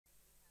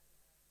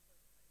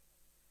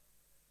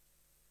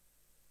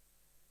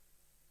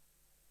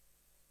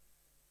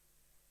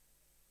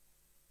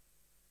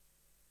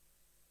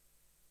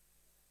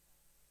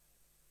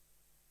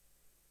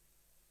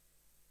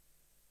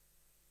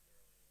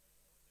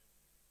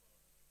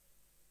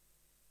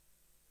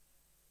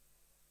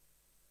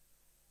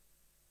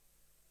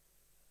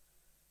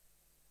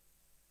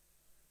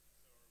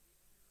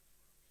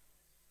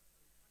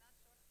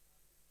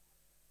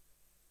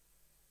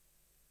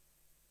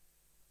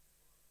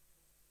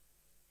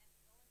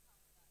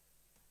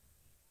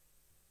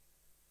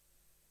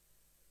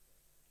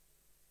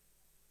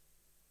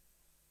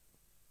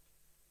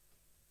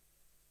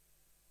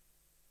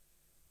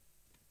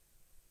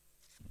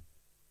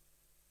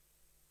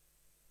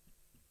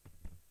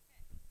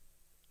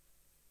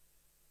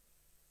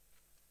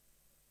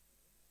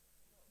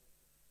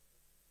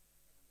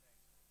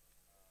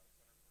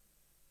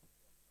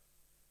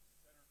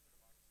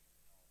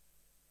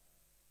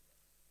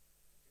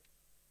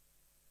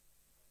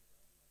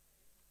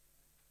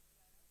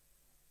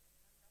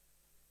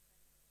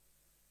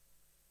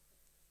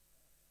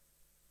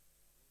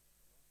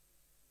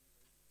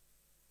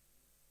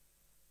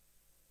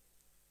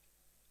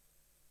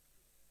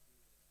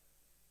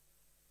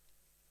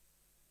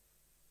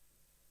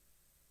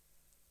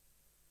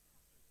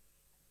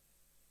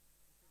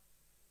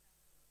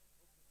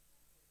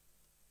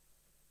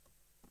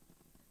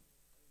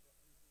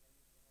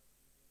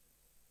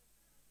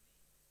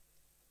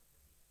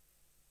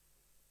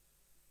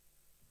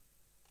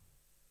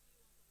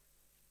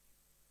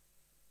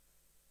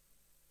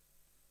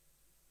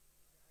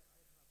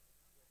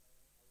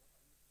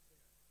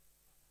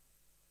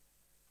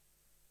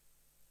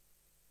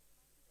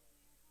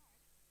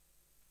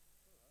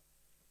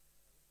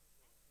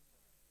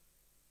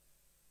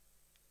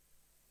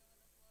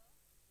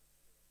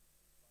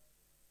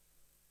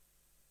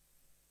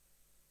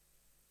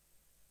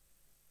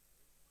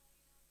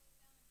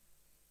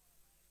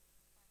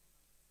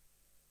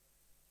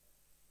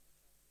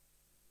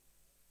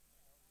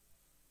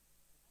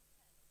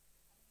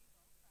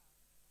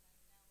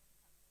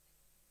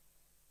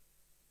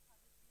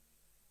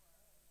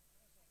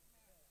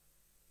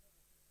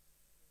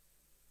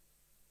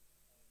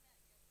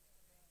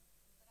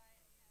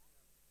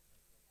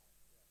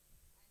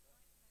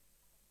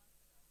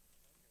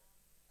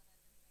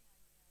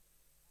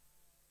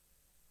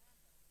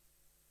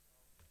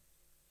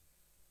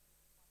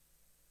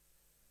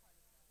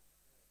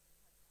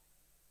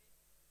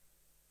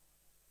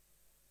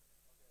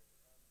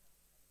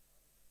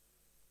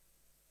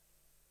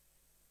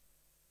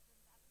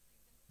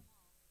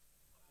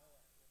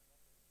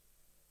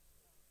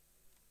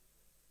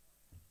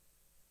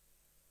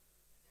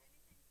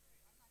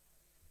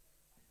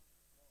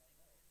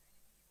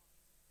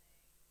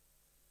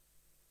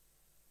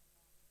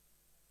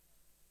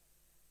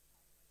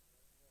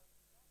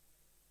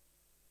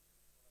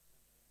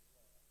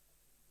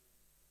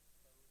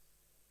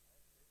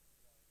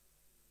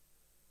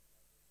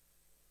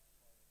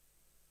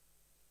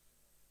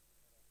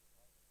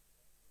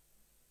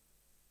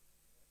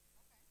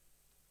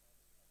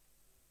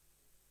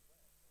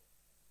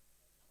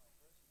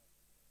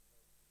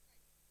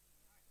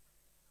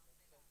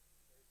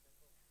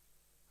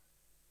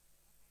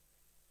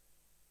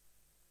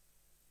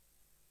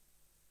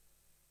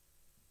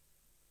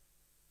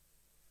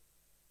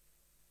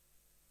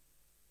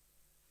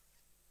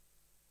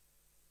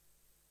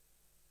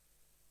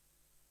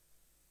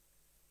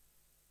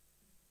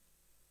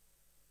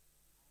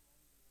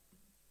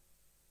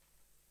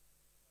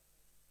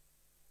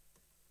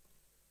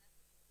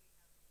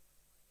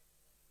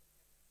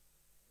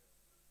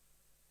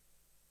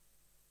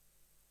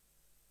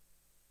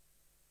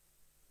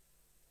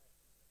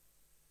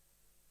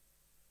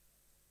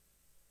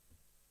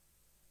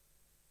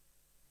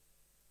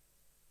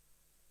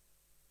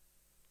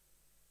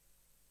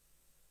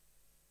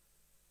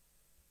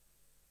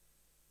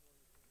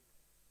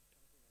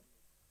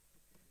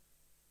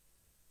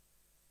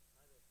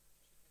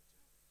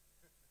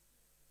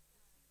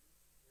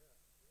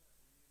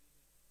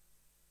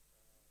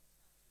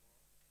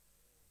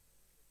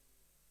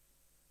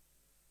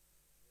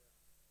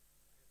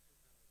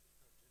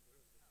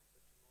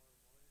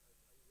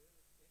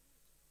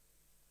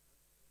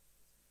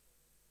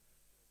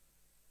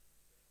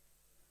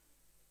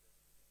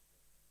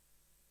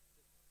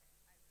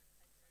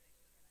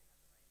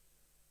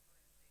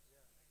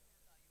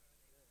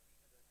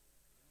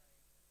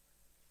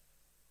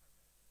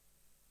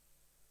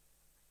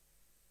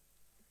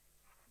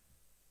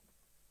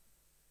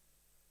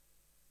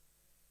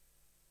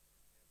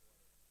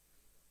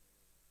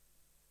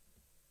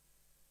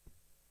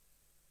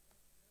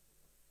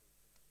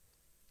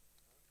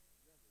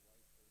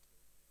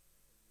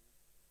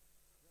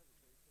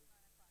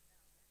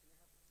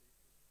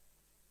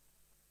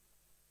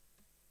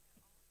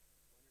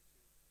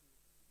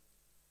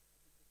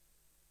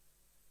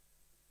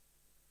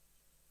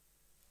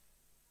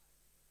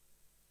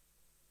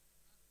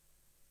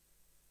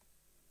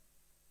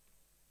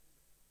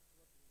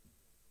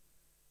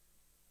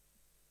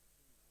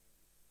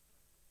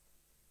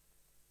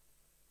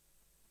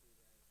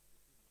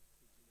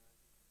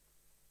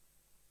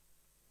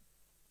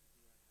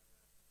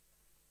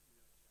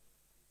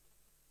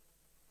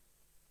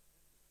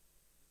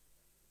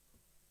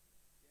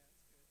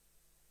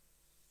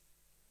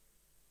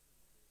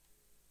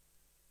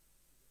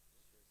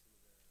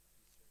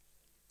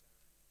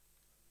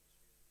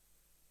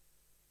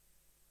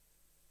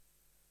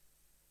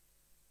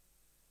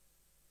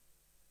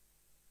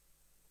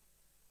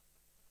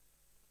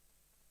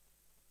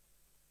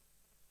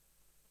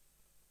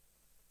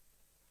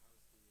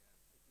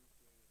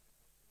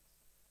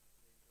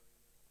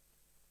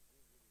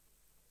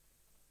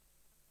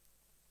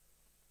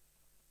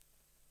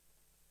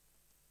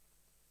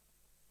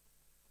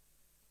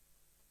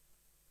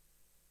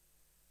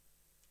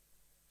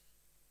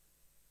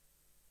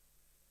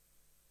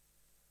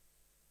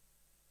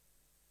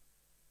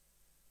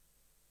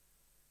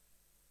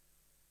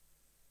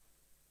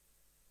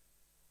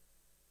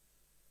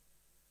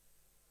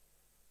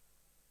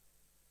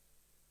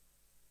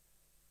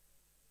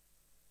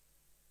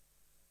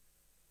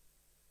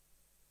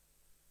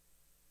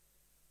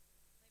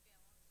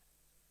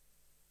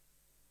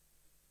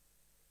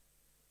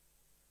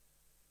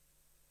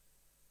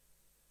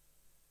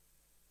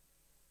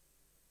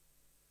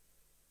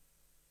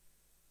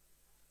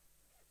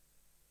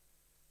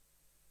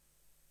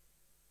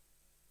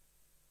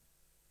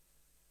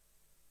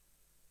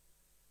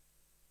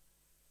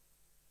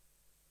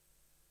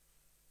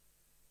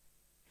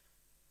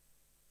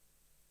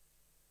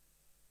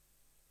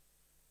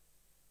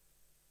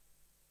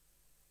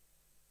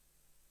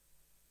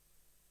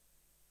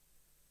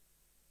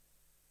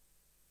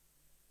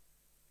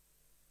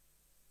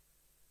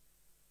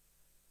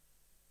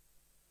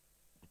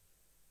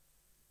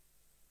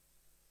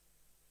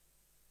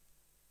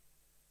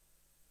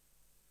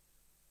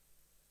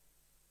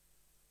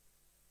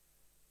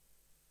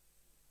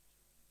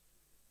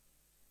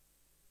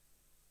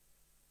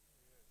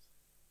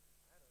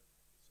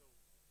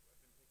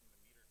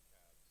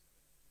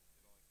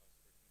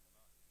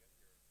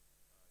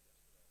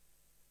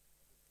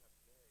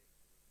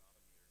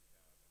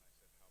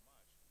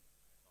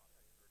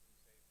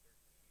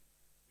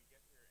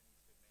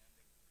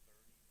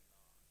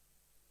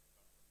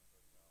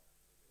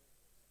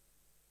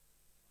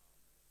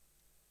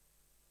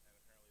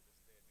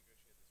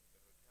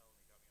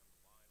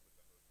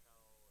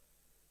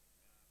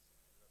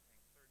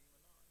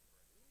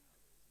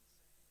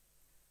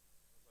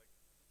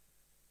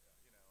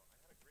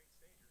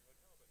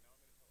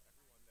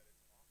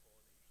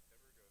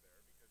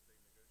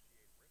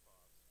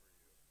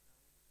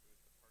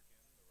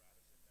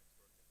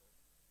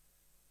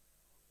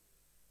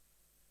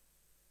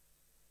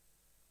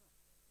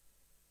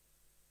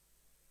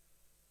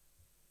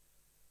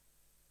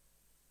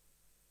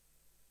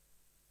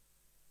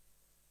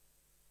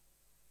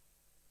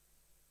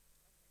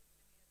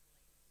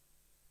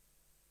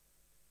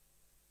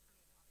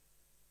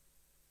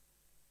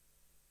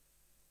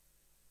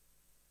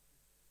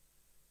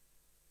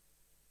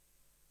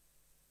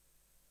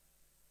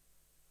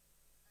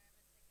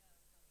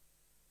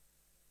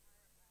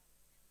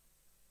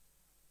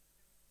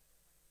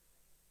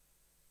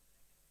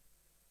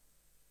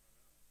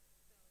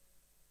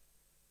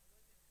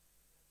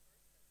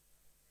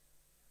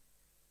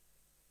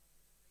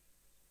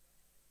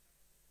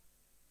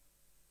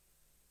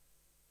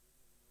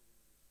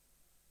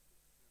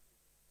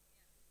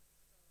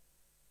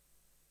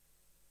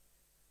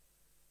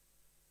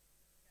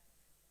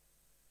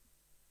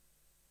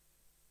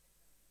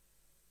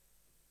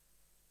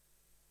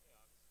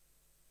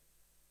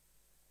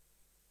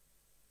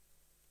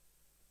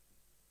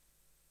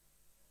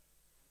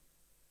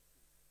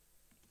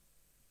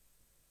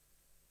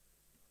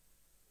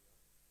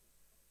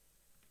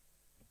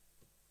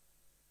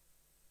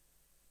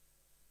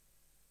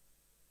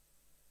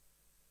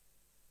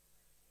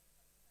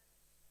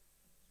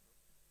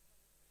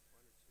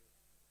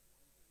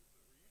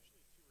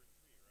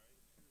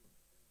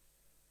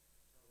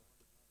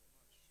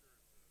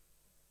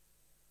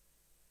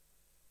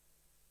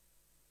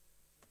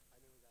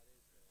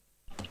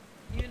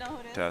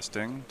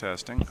Testing,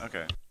 testing.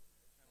 Okay.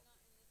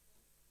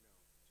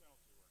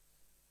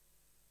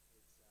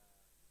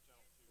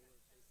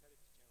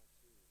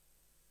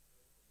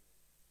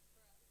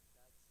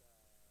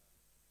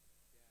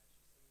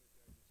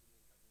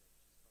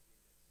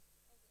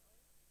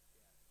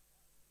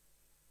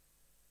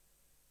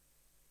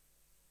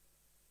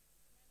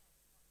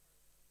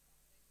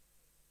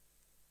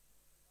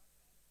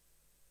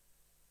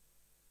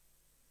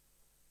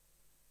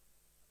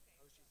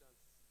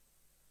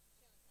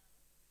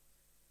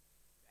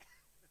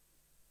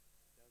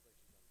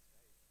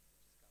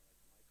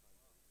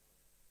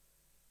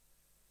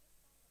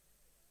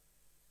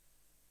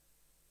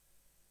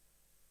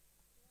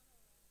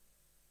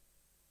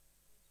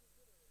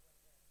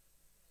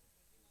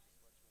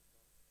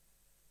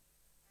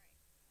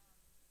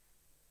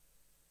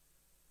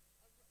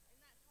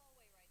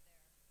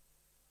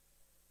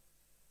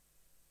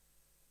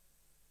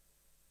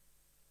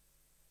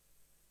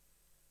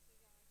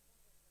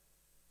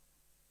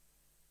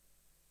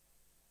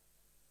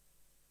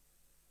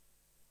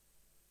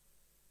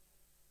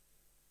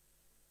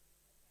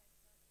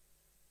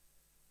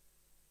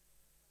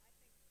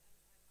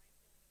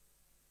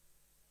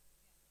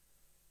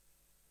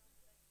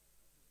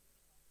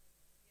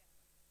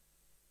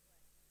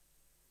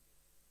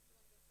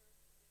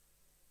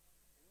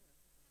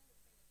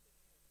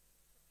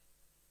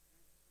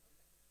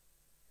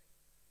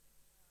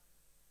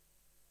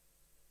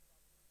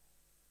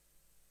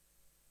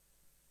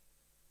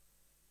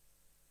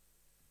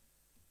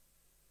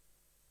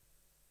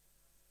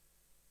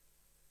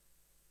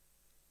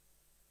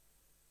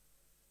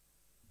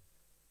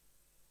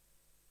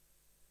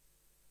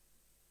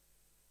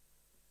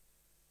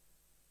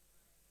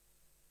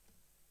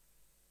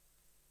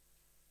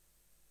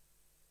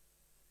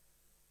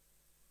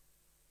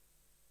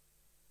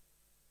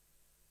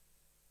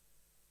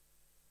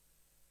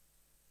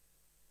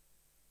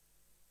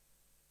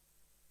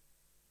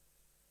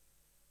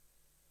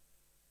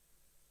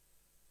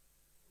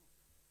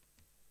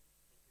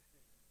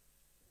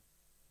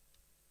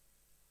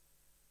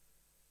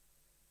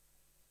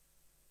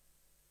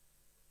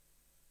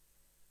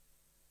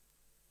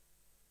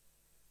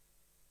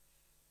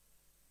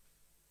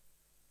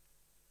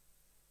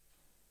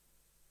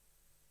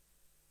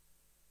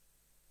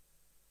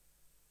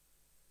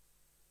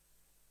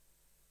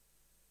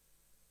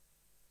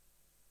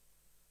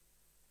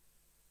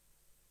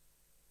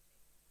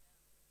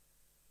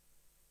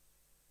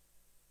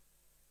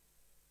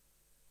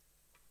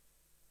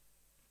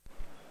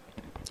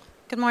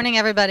 Good morning,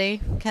 everybody.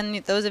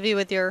 Can those of you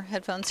with your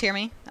headphones hear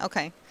me?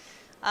 Okay.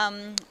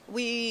 Here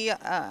we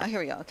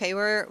go. Okay,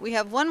 we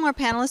have one more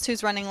panelist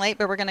who's running late,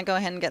 but we're going to go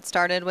ahead and get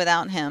started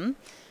without him.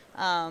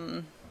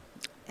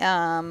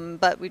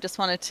 But we just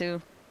wanted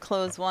to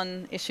close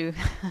one issue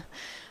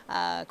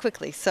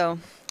quickly. So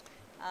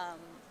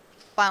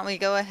why don't we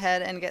go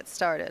ahead and get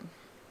started?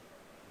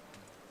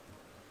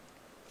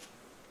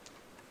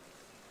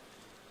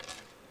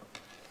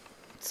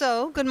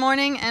 So good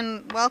morning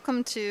and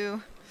welcome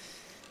to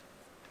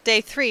Day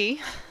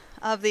 3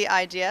 of the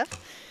IGF.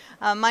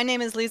 My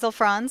name is Liesl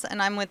Franz, and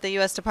I'm with the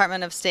U.S.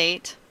 Department of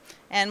State.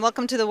 And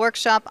welcome to the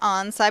workshop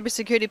on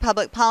cybersecurity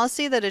public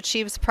policy that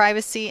achieves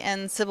privacy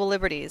and civil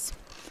liberties.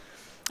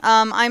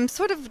 I'm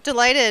sort of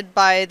delighted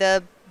by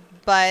the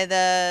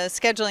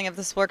scheduling of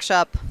this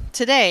workshop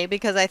today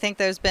because I think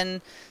there's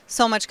been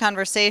so much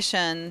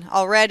conversation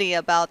already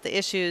about the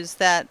issues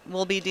that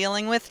we'll be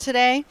dealing with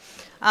today.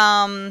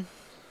 So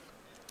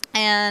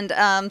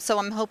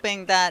I'm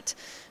hoping that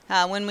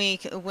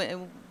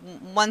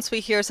once we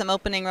hear some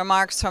opening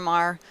remarks from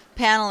our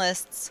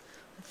panelists,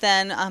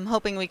 then I'm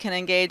hoping we can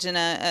engage in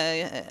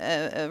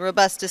a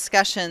robust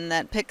discussion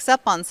that picks up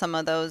on some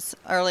of those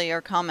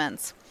earlier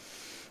comments.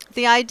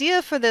 The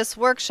idea for this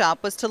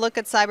workshop was to look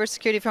at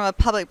cybersecurity from a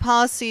public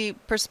policy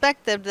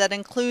perspective that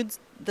includes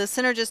the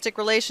synergistic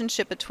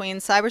relationship between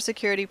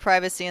cybersecurity,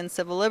 privacy, and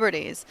civil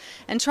liberties,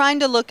 and trying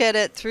to look at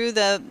it through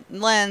the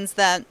lens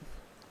that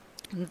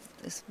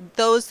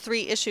those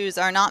three issues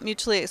are not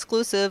mutually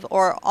exclusive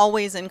or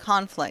always in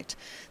conflict,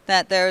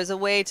 that there is a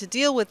way to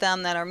deal with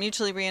them that are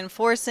mutually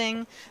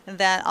reinforcing,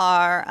 that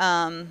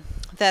are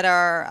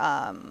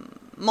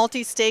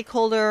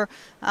multi-stakeholder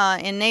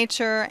in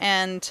nature,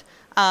 and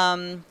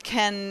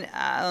can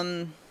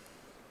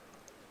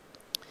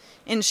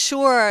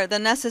ensure the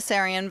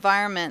necessary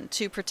environment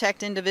to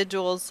protect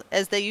individuals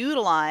as they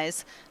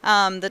utilize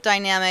the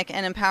dynamic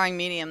and empowering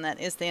medium that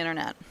is the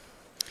internet.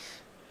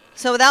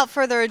 So without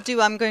further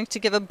ado, I'm going to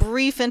give a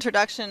brief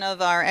introduction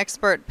of our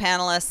expert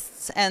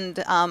panelists,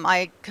 and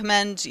I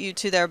commend you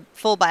to their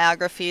full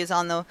biographies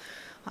on the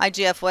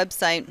IGF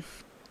website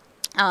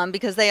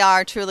because they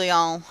are truly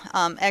all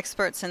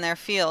experts in their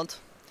field.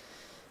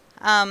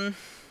 Our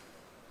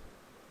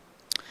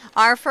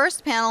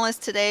first panelist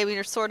today, we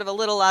are sort of a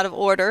little out of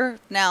order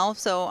now,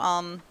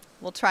 so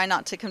we'll try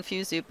not to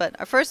confuse you. But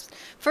our first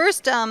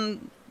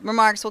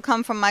remarks will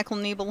come from Michael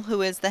Niebel,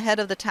 who is the head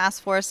of the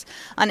Task Force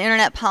on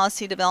Internet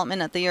Policy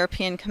Development at the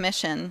European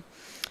Commission.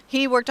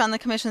 He worked on the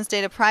Commission's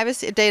data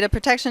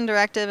protection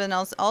directive, and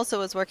also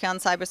was working on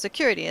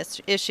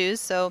cybersecurity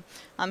issues. So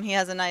he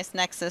has a nice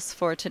nexus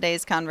for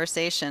today's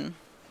conversation.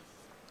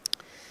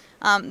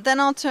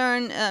 Then I'll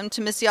turn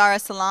to Ms. Yara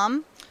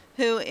Salam,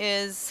 who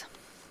is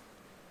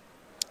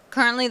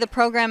currently the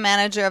program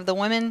manager of the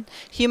Women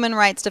Human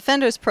Rights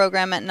Defenders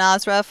Program at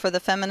NASRA for the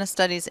Feminist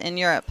Studies in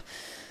Europe.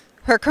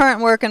 Her current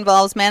work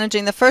involves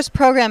managing the first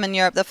program in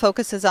Europe that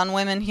focuses on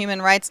women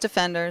human rights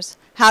defenders,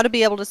 how to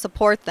be able to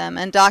support them,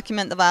 and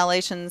document the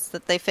violations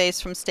that they face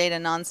from state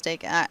and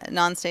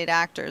non-state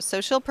actors.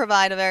 So she'll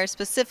provide a very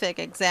specific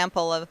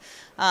example of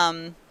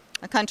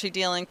a country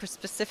dealing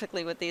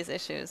specifically with these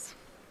issues.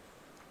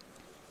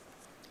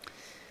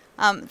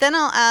 Then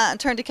I'll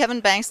turn to Kevin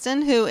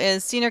Bankston, who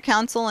is Senior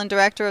Counsel and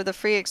Director of the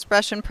Free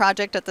Expression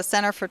Project at the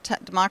Center for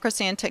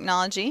Democracy and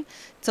Technology.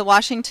 It's a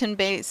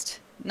Washington-based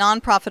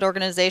nonprofit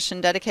organization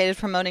dedicated to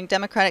promoting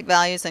democratic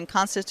values and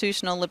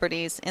constitutional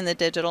liberties in the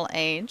digital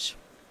age.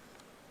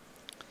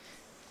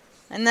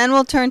 And then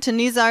we'll turn to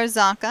Nizar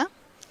Zaka.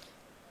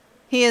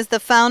 He is the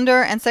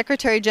founder and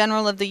Secretary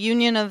General of the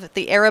Union of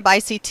the Arab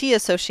ICT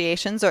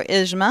Associations, or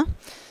IJMA,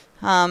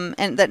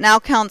 and that now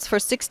counts for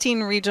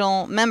 16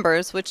 regional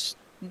members, which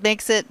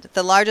makes it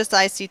the largest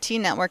ICT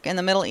network in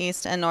the Middle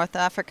East and North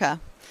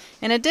Africa.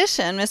 In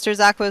addition, Mr.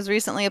 Zaka was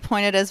recently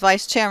appointed as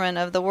Vice Chairman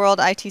of the World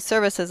IT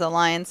Services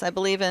Alliance, I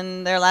believe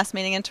in their last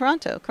meeting in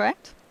Toronto,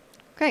 correct?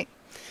 Great.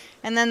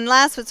 And then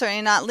last but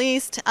certainly not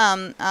least,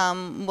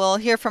 we'll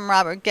hear from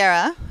Robert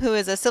Guerra, who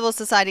is a civil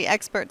society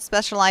expert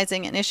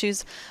specializing in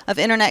issues of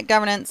internet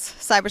governance,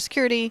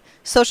 cybersecurity,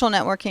 social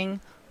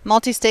networking,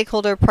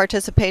 multi-stakeholder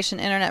participation,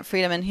 internet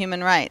freedom, and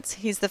human rights.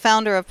 He's the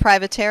founder of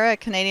Privaterra, a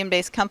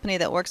Canadian-based company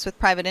that works with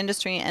private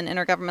industry and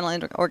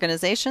intergovernmental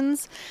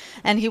organizations.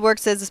 And he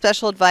works as a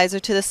special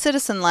advisor to the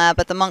Citizen Lab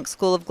at the Monk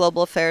School of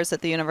Global Affairs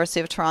at the University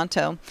of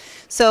Toronto.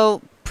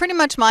 So pretty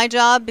much my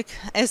job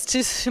is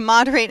to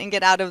moderate and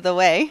get out of the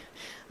way.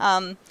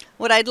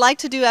 What I'd like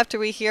to do after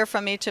we hear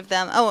from each of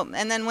them,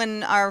 and then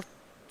when our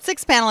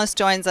sixth panelist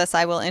joins us,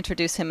 I will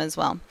introduce him as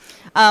well.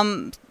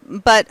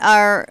 But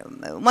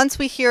once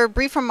we hear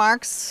brief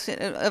remarks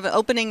of an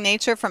opening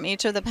nature from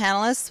each of the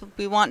panelists,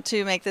 we want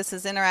to make this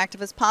as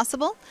interactive as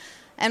possible.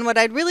 And what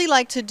I'd really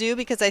like to do,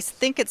 because I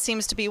think it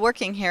seems to be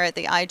working here at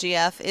the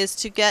IGF, is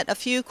to get a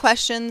few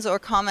questions or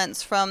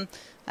comments from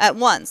at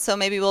once. So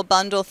maybe we'll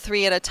bundle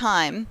 3 at a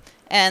time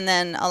and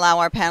then allow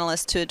our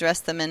panelists to address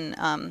them in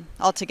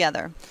all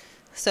together.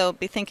 So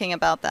be thinking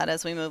about that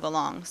as we move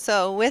along.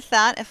 So with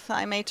that, if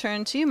I may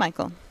turn to you,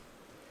 Michael.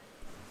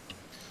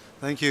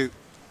 Thank you.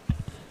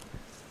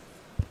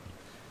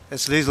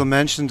 As Liesl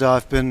mentioned,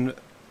 I've been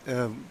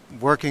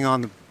working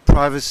on the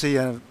privacy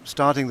and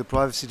starting the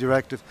privacy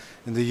directive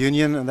in the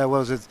Union, and that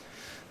was at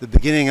the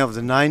beginning of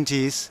the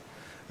 90s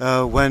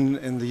when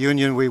in the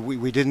Union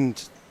we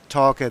didn't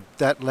talk at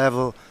that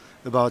level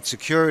about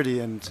security,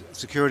 and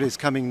security is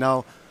coming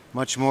now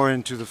much more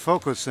into the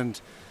focus, and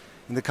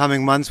in the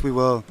coming months we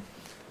will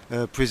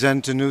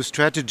present a new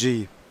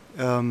strategy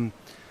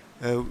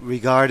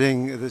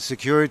regarding the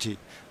security.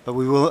 But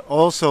we will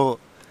also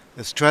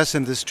stress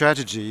in this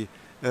strategy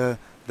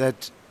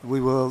that we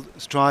will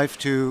strive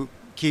to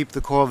keep the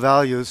core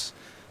values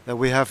that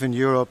we have in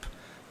Europe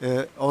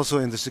also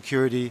in the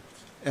security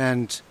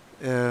and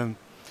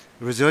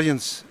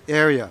resilience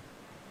area.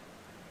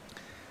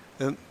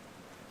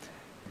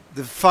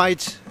 The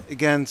fight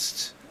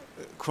against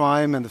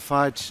crime and the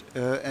fight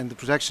and the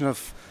protection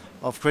of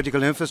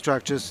critical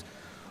infrastructures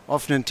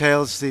often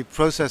entails the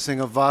processing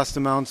of vast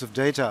amounts of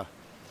data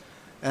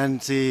and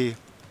the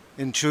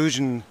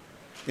intrusion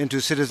into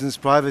citizens'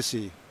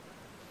 privacy.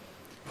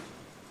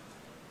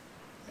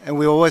 And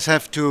we always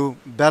have to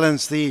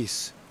balance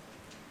these.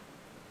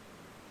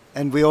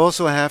 And we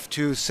also have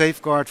to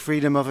safeguard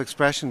freedom of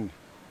expression.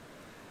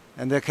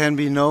 And there can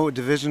be no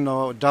division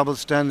or double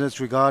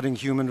standards regarding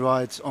human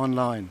rights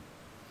online.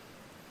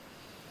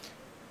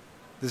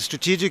 The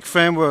strategic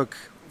framework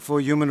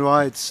for human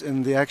rights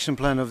in the action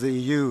plan of the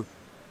EU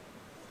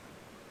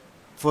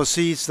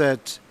foresees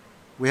that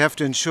we have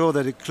to ensure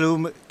that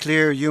a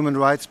clear human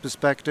rights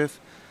perspective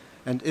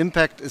and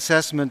impact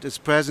assessment is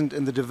present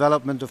in the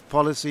development of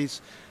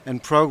policies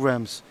and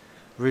programs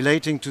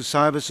relating to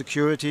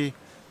cybersecurity,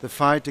 the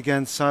fight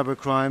against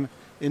cybercrime,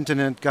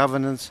 internet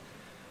governance,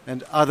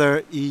 and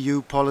other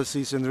EU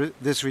policies in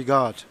this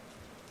regard.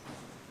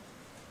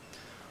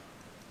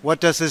 What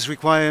does this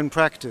require in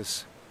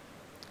practice?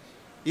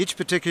 Each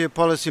particular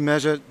policy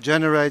measure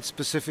generates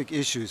specific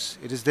issues.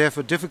 It is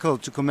therefore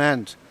difficult to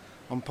comment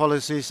on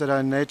policies that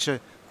are in nature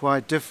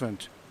quite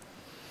different.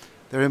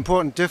 There are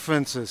important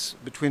differences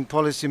between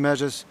policy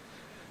measures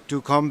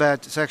to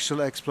combat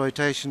sexual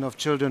exploitation of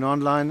children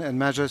online and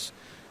measures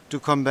to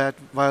combat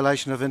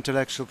violation of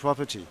intellectual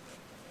property.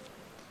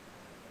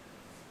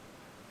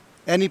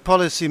 Any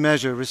policy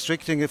measure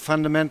restricting a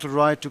fundamental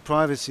right to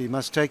privacy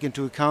must take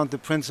into account the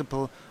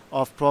principle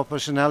of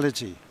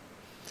proportionality.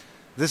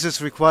 This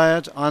is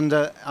required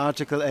under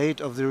Article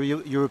 8 of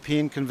the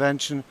European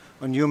Convention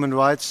on Human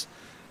Rights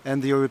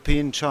and the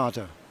European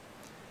Charter.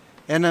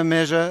 Any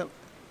measure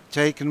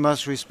taken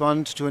must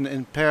respond to an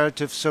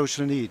imperative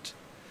social need.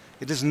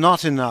 It is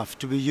not enough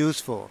to be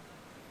useful.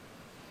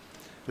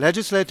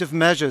 Legislative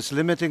measures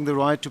limiting the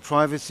right to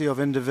privacy of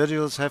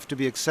individuals have to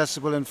be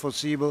accessible and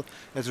foreseeable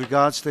as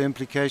regards the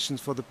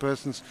implications for the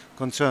persons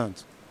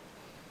concerned.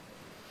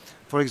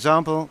 For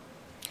example,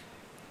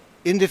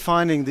 in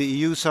defining the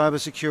EU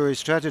cybersecurity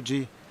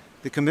strategy,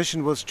 the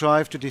Commission will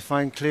strive to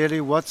define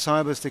clearly what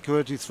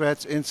cybersecurity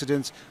threats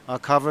incidents are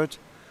covered,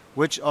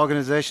 which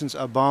organizations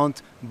are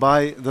bound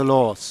by the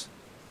laws.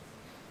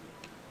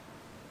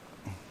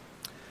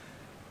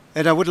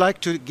 And I would like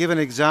to give an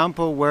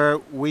example where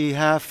we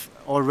have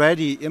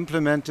already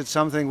implemented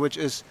something which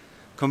is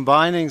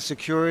combining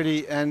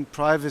security and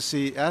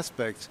privacy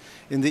aspects.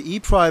 In the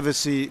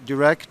e-privacy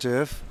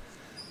directive,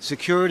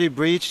 security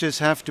breaches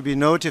have to be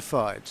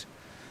notified.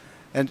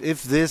 And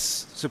if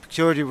this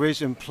security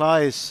breach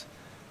implies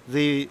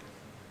the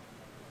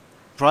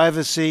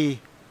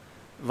privacy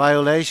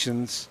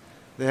violations,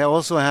 they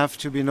also have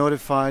to be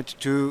notified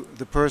to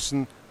the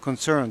person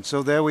concerned.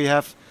 So there we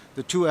have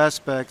the two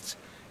aspects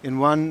in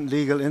one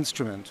legal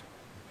instrument.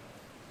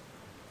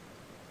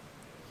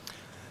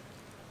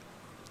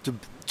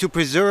 To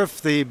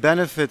preserve the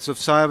benefits of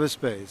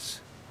cyberspace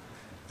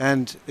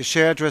and a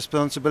shared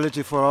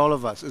responsibility for all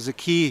of us is a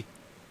key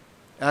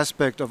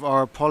aspect of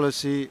our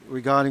policy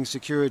regarding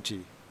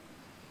security.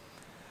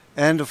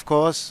 And of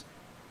course,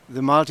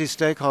 the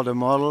multi-stakeholder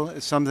model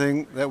is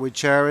something that we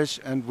cherish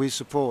and we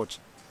support.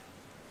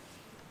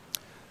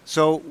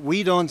 So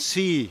we don't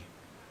see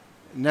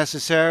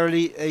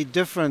necessarily a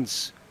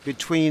difference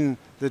between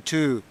the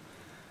two: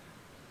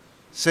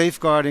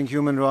 safeguarding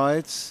human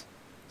rights,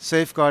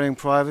 safeguarding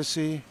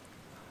privacy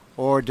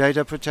or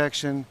data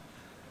protection,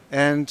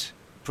 and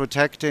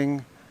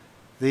protecting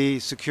the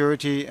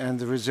security and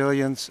the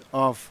resilience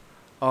of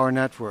our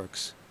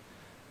networks.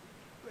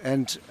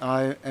 And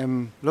I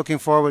am looking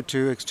forward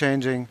to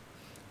exchanging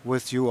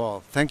with you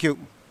all. Thank you.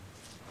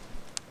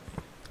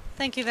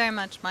 Thank you very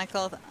much,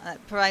 Michael. That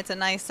provides a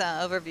nice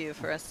overview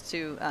for us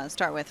to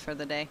start with for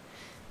the day.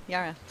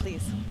 Yara,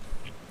 please.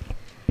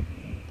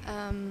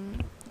 Yeah.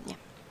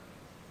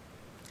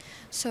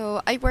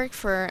 So I work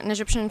for an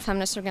Egyptian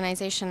feminist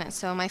organization,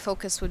 so my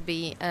focus would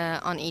be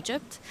on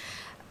Egypt.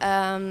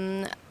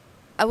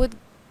 I would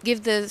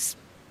give the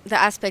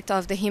aspect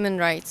of the human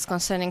rights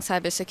concerning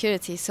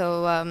cybersecurity.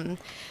 So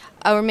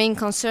our main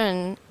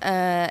concern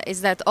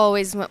is that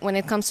always when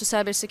it comes to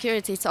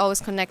cybersecurity, it's always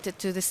connected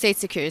to the state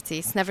security.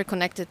 It's never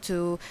connected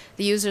to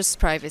the user's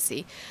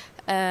privacy.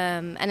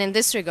 And in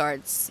this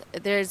regards,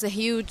 there's a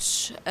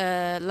huge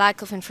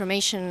lack of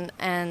information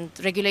and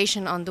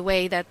regulation on the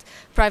way that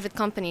private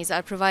companies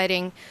are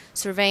providing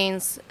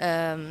surveillance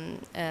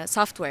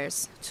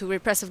softwares to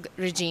repressive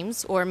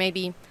regimes, or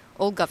maybe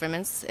all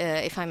governments,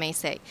 if I may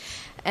say.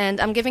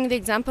 And I'm giving the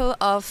example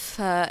of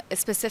a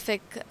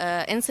specific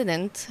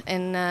incident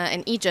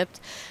in Egypt.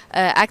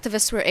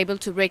 Activists were able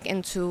to break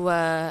into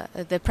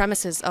the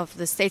premises of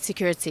the state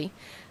security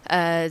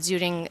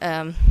during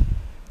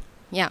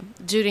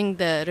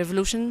the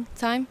revolution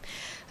time,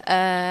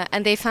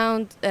 and they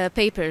found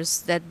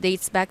papers that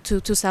dates back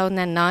to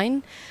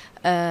 2009,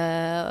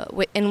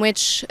 in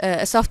which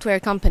a software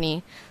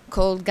company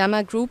called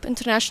Gamma Group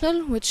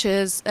International, which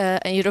is a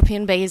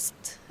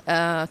European-based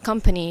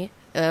company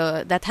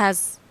that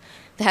has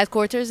the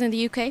headquarters in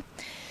the UK,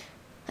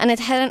 and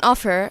it had an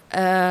offer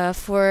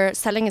for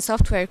selling a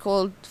software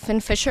called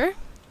FinFisher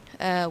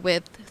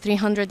with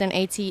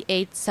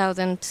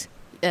 388,000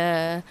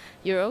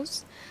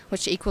 euros,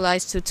 which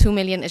equalized to 2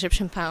 million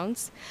Egyptian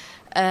pounds.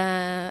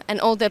 And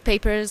all the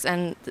papers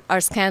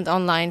are scanned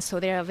online, so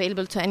they're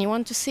available to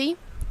anyone to see.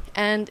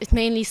 And it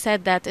mainly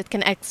said that it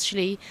can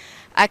actually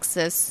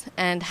access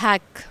and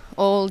hack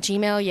all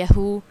Gmail,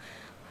 Yahoo,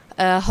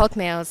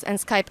 Hotmails and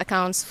Skype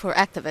accounts for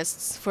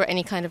activists for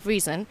any kind of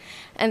reason.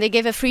 And they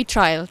gave a free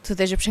trial to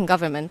the Egyptian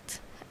government.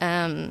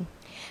 And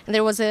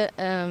there was a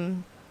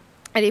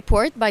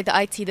report by the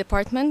IT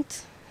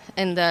department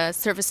and the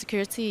Service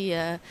Security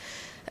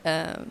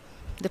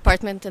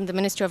department in the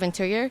Ministry of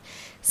Interior,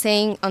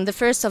 saying on the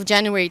 1st of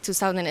January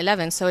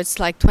 2011, so it's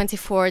like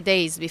 24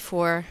 days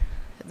before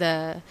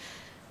the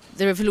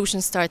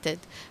revolution started,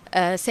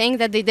 saying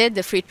that they did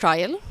the free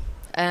trial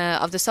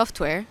of the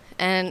software,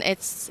 and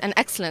it's an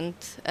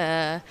excellent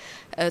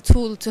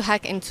tool to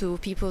hack into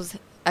people's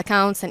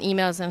accounts and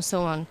emails and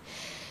so on.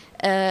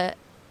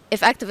 If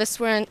activists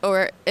weren't,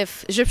 or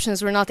if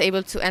Egyptians were not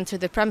able to enter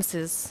the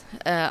premises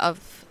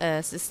of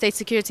the state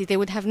security, they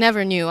would have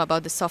never knew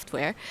about the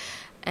software.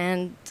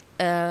 And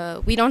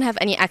we don't have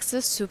any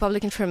access to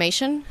public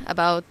information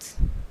about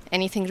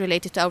anything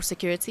related to our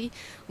security.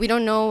 We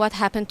don't know what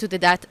happened to the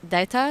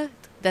data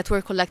that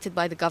were collected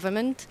by the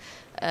government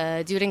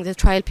during the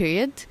trial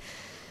period.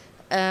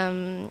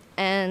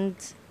 And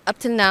up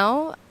till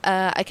now,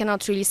 I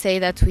cannot really say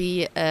that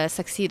we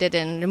succeeded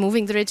in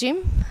removing the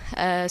regime.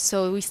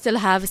 So we still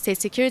have state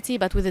security,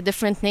 but with a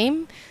different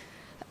name.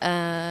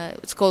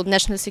 It's called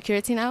national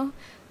security now.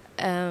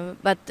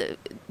 But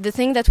the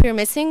thing that we're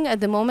missing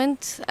at the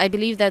moment, I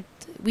believe that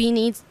we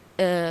need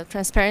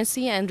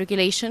transparency and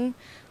regulation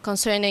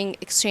concerning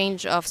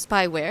exchange of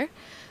spyware,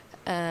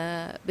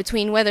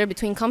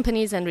 between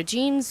companies and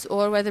regimes,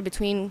 or whether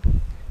between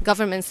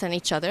governments and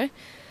each other.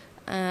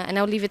 And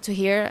I'll leave it to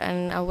here,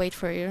 and I'll wait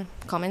for your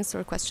comments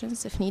or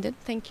questions if needed.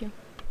 Thank you.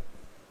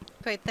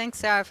 Great. Thanks,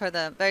 Sarah, for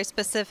the very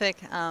specific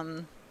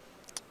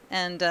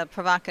and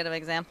provocative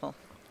example.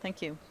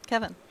 Thank you.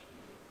 Kevin.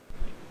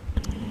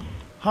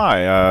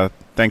 Hi,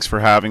 thanks for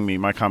having me.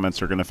 My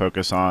comments are going to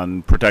focus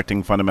on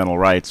protecting fundamental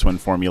rights when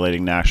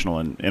formulating national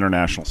and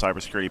international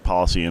cybersecurity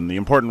policy and the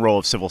important role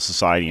of civil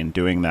society in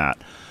doing that.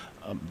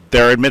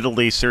 There are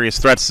admittedly serious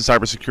threats to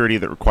cybersecurity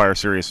that require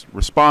serious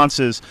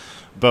responses,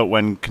 but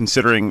when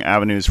considering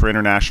avenues for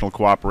international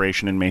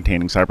cooperation in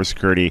maintaining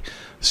cybersecurity,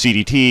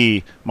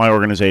 CDT, my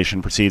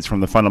organization, proceeds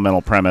from the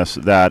fundamental premise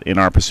that in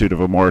our pursuit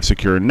of a more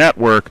secure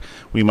network,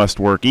 we must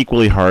work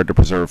equally hard to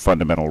preserve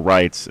fundamental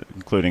rights,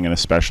 including and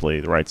especially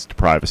the rights to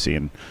privacy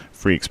and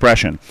free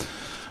expression.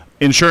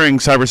 Ensuring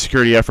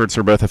cybersecurity efforts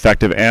are both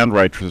effective and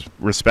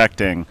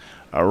right-respecting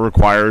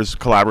requires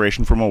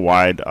collaboration from a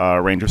wide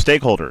range of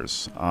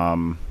stakeholders.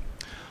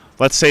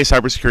 Let's say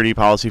cybersecurity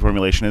policy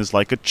formulation is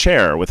like a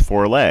chair with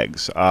 4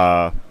 legs.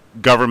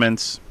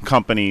 Governments,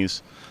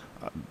 companies,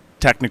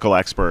 technical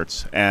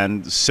experts,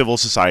 and civil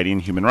society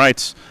and human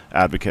rights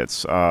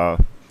advocates,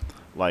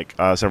 like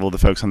several of the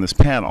folks on this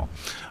panel.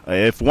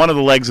 If one of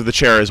the legs of the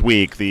chair is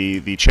weak,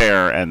 the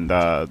chair and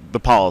the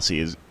policy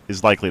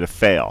is likely to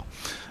fail.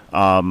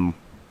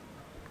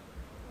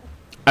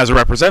 As a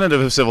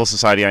representative of civil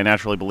society, I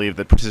naturally believe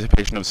that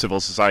participation of civil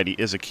society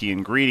is a key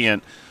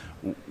ingredient.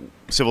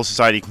 Civil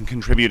society can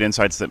contribute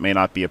insights that may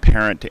not be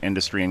apparent to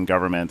industry and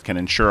government, can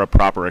ensure a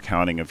proper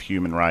accounting of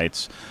human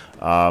rights.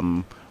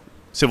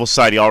 Civil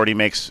society already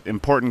makes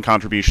important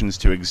contributions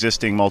to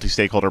existing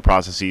multi-stakeholder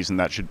processes, and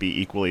that should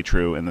be equally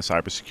true in the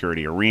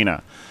cybersecurity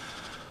arena.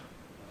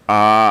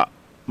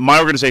 My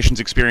organization's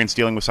experience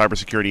dealing with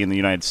cybersecurity in the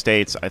United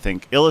States, I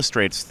think,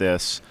 illustrates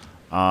this.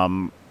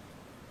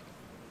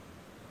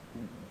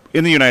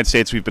 In the United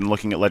States, we've been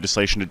looking at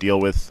legislation to deal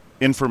with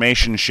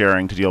information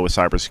sharing to deal with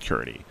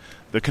cybersecurity.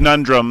 The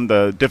conundrum,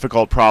 the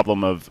difficult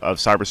problem of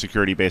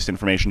cybersecurity-based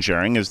information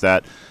sharing is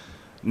that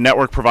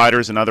network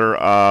providers and other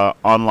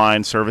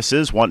online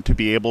services want to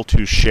be able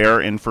to share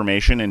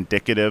information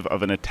indicative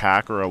of an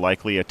attack or a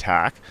likely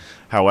attack.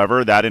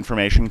 However, that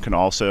information can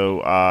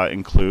also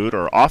include,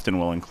 or often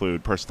will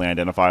include, personally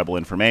identifiable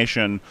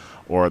information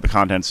or the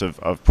contents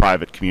of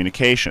private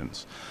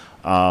communications.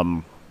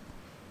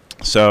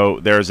 So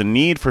there's a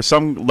need for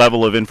some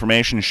level of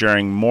information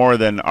sharing more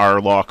than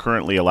our law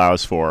currently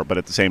allows for, but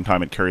at the same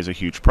time it carries a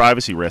huge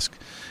privacy risk,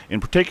 in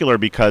particular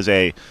because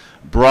a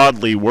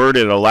broadly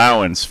worded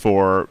allowance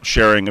for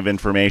sharing of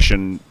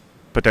information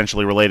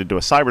potentially related to a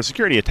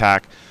cybersecurity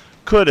attack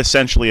could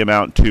essentially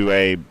amount to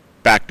a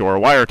backdoor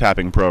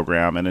wiretapping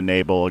program and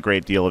enable a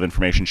great deal of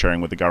information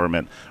sharing with the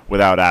government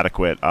without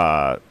adequate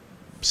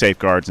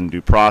safeguards and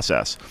due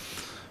process.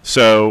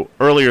 So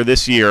earlier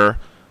this year,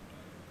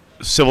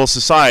 civil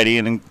society,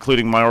 and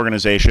including my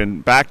organization,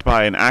 backed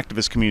by an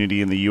activist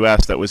community in the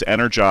U.S. that was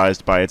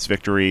energized by its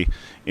victory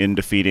in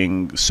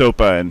defeating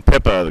SOPA and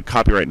PIPA, the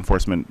copyright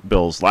enforcement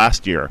bills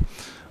last year,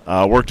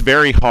 worked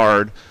very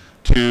hard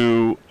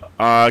to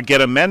get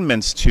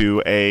amendments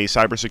to a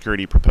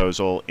cybersecurity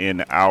proposal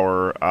in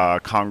our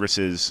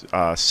Congress's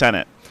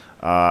Senate,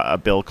 a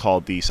bill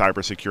called the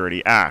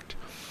Cybersecurity Act.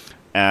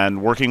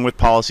 And working with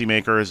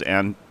policymakers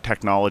and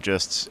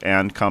technologists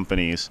and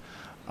companies,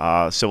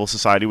 civil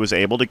society was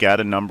able to get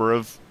a number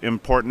of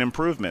important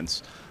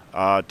improvements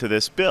to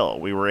this bill.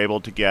 We were able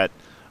to get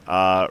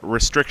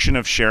restriction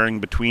of sharing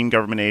between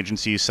government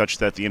agencies such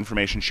that the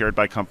information shared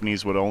by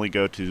companies would only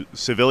go to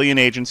civilian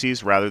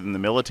agencies rather than the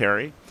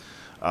military.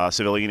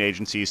 Civilian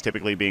agencies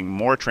typically being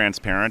more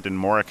transparent and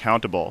more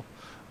accountable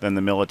than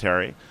the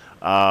military.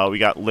 We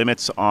got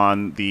limits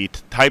on the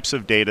types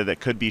of data that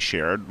could be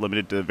shared,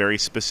 limited to very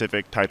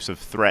specific types of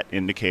threat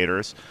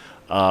indicators.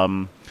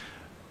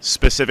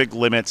 Specific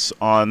limits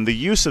on the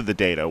use of the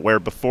data,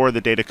 where before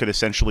the data could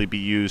essentially be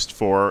used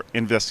for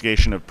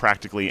investigation of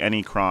practically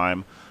any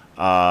crime,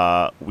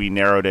 we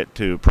narrowed it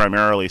to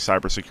primarily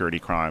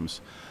cybersecurity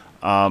crimes.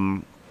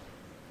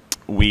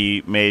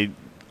 We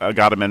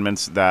got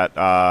amendments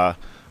that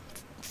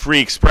free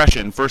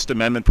expression, First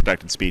Amendment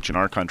protected speech in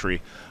our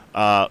country,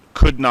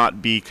 could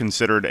not be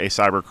considered a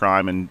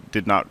cybercrime and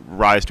did not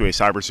rise to a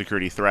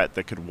cybersecurity threat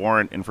that could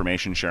warrant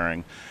information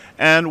sharing.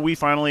 And we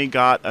finally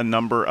got a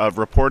number of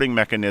reporting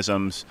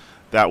mechanisms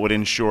that would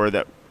ensure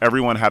that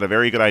everyone had a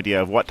very good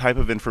idea of what type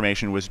of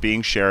information was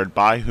being shared,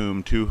 by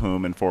whom, to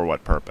whom, and for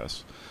what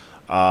purpose.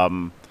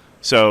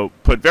 So,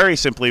 put very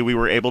simply, we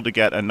were able to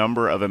get a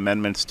number of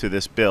amendments to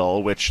this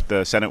bill, which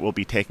the Senate will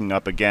be taking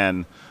up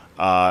again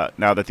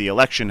now that the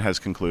election has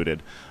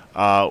concluded.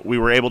 We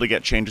were able to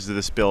get changes to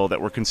this bill that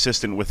were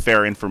consistent with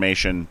fair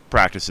information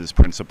practices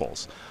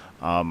principles.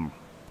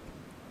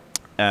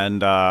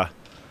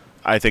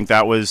 I think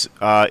that was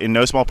in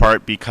no small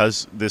part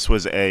because this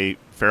was a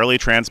fairly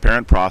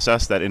transparent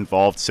process that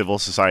involved civil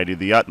society to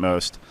the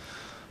utmost.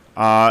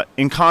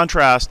 In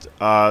contrast,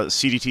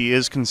 CDT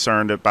is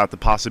concerned about the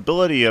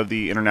possibility of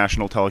the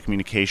International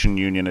Telecommunication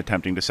Union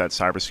attempting to set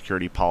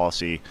cybersecurity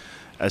policy,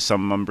 as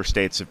some member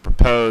states have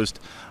proposed.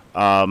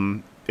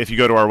 If you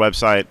go to our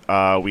website,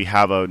 we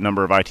have a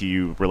number of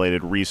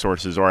ITU-related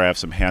resources, or I have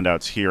some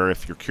handouts here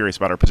if you're curious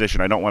about our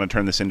position. I don't want to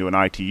turn this into an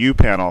ITU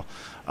panel,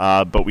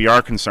 but we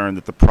are concerned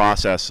that the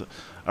process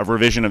of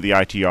revision of the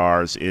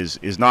ITRs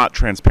is not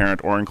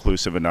transparent or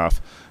inclusive enough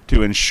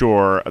to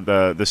ensure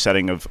the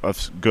setting of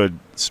good,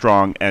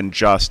 strong, and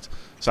just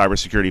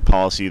cybersecurity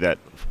policy that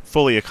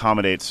fully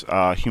accommodates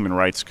human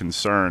rights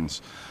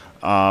concerns.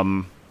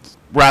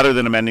 Rather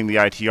than amending the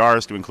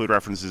ITRs to include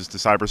references to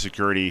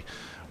cybersecurity,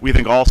 we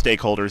think all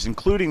stakeholders,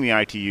 including the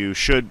ITU,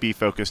 should be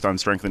focused on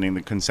strengthening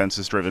the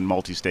consensus-driven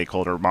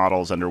multi-stakeholder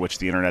models under which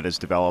the Internet is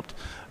developed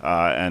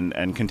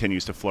and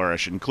continues to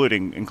flourish,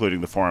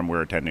 including the forum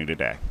we're attending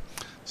today.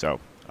 So,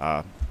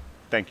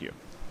 thank you.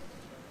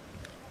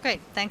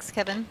 Great. Thanks,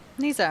 Kevin.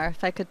 Nizar,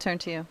 if I could turn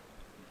to you.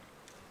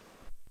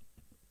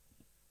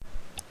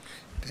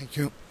 Thank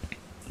you.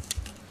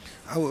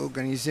 Our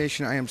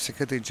organization, I am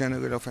Secretary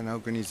General of an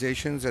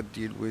organization that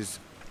deals with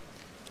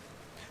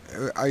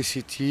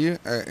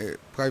ICT,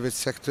 private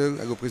sector.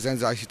 I represent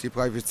the ICT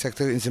private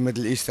sector in the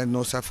Middle East and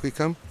North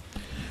Africa.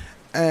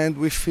 And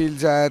we feel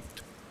that,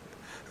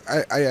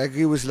 I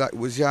agree with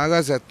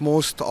Yara, that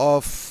most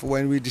of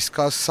when we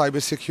discuss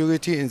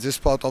cybersecurity in this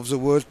part of the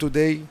world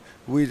today,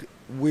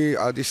 we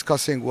are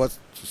discussing what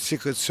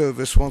Secret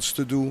Service wants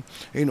to do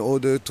in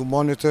order to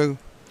monitor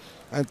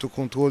and to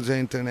control the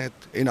Internet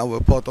in our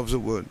part of the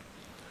world.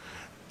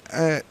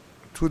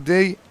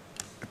 Today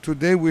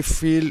we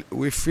feel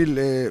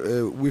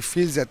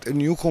that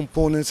new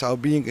components are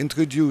being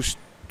introduced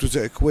to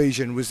the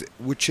equation,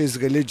 which is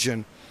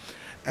religion,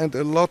 and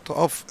a lot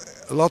of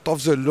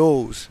the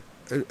laws,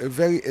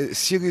 a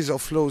series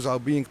of laws are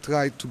being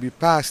tried to be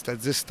passed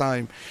at this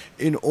time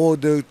in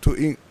order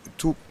to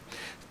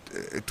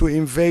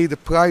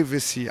invade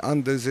privacy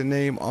under the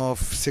name of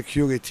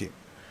security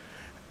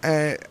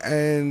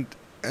and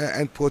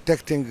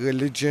protecting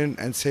religion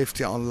and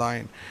safety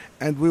online.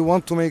 And we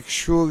want to make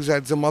sure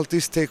that the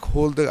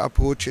multi-stakeholder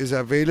approach is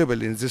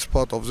available in this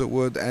part of the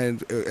world,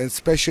 and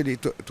especially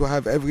to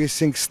have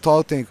everything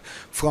starting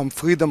from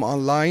freedom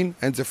online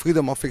and the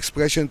freedom of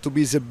expression to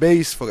be the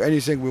base for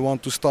anything we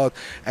want to start.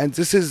 And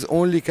this is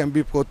only can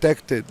be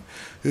protected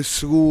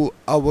through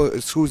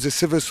the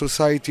civil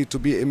society to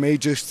be a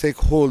major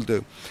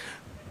stakeholder.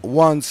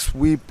 Once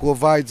we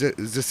provide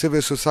the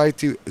civil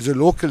society, the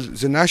local,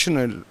 the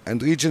national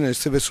and regional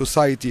civil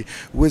society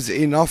with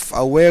enough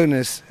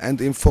awareness and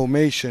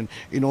information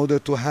in order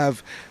to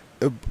have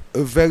a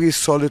very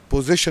solid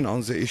position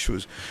on the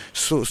issues.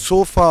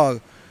 So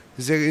far,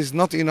 there is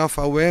not enough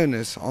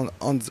awareness on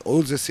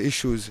all these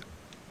issues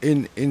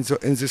in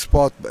this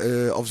part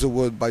of the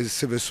world by the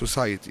civil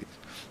society.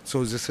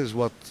 So this is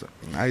what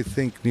I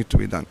think needs to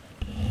be done.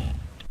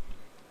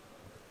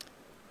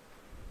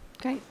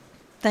 Great.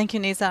 Thank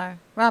you, Nizar.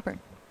 Robert.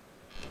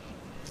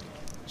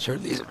 Sure.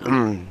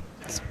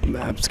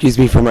 Excuse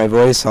me for my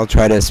voice. I'll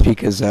try to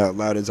speak as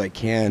loud as I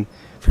can.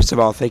 First of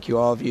all, thank you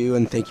all of you,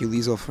 and thank you,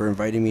 Liesl, for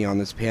inviting me on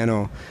this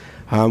panel.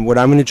 What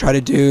I'm going to try to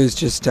do is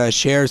just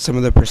share some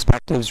of the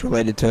perspectives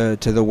related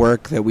to the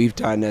work that we've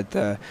done at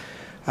the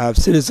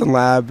Citizen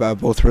Lab,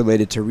 both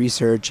related to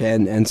research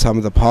and some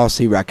of the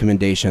policy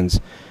recommendations.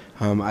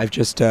 I've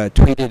just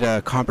tweeted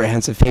a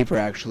comprehensive paper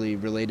actually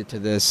related to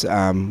this,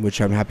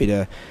 which I'm happy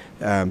to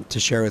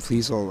share with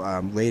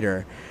Liesl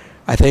later.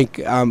 I think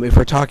if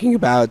we're talking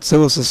about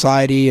civil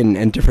society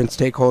and different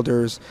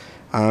stakeholders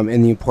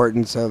and the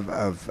importance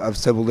of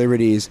civil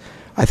liberties,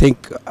 I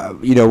think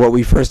what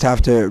we first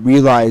have to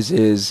realize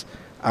is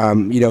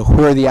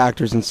who are the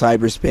actors in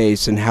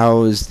cyberspace and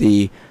how has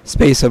the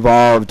space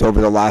evolved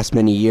over the last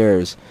many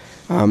years.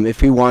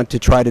 If we want to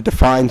try to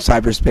define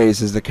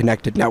cyberspace as the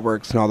connected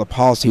networks and all the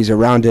policies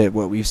around it,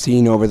 what we've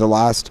seen over the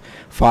last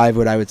 5,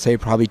 what I would say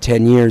probably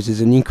 10 years,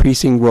 is an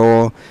increasing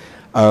role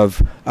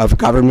of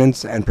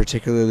governments, and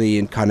particularly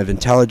in kind of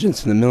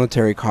intelligence and the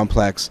military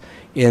complex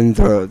in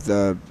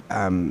the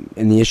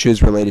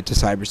issues related to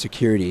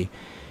cybersecurity.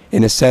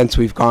 In a sense,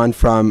 we've gone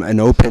from an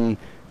open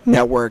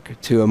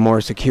network to a more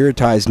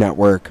securitized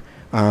network,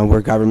 where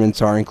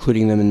governments are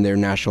including them in their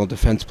national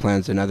defense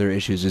plans and other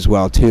issues as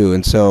well too.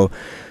 And so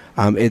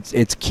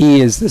it's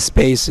key as the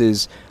space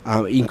is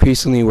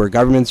increasingly where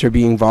governments are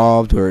being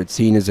involved, or it's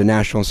seen as a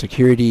national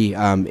security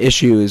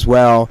issue as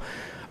well,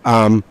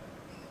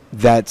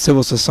 that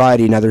civil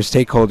society and other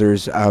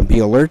stakeholders be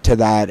alert to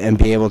that and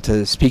be able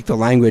to speak the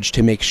language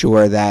to make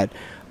sure that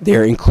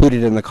they're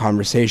included in the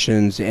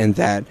conversations, and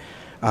that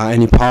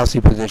any policy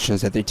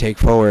positions that they take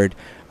forward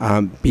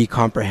be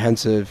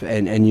comprehensive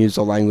and use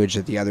the language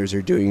that the others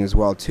are doing as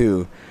well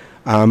too.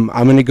 I'm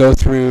going to go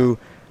through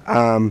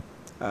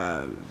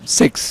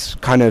 6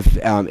 kind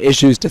of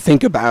issues to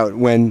think about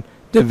when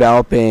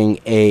developing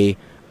a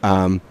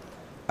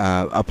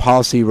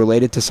policy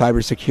related to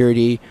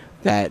cybersecurity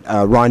that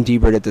Ron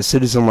Diebert at the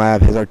Citizen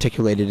Lab has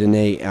articulated in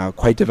a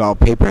quite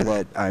developed paper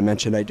that I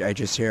mentioned I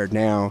just shared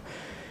now.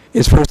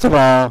 is, first of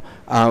all,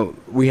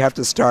 we have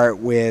to start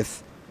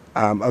with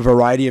a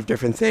variety of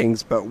different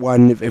things. But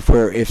one,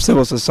 if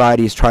civil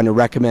society is trying to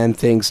recommend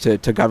things to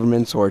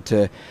governments or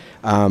to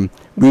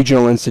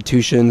regional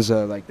institutions,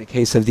 like the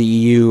case of the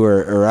EU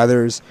or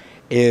others,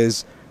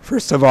 is,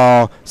 first of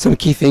all, some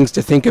key things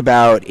to think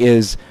about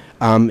is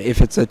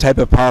if it's a type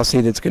of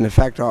policy that's going to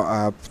affect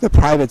the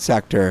private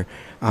sector,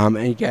 and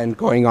again,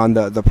 going on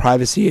the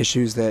privacy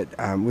issues that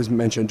was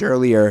mentioned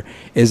earlier,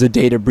 is a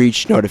data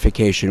breach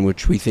notification,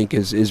 which we think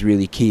is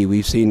really key.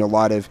 We've seen a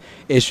lot of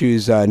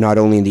issues not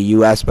only in the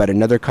US but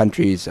in other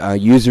countries.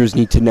 Users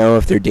need to know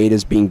if their data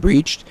is being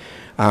breached,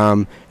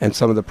 and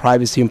some of the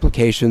privacy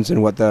implications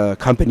and what the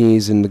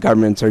companies and the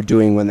governments are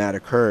doing when that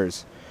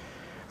occurs.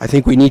 I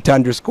think we need to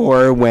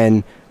underscore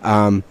when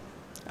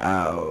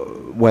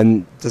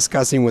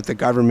discussing with the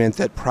government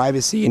that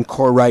privacy and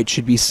core rights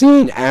should be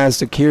seen as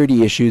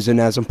security issues and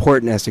as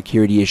important as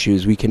security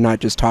issues. We cannot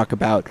just talk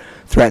about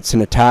threats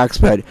and attacks,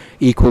 but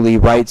equally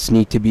rights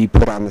need to be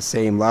put on the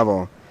same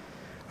level.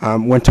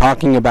 When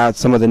talking about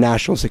some of the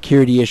national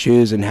security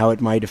issues and how it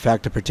might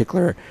affect a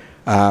particular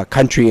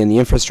country and the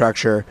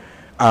infrastructure,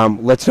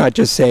 let's not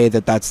just say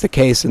that that's the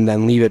case and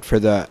then leave it for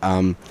the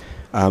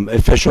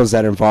officials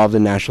that are involved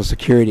in national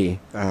security.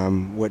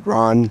 What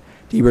Ron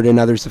Ebert and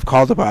others have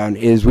called upon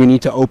is we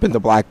need to open the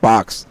black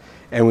box,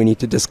 and we need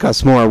to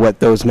discuss more what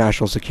those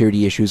national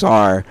security issues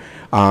are.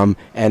 And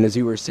as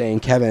you were saying,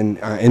 Kevin,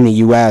 in the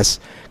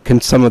U.S.,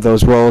 can some of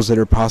those roles that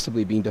are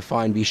possibly being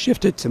defined be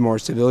shifted to more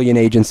civilian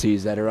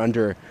agencies that are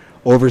under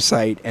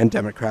oversight and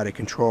democratic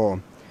control?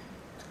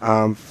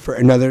 For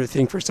another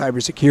thing for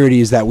cybersecurity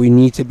is that we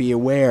need to be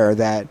aware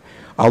that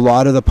a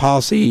lot of the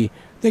policy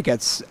that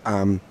gets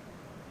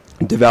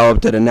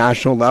developed at a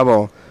national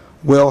level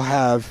will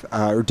have,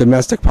 or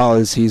domestic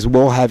policies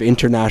will have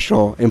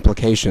international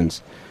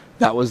implications.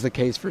 That was the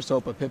case for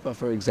SOPA PIPA,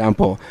 for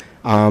example,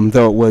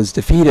 though it was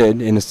defeated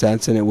in a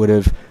sense, and it would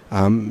have,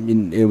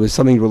 it was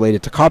something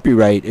related to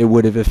copyright, it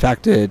would have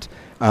affected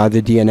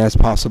the DNS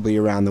possibly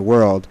around the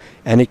world.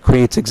 And it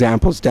creates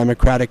examples.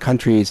 Democratic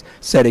countries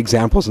set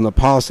examples in the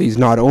policies,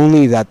 not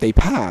only that they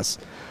pass,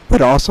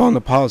 but also on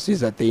the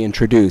policies that they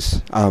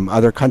introduce.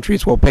 Other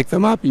countries will pick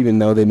them up, even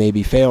though they may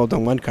be failed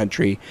in one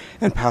country,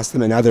 and pass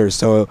them in others.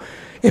 So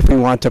if we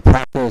want to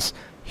practice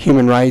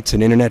human rights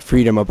and internet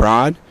freedom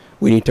abroad,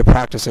 we need to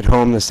practice at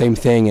home the same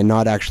thing and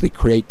not actually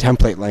create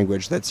template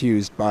language that's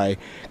used by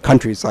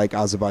countries like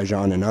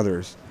Azerbaijan and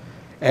others.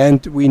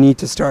 And we need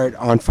to start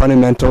on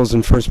fundamentals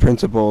and first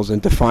principles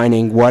and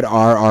defining what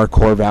are our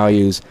core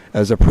values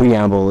as a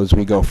preamble as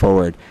we go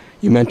forward.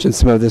 You mentioned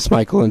some of this,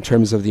 Michael, in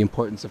terms of the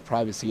importance of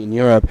privacy in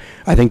Europe.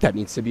 I think that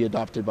needs to be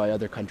adopted by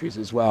other countries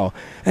as well.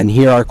 And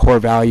here are core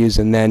values,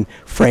 and then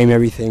frame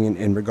everything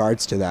in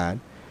regards to that.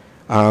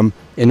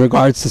 In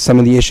regards to some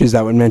of the issues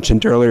that were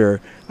mentioned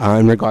earlier,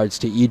 in regards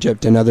to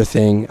Egypt, another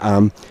thing,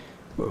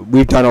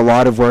 we've done a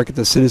lot of work at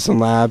the Citizen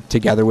Lab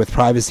together with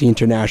Privacy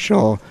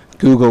International,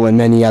 Google, and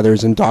many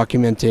others in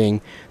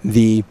documenting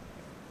the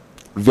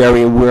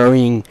very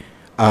worrying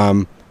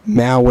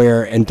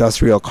malware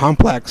industrial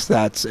complex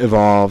that's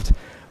evolved,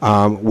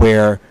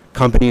 where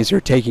companies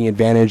are taking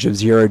advantage of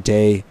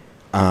zero-day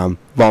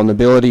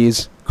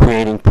vulnerabilities,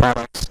 creating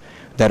products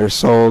that are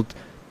sold,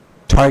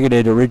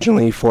 targeted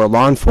originally for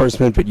law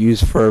enforcement, but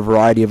used for a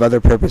variety of other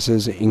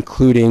purposes,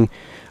 including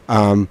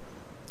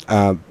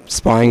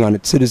spying on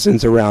its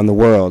citizens around the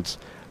world.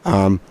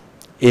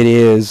 It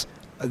is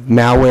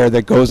malware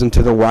that goes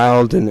into the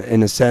wild,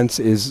 in a sense,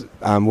 is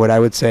what I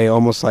would say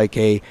almost like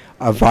a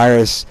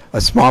virus, a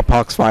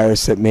smallpox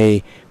virus that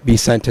may be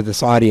sent to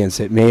this audience.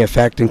 It may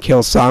affect and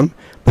kill some,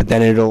 but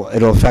then it'll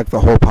affect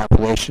the whole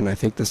population. I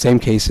think the same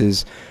case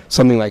is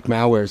something like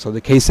malware. So the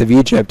case of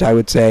Egypt, I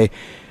would say,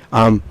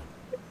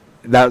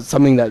 that's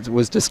something that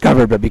was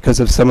discovered, but because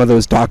of some of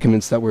those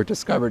documents that were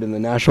discovered in the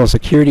National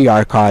Security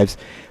Archives,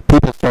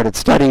 people started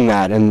studying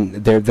that,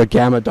 and the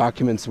Gamma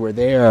documents were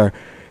there.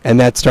 And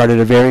that started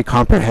a very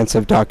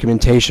comprehensive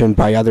documentation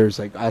by others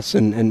like us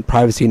and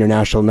Privacy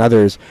International and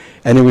others.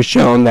 And it was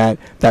shown that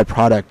that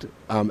product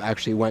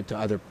actually went to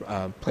other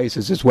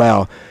places as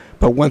well.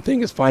 But one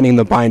thing is finding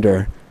the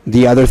binder.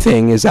 The other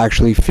thing is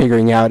actually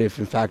figuring out if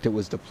in fact it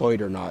was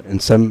deployed or not.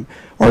 And some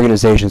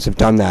organizations have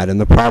done that. And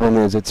the problem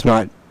is it's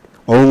not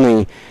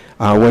only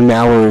when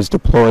malware is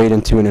deployed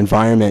into an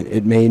environment,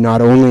 it may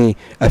not only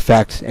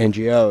affect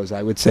NGOs.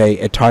 I would say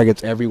it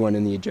targets everyone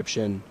in the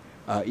Egyptian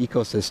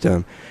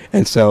ecosystem.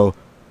 And so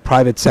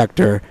private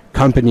sector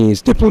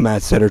companies,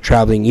 diplomats that are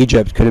traveling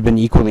Egypt could have been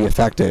equally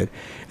affected.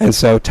 And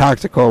so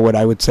tactical, what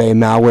I would say,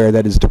 malware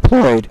that is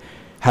deployed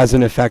has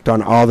an effect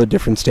on all the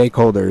different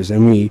stakeholders.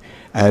 And we,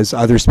 as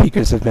other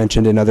speakers have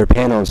mentioned in other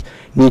panels,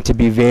 need to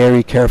be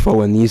very careful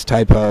when these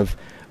type of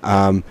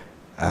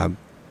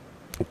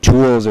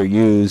tools are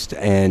used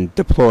and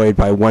deployed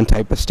by one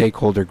type of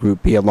stakeholder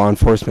group, be it law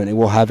enforcement. It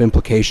will have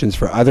implications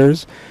for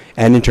others,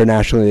 and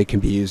internationally they can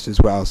be used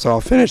as well. So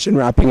I'll finish in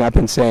wrapping up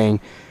and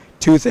saying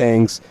two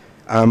things.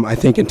 I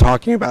think in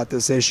talking about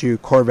this issue,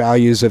 core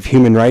values of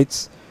human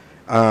rights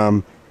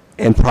and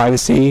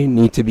privacy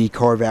need to be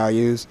core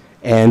values,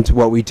 and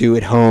what we do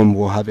at home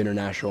will have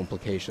international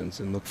implications,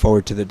 and look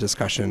forward to the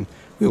discussion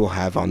we will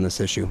have on this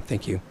issue.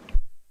 Thank you.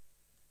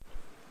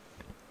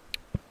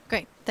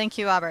 Great. Thank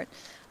you, Robert.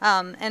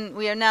 And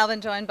we are now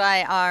been joined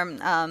by our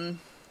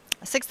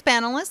sixth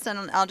panelist,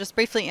 and I'll just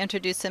briefly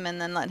introduce him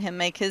and then let him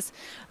make his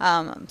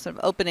sort of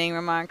opening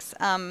remarks.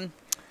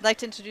 I'd like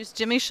to introduce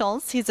Jimmy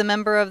Schulz. He's a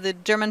member of the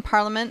German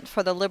Parliament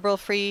for the Liberal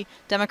Free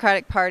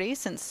Democratic Party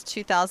since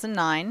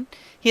 2009.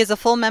 He is a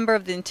full member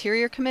of the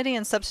Interior Committee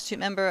and substitute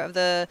member of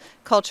the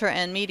Culture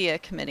and Media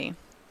Committee.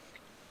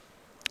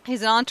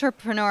 He's an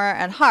entrepreneur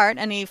at heart,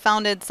 and he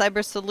founded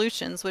Cyber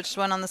Solutions, which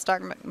went on the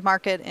stock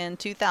market in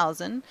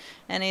 2000.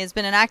 And he has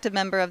been an active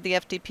member of the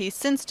FDP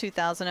since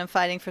 2000 and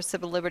fighting for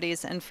civil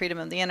liberties and freedom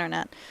of the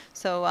internet.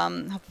 So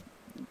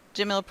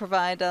Jimmy will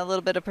provide a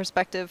little bit of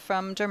perspective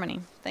from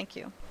Germany. Thank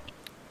you.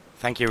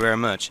 Thank you very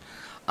much.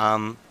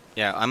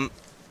 Yeah, I'm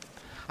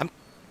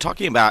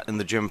talking about in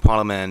the German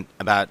Parliament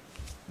about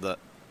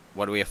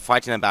what we are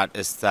fighting about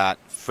is that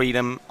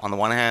freedom on the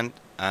one hand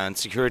and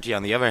security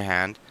on the other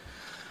hand,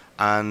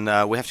 and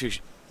we have to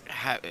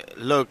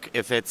look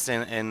if it's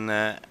in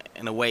a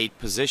weight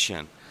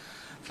position.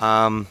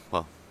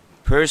 Well,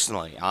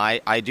 personally,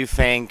 I do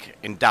think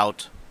in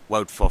doubt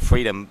vote for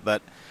freedom,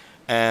 but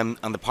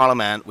on the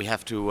Parliament we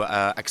have to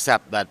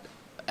accept that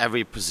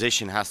every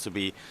position has to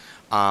be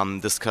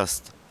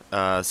discussed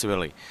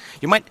civilly.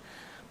 You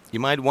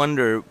might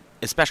wonder,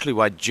 especially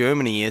why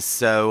Germany is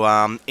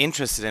so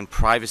interested in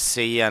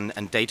privacy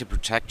and data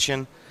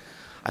protection.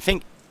 I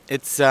think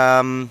it's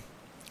in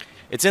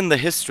the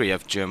history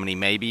of Germany.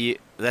 Maybe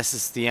this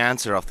is the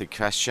answer of the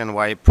question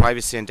why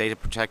privacy and data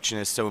protection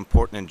is so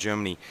important in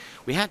Germany.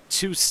 We had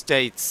two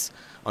states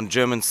on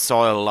German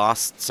soil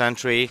last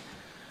century,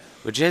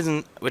 which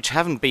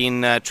haven't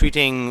been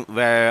treating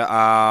their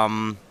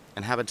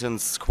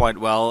inhabitants quite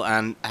well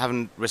and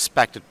haven't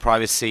respected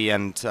privacy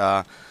and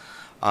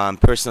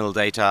personal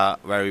data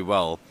very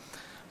well.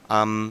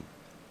 And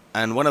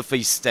one of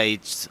these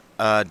states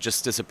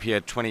just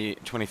disappeared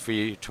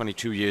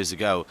 22 years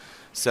ago.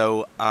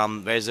 So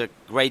there's a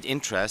great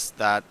interest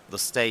that the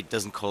state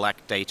doesn't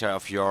collect data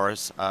of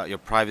yours, your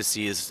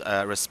privacy is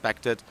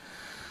respected.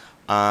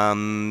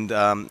 And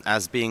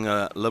as being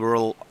a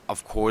liberal,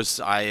 of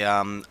course,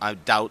 I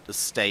doubt the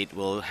state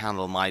will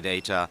handle my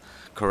data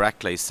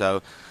correctly.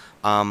 So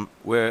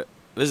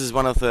this is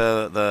one of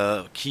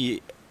the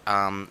key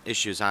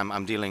issues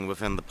I'm dealing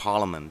with in the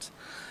Parliament.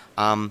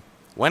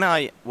 When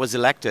I was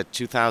elected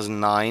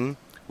 2009,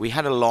 we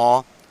had a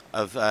law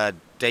of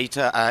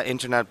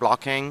internet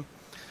blocking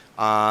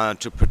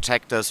to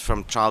protect us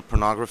from child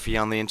pornography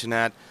on the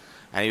internet,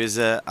 and this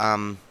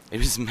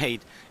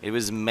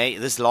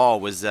law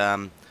was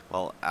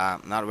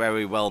not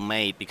very well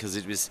made because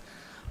it was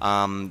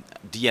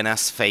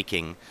DNS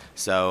faking.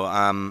 So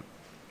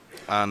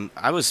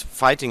I was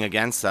fighting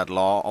against that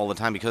law all the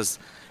time because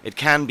it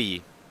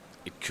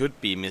could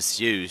be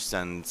misused,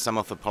 and some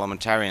of the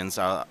parliamentarians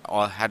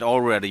had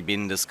already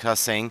been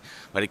discussing,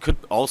 but it could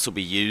also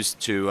be used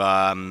to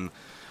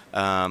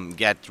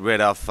get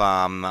rid of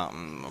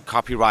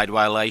copyright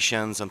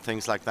violations and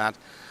things like that.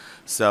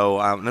 So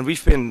and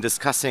we've been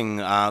discussing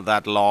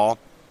that law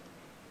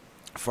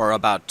for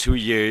about 2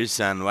 years,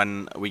 and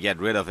when we get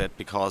rid of it,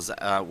 because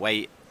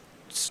we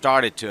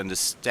started to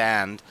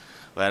understand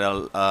that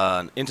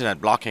internet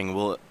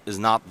blocking is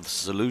not the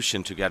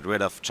solution to get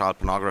rid of child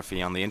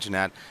pornography on the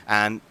internet,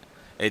 and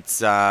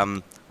it's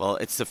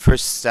it's the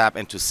first step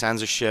into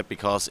censorship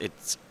because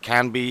it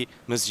can be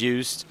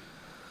misused.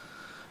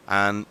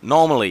 And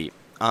normally,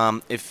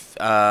 if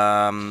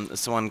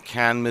someone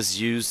can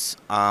misuse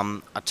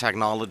a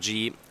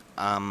technology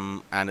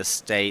and a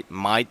state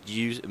might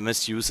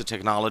misuse the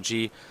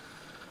technology,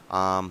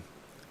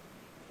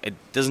 it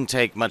doesn't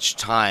take much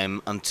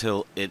time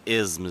until it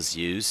is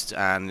misused,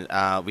 and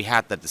we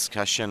had that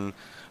discussion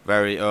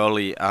very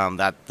early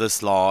that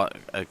this law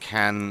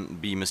can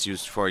be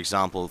misused, for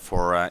example,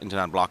 for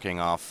internet blocking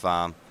of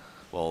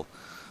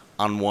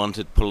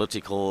unwanted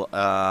political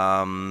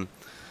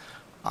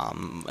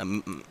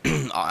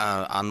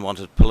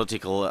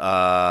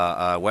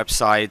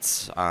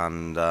websites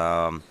and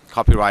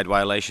copyright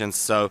violations.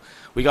 So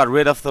we got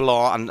rid of the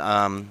law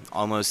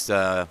almost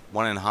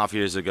 1.5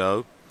 years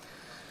ago.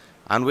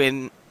 And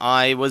when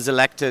I was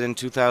elected in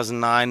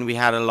 2009, we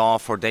had a law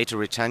for data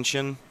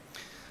retention,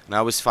 and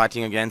I was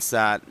fighting against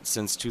that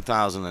since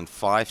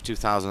 2005,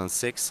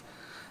 2006.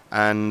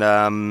 And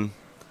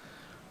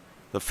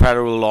the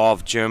federal law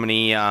of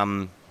Germany,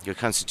 your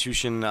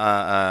constitution,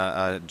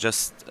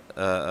 justice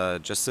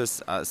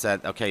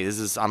said, okay, this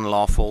is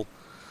unlawful.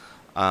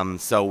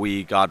 So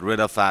we got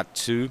rid of that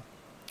too.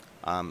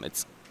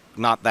 It's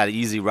not that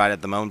easy right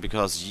at the moment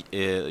because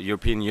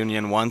European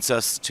Union wants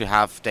us to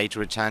have data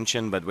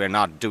retention, but we're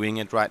not doing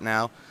it right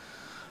now.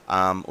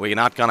 We're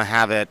not going to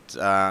have it,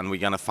 and we're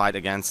going to fight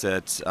against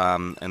it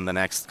in the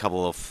next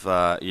couple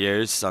of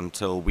years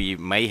until we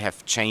may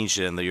have changed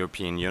it in the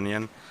European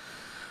Union.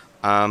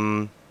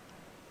 And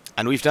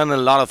we've done a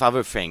lot of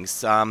other things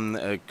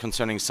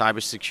concerning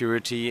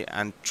cybersecurity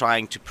and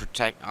trying to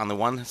protect on the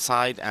one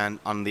side, and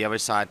on the other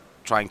side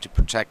trying to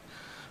protect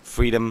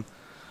freedom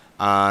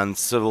and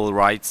civil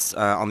rights.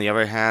 On the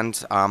other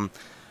hand,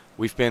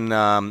 we've been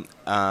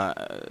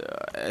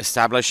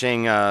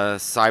establishing a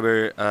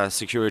cyber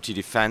security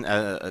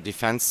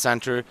defense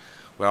center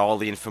where all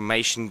the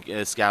information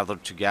is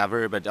gathered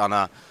together, but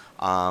on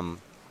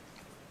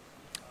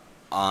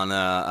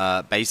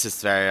a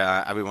basis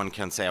where everyone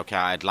can say, okay,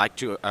 I'd like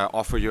to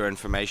offer your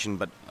information,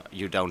 but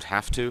you don't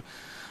have to.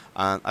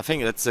 I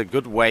think that's a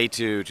good way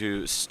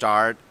to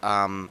start,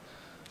 on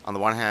the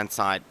one hand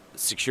side,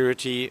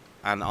 security,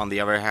 and on the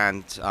other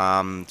hand,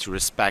 to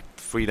respect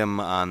freedom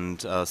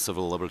and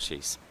civil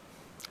liberties.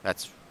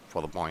 That's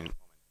for the point.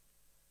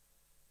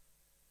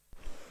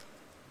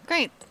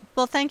 Great.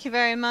 Well, thank you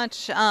very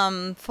much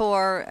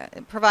for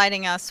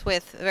providing us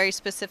with very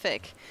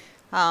specific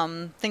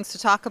things to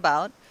talk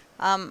about.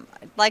 I'd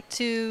like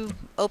to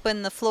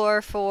open the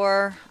floor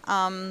for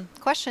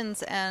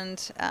questions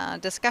and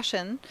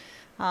discussion,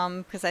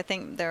 because I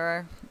think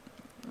there's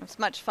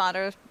much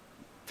fodder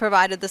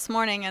provided this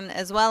morning, and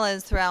as well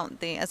as throughout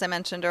the, as I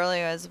mentioned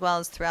earlier, as well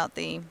as throughout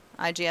the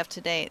IGF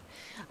to date.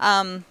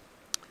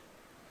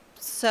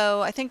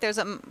 So I think there's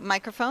a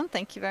microphone.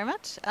 Thank you very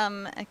much.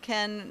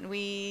 Can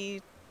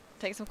we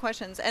take some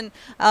questions? And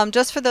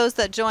just for those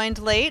that joined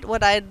late,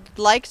 what I'd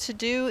like to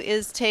do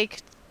is take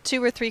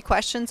 2 or 3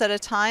 questions at a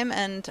time,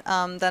 and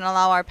then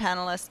allow our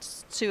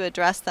panelists to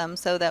address them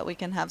so that we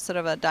can have sort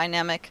of a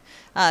dynamic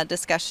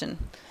discussion.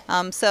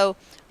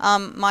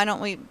 Why don't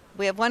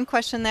we have one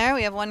question there,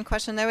 we have one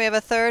question there, we have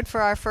a third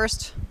for our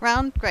first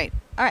round. Great.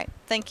 All right,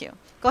 thank you.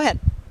 Go ahead.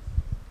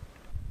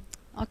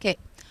 Okay.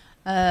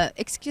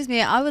 Excuse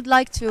me, I would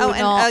like to know,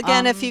 and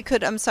again, if um, you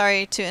could, I'm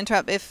sorry to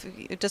interrupt, if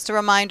just a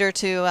reminder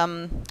to,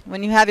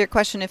 when you have your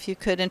question, if you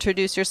could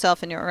introduce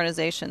yourself and your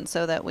organization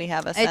so that we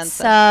have a sense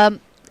of...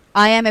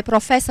 I am a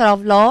professor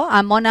of law.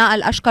 I'm Mona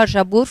Al-Ashkar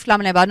Jabour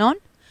from Lebanon.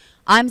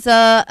 I'm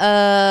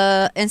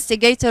the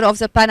instigator of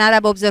the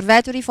Pan-Arab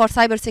Observatory for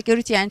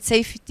Cybersecurity and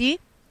Safety.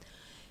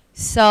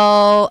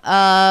 So,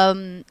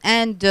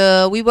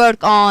 we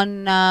work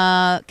on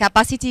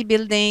capacity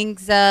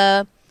buildings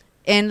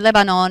in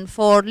Lebanon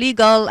for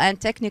legal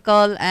and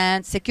technical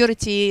and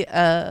security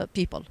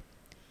people.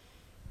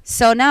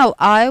 So now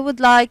I would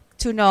like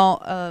to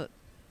know,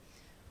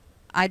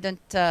 I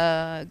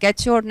don't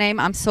get your name,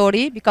 I'm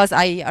sorry, because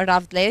I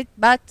arrived late,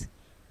 but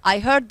I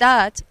heard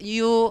that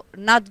you're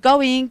not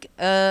going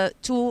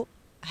to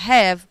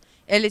have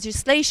a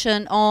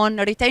legislation on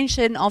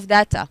retention of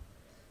data.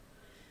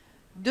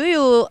 Do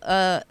you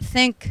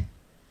think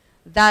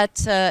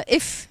that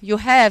if you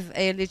have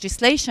a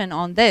legislation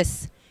on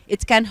this,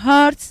 it can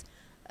hurt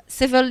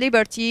civil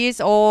liberties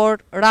or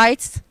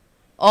rights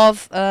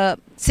of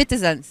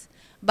citizens?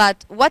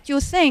 But what you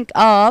think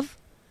of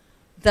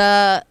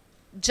the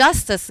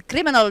justice,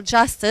 criminal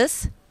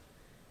justice,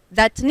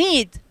 that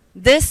need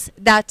this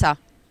data?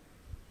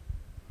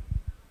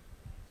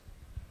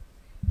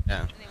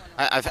 Yeah,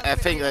 I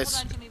think that's...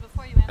 Hold on, Jimmy,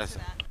 before you answer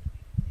that.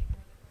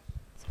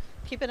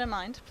 Keep it in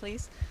mind,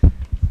 please.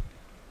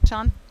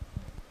 John?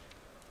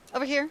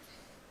 Over here.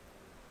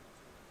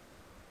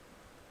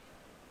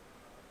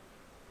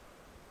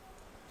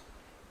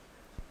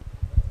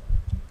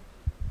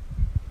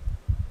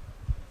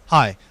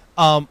 Hi,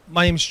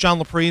 my name is John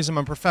Laprise. I'm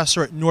a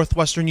professor at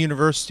Northwestern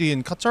University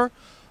in Qatar.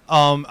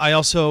 I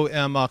also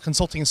am a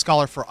consulting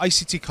scholar for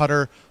ICT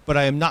Qatar, but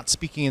I am not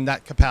speaking in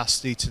that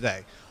capacity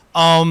today.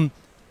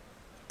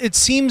 It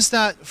seems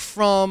that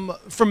from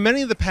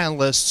many of the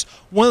panelists,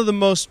 one of the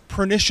most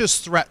pernicious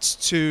threats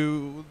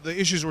to the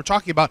issues we're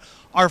talking about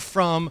are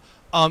from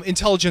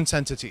intelligence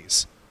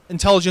entities,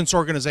 intelligence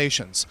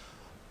organizations.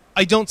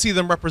 I don't see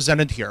them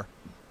represented here.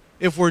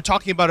 If we're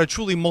talking about a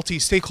truly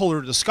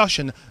multi-stakeholder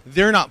discussion,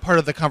 they're not part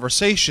of the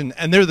conversation,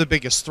 and they're the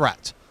biggest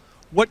threat.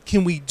 What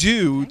can we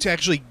do to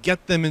actually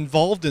get them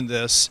involved in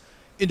this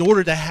in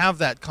order to have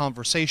that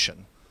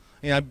conversation?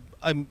 I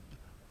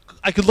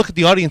could look at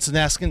the audience and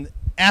ask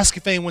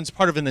if anyone's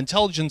part of an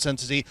intelligence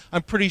entity.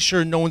 I'm pretty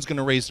sure no one's going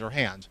to raise their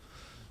hand.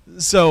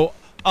 So,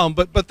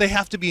 but they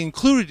have to be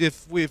included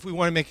if we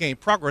want to make any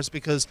progress,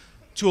 because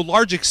to a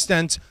large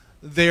extent,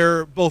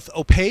 they're both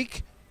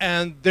opaque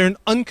and they're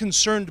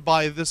unconcerned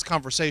by this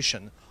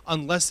conversation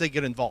unless they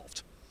get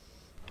involved.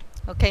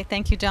 Okay,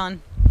 thank you,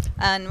 John.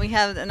 And we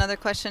have another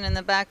question in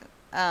the back.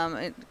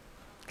 Can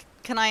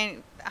I,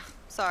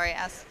 sorry,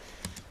 ask,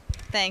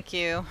 thank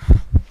you.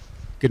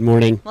 Good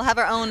morning. We'll have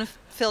our own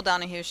Phil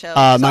Donahue show.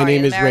 My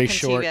name is Ray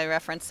Short. TV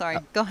reference. Sorry,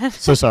 go ahead.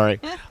 So sorry.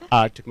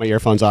 Took my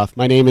earphones off.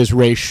 My name is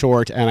Ray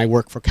Short, and I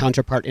work for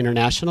Counterpart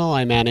International.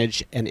 I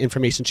manage an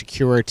information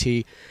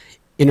security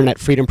Internet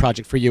Freedom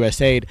Project for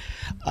USAID.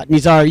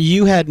 Nizar,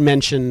 you had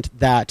mentioned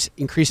that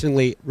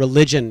increasingly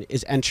religion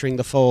is entering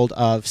the fold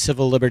of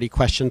civil liberty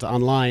questions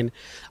online.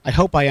 I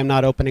hope I am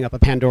not opening up a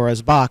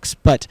Pandora's box,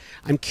 but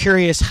I'm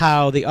curious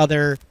how the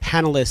other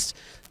panelists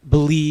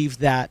believe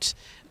that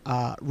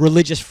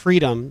religious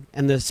freedom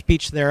and the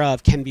speech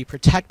thereof can be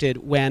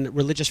protected when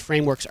religious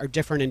frameworks are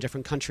different in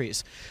different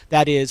countries.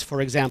 That is, for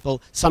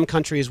example, some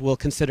countries will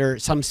consider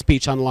some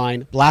speech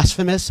online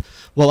blasphemous,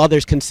 while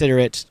others consider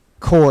it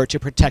core to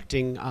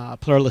protecting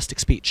pluralistic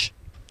speech.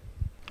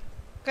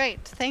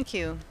 Great, thank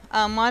you.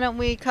 Why don't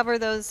we cover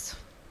those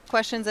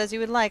questions as you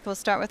would like? We'll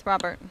start with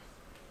Robert.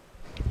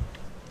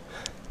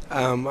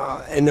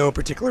 In no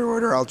particular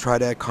order, I'll try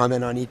to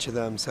comment on each of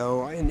them.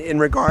 So in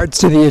regards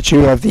to the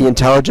issue of the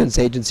intelligence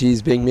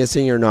agencies being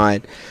missing or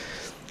not,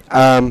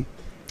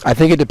 I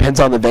think it depends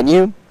on the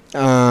venue.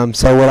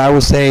 So what I will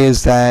say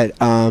is that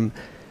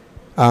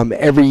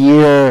every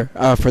year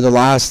for the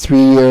last 3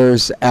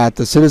 years at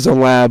the Citizen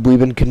Lab, we've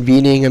been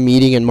convening a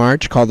meeting in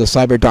March called the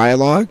Cyber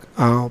Dialogue.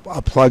 I'll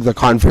plug the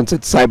conference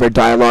at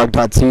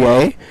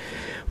cyberdialogue.ca,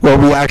 where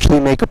we actually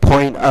make a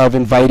point of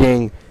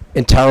inviting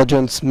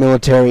intelligence,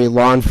 military,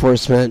 law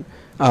enforcement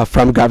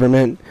from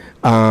government,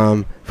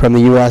 from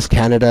the U.S.,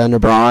 Canada, and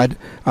abroad,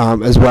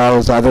 as well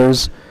as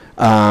others,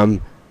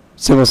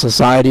 civil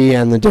society,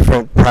 and the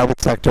different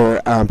private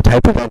sector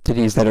type of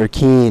entities that are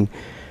keen.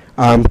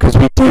 Because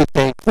we do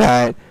think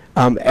that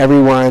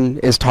everyone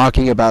is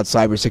talking about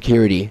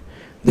cybersecurity.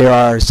 There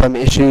are some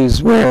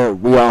issues where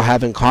we all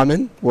have in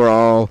common. We're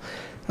all,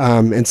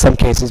 in some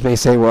cases, may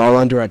say we're all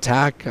under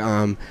attack.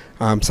 Some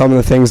of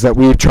the things that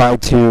we've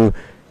tried to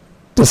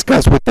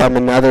discuss with them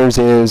and others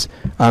is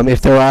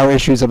if there are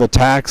issues of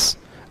attacks,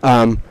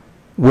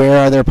 where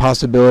are there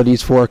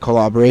possibilities for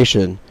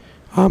collaboration?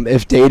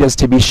 If data is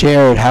to be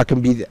shared, how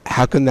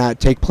can that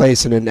take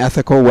place in an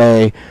ethical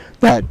way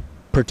that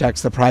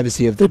protects the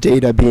privacy of the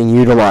data being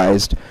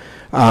utilized?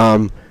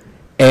 And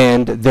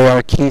there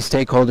are key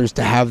stakeholders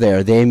to have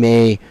there. They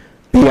may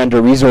be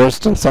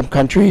under-resourced in some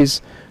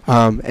countries.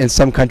 In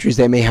some countries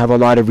they may have a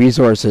lot of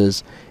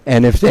resources.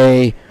 And if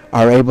they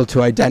are able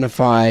to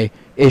identify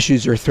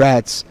issues or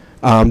threats,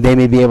 they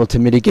may be able to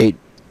mitigate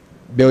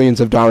billions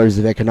of dollars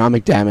of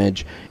economic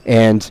damage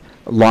and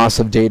loss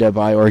of data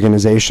by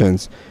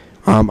organizations.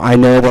 I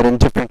know that in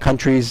different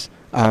countries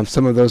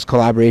some of those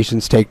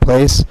collaborations take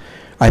place.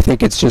 I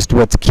think it's just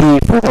what's key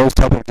for those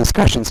type of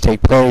discussions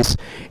take place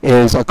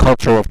is a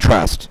culture of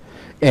trust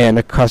and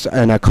a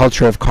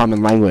culture of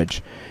common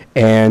language.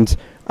 And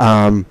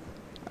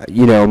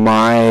you know,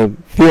 my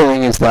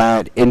feeling is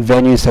that in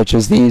venues such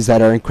as these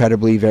that are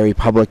incredibly very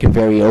public and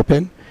very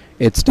open,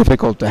 it's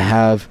difficult to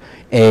have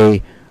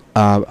a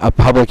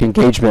public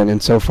engagement.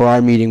 And so for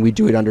our meeting, we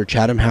do it under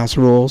Chatham House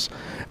rules,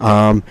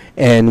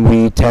 and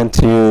we tend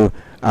to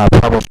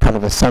publish kind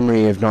of a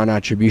summary of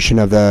non-attribution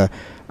of the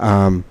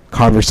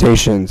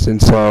conversations.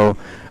 And so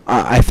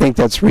I think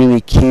that's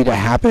really key to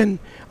happen.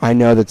 I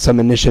know that some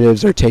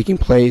initiatives are taking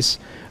place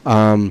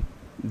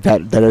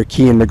that are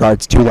key in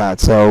regards to that.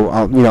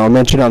 So you know, I'll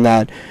mention on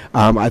that.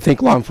 I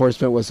think law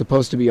enforcement was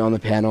supposed to be on the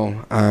panel,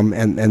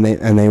 and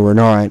they were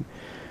not.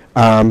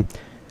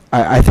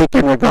 I think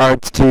in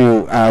regards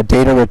to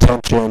data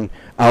retention,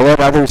 I'll let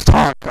others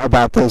talk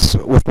about this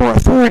with more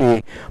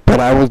authority, but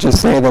I will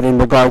just say that in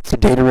regards to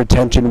data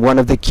retention, one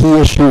of the key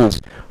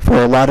issues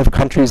for a lot of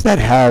countries that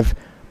have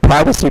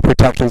privacy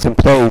protections in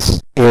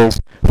place is,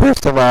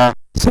 first of all,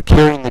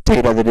 securing the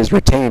data that is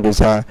retained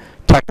is a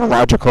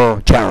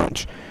technological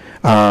challenge.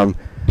 If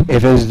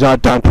it is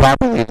not done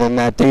properly, then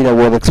that data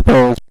will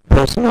expose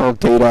personal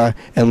data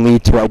and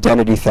lead to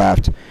identity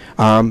theft.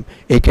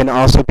 It can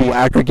also be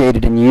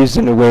aggregated and used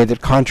in a way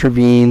that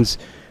contravenes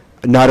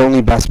not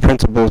only best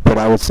principles, but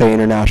I would say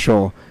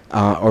international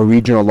or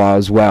regional law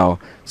as well.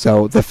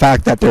 So the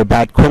fact that there are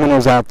bad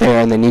criminals out there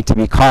and they need to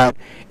be caught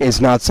is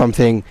not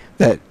something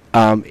that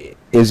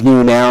is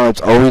new now.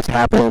 It's always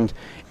happened,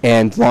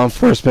 and law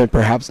enforcement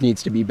perhaps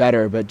needs to be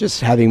better, but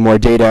just having more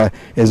data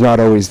is not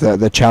always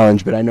the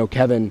challenge. But I know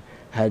Kevin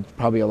had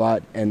probably a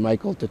lot, and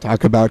Michael, to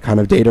talk about kind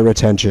of data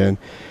retention.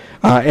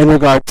 In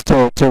regards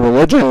to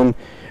religion,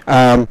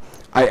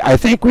 I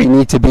think we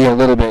need to be a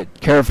little bit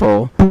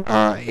careful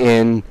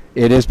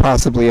it is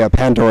possibly a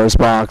Pandora's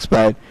box,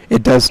 but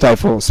it does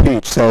stifle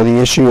speech. So the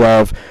issue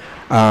of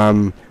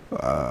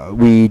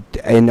we,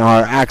 in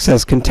our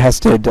access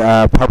contested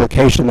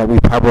publication that we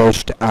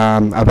published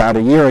about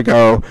a year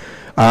ago,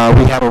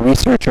 we had a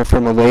researcher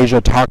from Malaysia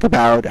talk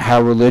about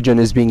how religion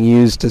is being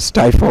used to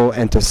stifle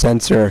and to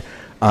censor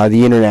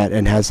the internet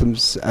and has some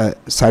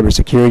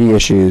cybersecurity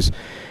issues.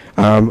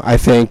 I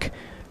think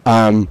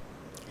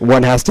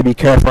one has to be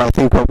careful. I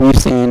think what we've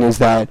seen is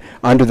that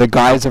under the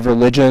guise of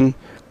religion,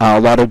 a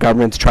lot of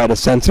governments try to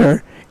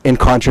censor in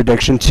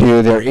contradiction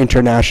to their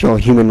international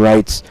human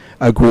rights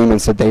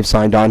agreements that they've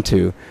signed on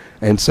to.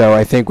 And so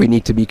I think we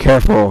need to be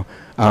careful,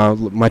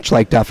 much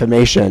like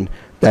defamation,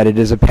 that it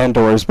is a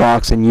Pandora's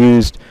box and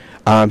used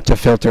to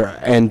filter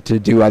and to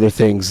do other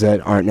things that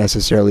aren't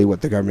necessarily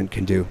what the government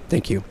can do.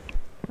 Thank you.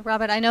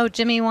 Robert, I know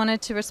Jimmy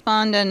wanted to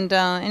respond, and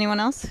anyone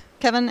else?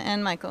 Kevin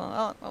and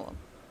Michael. Oh,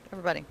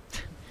 everybody.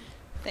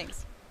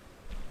 Thanks.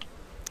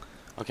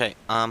 Okay.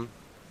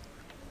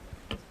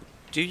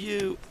 Do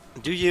you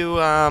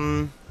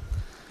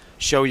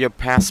show your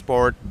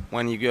passport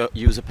when you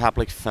use a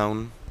public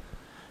phone?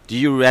 Do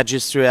you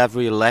register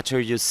every letter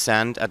you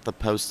send at the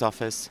post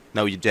office?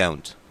 No, you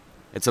don't.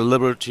 It's a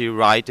liberty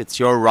right. It's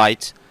your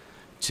right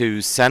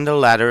to send a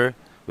letter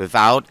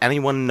without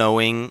anyone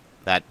knowing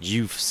that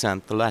you've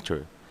sent the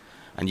letter.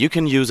 And you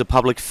can use a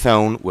public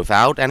phone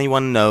without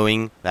anyone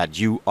knowing that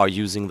you are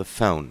using the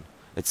phone.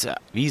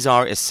 These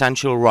are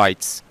essential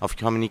rights of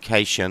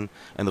communication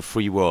in the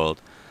free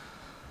world.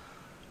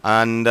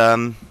 And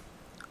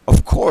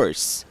of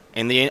course,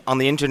 on the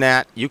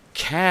internet, you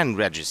can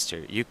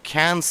register, you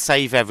can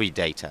save every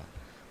data,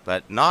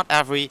 but not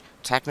every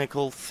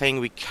technical thing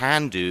we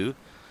can do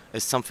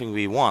is something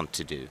we want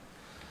to do.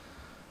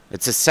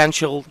 It's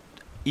essential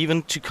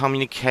even to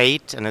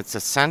communicate, and it's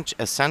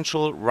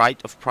essential right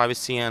of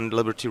privacy and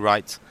liberty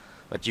rights,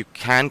 that you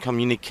can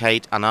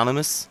communicate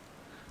anonymous,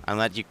 and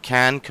that you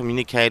can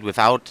communicate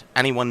without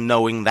anyone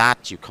knowing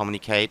that you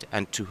communicate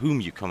and to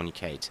whom you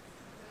communicate.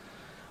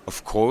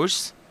 Of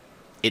course,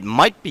 it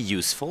might be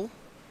useful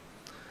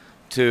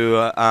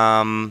to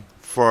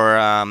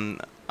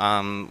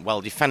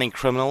well, defending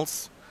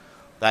criminals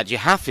that you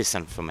have this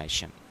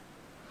information.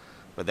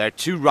 But there are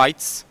two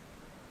rights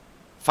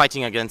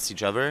fighting against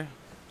each other,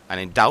 and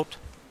in doubt,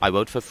 I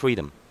vote for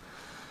freedom.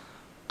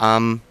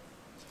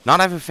 Not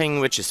everything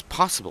which is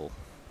possible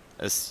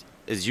is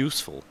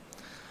useful.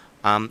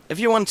 If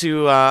you want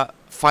to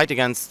fight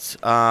against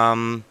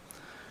crime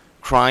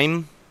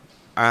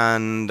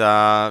and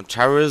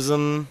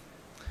terrorism,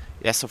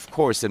 yes, of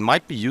course, it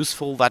might be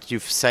useful that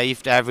you've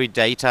saved every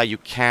data you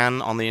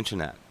can on the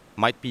internet.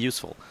 Might be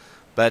useful.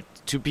 But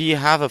to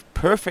have a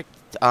perfect,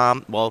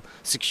 well,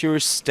 secure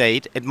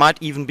state, it might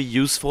even be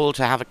useful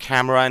to have a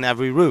camera in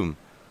every room.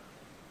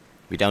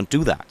 We don't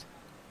do that.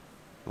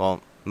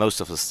 Well,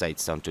 most of the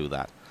states don't do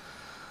that.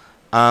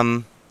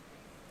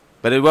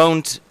 But it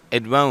won't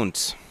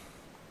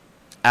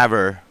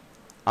ever,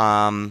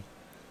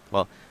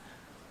 well,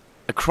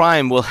 a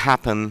crime will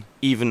happen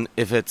even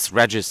if it's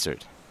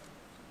registered.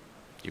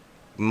 You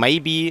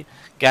maybe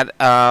get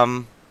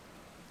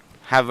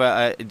have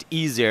it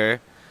easier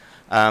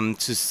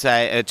to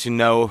say to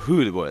know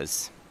who it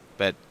was,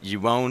 but you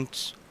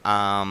won't.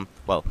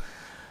 Well,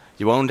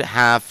 you won't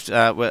have.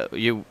 Well,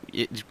 you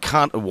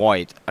can't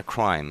avoid a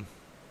crime,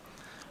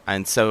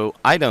 and so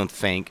I don't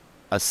think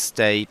a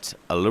state,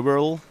 a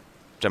liberal,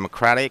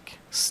 democratic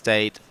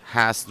state,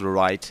 has the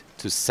right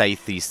to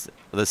save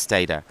this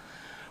data.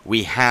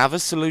 We have a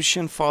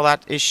solution for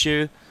that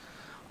issue.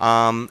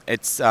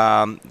 It's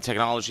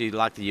technology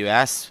like the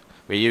US.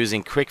 We're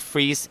using quick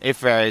freeze.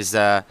 If there is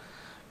a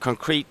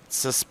concrete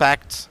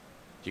suspect,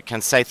 you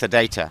can save the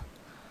data.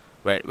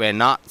 We're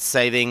not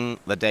saving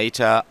the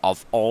data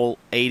of all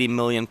 80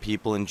 million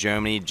people in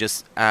Germany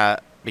just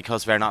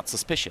because we're not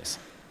suspicious.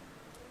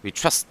 We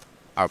trust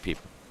our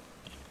people.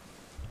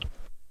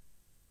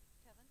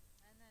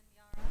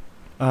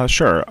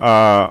 Sure.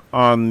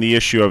 On the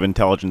issue of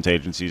intelligence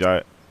agencies,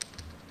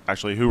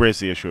 actually, who raised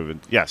the issue of it?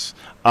 Yes.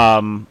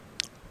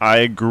 I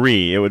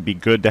agree. It would be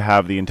good to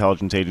have the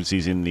intelligence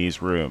agencies in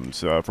these rooms.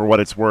 For what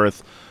it's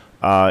worth,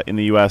 in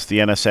the U.S., the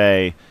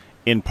NSA,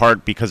 in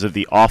part because of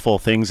the awful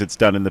things it's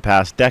done in the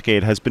past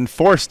decade, has been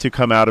forced to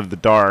come out of the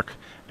dark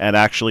and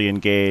actually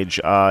engage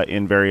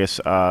in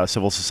various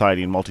civil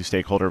society and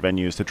multi-stakeholder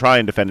venues to try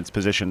and defend its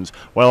positions,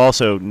 while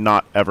also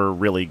not ever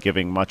really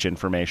giving much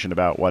information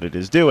about what it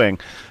is doing.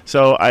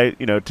 So I,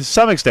 to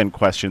some extent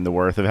question the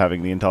worth of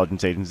having the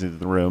intelligence agencies in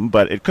the room,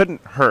 but it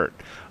couldn't hurt.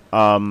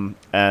 And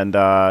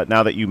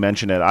now that you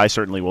mention it, I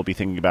certainly will be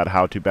thinking about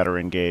how to better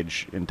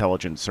engage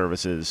intelligence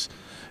services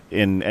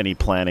in any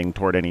planning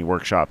toward any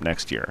workshop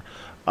next year.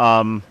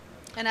 And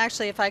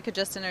actually, if I could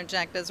just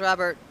interject, as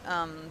Robert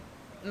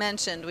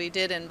mentioned, we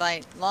did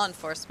invite law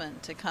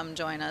enforcement to come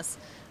join us,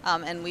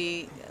 and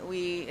it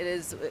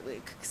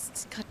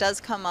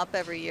does come up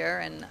every year,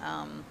 and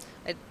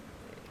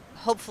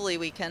hopefully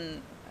we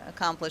can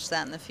accomplish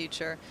that in the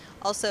future.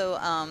 Also,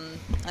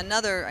 I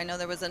know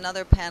there was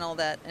another panel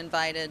that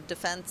invited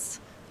defense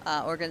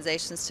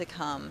organizations to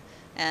come,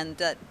 and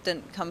that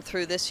didn't come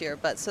through this year.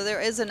 But so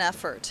there is an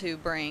effort to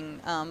bring,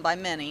 by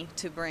many,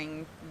 to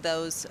bring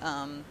those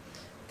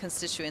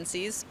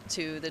constituencies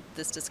to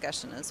this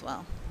discussion as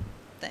well.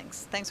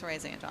 Thanks for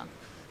raising it, John.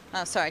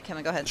 Oh, sorry,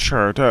 Kevin, go ahead.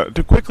 Sure.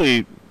 To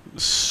quickly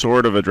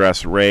sort of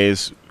address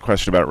Ray's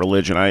question about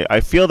religion, I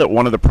feel that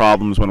one of the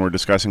problems when we're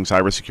discussing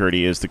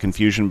cybersecurity is the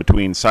confusion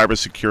between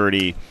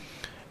cybersecurity,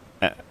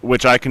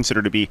 which I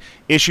consider to be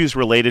issues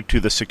related to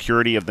the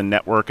security of the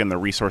network and the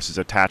resources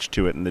attached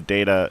to it and the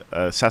data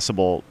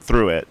accessible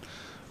through it,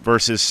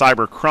 versus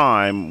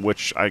cybercrime,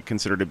 which I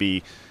consider to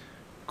be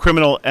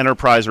criminal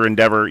enterprise or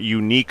endeavor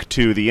unique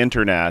to the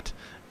internet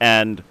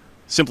and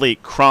simply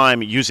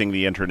crime using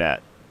the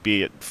internet,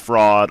 be it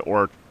fraud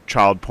or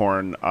child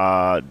porn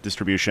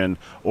distribution,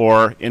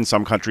 or in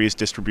some countries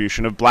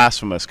distribution of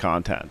blasphemous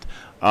content.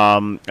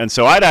 And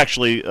so I'd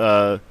actually,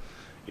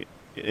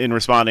 in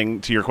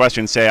responding to your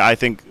question, say I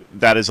think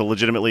that is a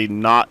legitimately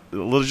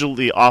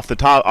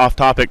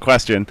off-topic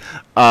question,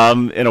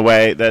 in a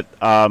way that,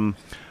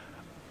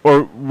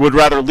 or would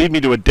rather lead me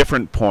to a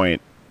different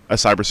point a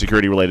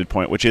cybersecurity related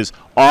point, which is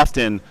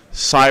often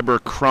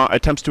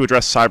attempts to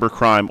address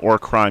cybercrime or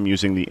crime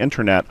using the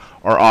internet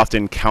are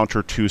often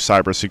counter to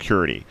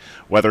cybersecurity.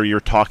 Whether you're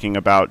talking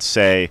about,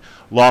 say,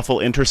 lawful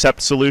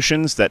intercept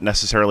solutions that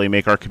necessarily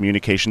make our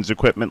communications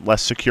equipment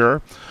less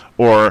secure,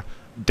 or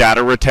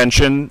data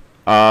retention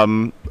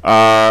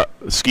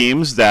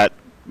schemes that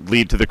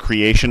lead to the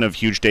creation of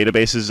huge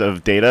databases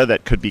of data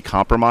that could be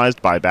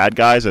compromised by bad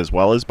guys as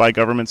well as by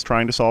governments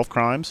trying to solve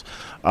crimes.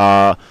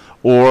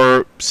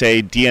 Or,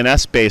 say,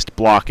 DNS-based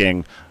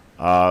blocking.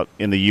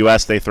 In the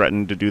U.S., they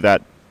threatened to do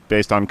that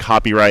based on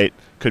copyright.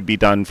 Could be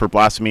done for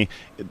blasphemy.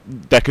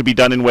 That could be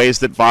done in ways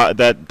that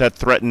that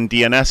threaten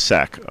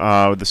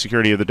DNSSEC, the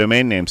security of the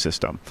domain name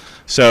system.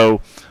 So,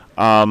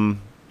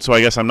 so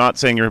I guess I'm not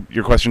saying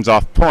your question's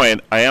off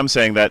point. I am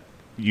saying that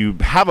you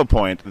have a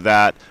point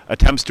that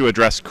attempts to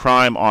address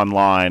crime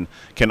online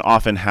can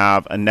often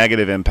have a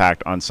negative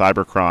impact on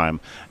cybercrime,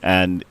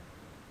 and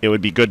it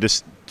would be good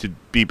to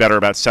be better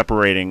about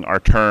separating our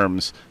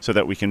terms so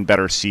that we can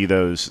better see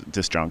those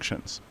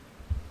disjunctions.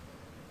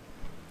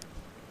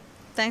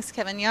 Thanks,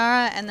 Kevin.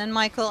 Yara, and then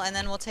Michael, and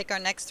then we'll take our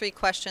next 3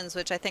 questions,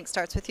 which I think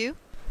starts with you.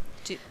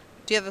 Do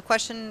you have a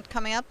question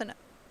coming up? And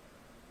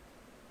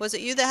was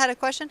it you that had a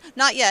question?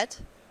 Not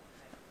yet.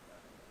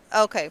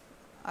 Okay.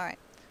 All right.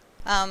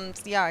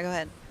 Yara, go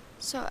ahead.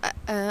 So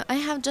I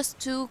have just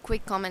 2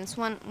 quick comments.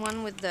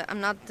 One with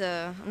I'm not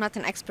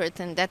an expert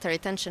in data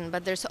retention,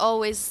 but there's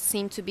always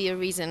seemed to be a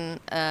reason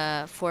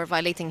for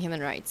violating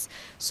human rights.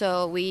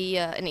 So we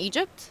in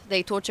Egypt,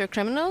 they torture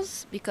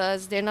criminals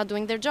because they're not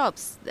doing their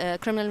jobs.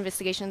 Criminal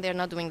investigation, they're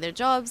not doing their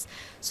jobs.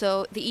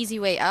 So the easy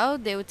way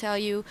out, they would tell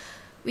you,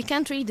 we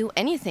can't really do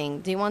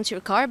anything. Do you want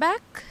your car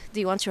back? Do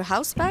you want your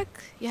house back?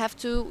 We have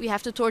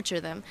to torture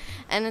them.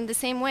 And in the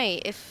same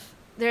way, if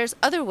there's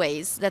other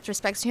ways that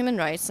respects human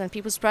rights and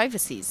people's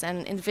privacies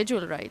and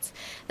individual rights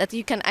that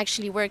you can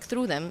actually work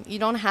through them. You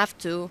don't have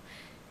to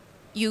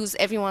use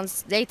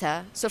everyone's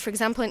data. So for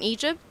example, in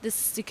Egypt, the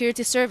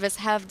security service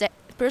have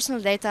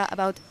personal data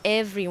about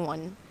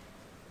everyone.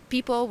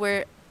 People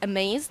were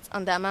amazed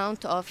on the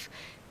amount of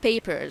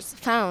papers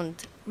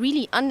found,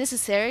 really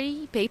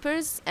unnecessary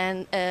papers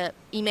and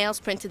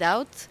emails printed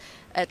out,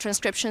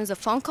 transcriptions of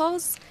phone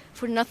calls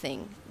for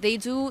nothing. They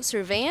do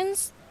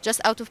surveillance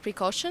just out of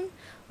precaution,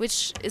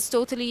 which is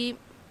totally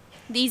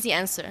the easy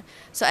answer.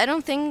 So I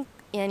don't think,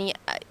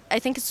 I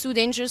think it's too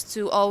dangerous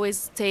to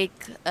always take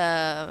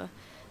a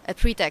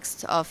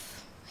pretext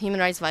of human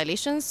rights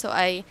violations. So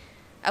I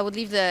would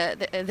leave the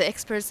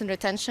experts in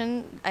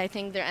retention. I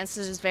think their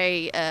answer is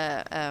very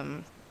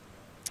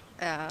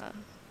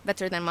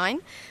better than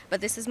mine.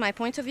 But this is my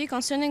point of view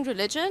concerning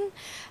religion.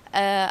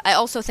 I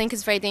also think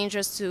it's very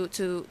dangerous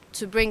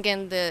to bring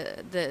in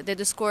the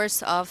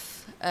discourse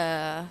of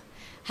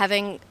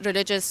having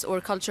religious or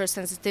cultural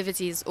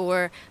sensitivities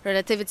or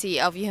relativity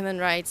of human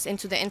rights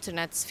into the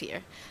internet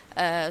sphere.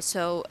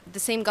 So the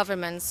same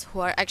governments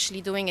who are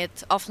actually doing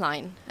it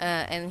offline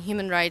and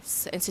human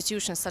rights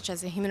institutions such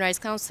as the Human Rights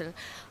Council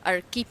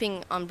are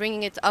keeping on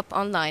bringing it up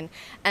online.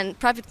 And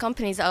private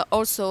companies are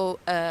also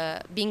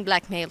being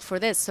blackmailed for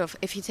this. So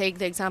if you take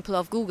the example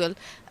of Google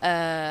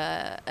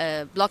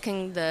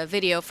blocking the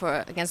video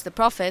against the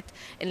Prophet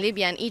in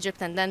Libya and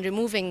Egypt and then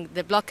removing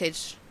the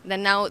blockage,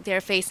 then now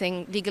they're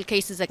facing legal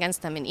cases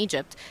against them in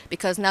Egypt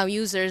because now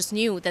users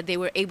knew that they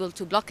were able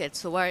to block it.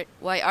 So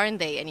why aren't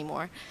they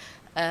anymore?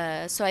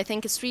 So I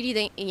think it's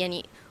really,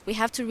 we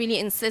have to really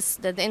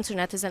insist that the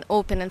internet is an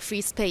open and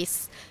free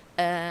space.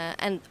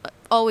 And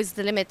always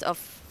the limit of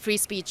free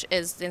speech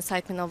is the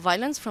incitement of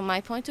violence from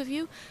my point of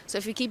view. So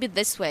if we keep it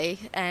this way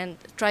and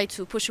try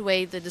to push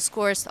away the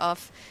discourse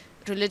of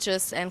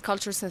religious and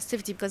cultural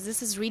sensitivity, because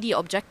this is really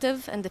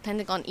objective and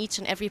depending on each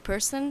and every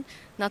person,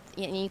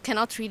 you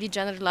cannot really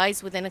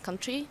generalize within a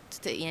country.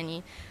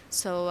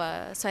 So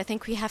I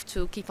think we have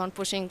to keep on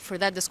pushing for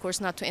that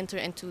discourse not to enter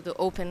into the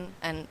open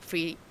and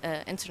free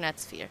internet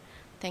sphere.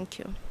 Thank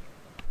you.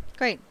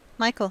 Great.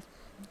 Michael.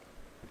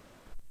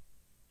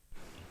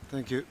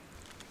 Thank you.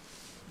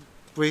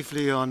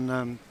 Briefly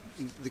on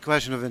the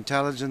question of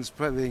intelligence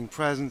being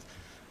present.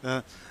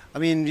 I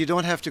mean, you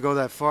don't have to go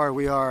that far.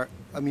 We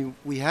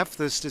have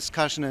this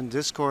discussion and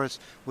discourse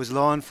with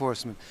law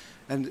enforcement.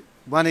 And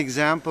one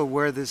example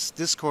where this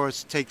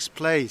discourse takes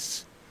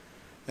place,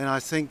 and I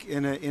think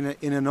in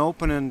an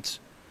open and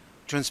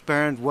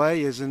transparent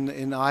way, is in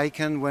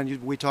ICANN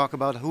when we talk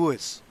about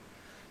WHOIS.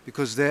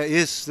 Because there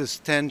is this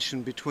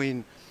tension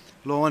between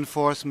law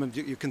enforcement,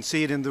 you can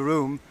see it in the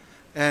room,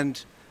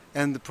 and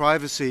the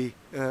privacy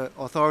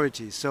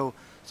authorities. So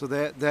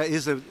there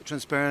is a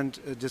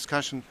transparent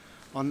discussion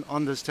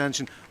on this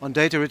tension. On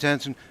data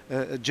retention,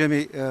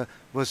 Jimmy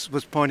was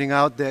pointing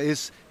out there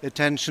is a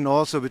tension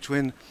also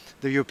between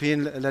the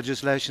European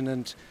legislation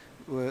and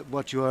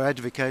what you are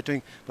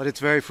advocating, but it's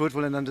very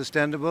fruitful and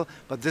understandable.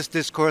 But this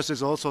discourse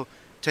is also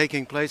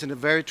taking place in a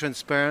very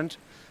transparent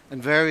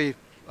and very,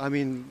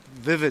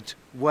 vivid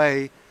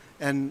way,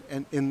 and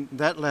in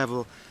that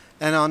level.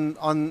 And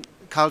on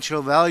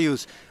cultural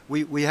values,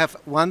 we have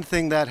one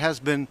thing that has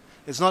been,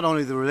 it's not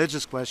only the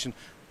religious question,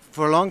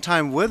 for a long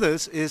time with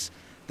us is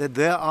that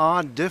there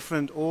are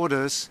different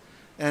orders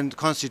and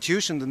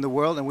constitutions in the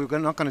world, and we're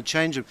not going to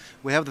change them.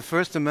 We have the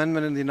First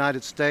Amendment in the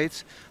United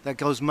States that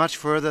goes much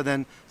further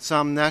than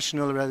some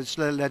national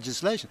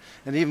legislation.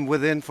 And even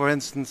within, for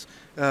instance,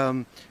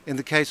 in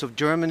the case of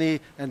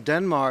Germany and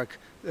Denmark,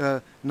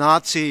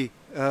 Nazi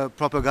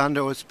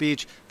propaganda or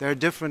speech, there are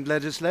different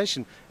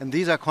legislation. And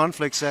these are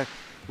conflicts that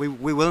we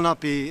will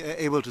not be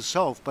able to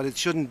solve, but it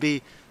shouldn't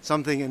be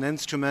something, an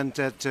instrument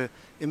that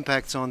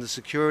impacts on the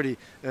security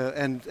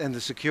and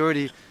the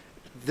security.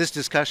 This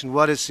discussion,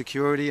 what is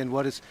security and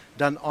what is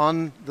done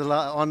on the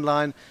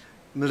online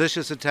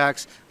malicious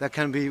attacks, that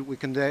can be, we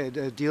can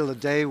deal a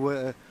day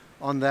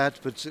on that,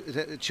 but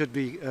it should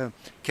be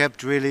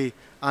kept really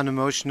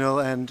unemotional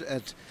and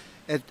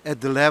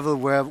at the level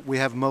where we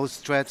have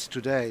most threats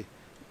today,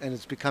 and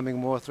it's becoming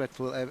more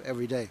threatful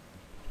every day.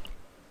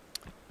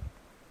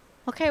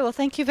 Okay, well,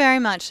 thank you very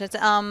much.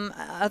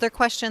 Other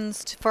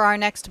questions for our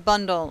next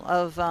bundle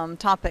of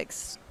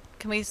topics?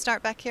 Can we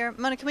start back here?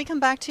 Mona, can we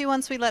come back to you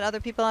once we let other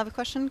people have a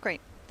question?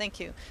 Great, thank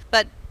you.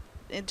 But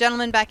the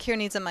gentleman back here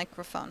needs a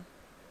microphone.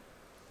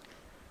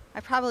 I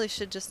probably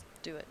should just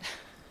do it.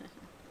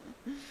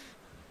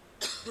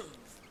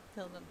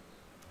 Hilda.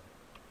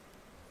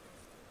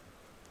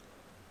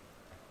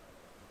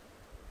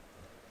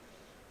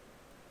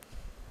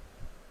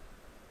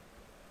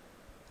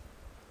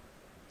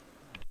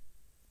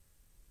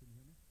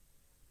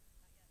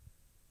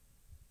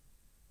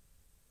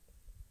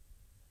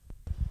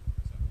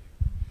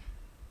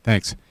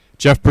 Thanks.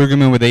 Jeff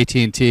Brueggemann with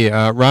AT&T.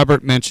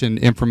 Robert mentioned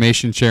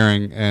information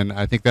sharing, and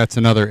I think that's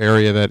another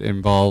area that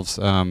involves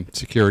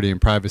security and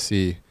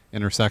privacy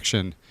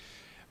intersection.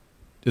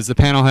 Does the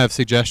panel have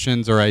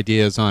suggestions or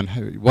ideas on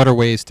what are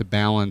ways to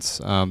balance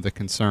the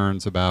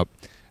concerns about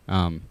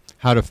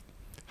how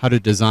to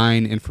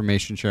design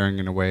information sharing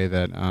in a way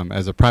that,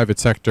 as a private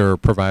sector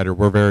provider,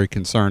 we're very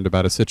concerned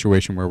about a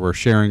situation where we're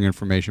sharing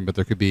information, but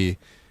there could be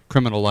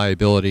criminal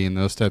liability and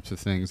those types of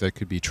things that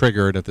could be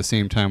triggered. At the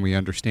same time, we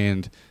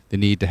understand the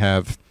need to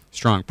have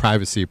strong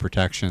privacy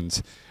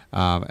protections,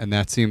 and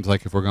that seems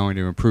like if we're going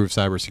to improve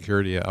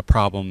cybersecurity, a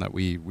problem that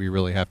we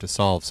really have to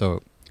solve.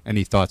 So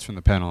any thoughts from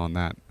the panel on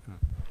that?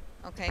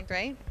 Okay,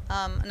 great.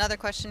 Another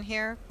question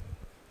here.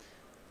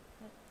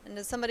 And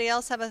does somebody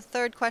else have a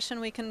third question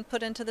we can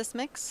put into this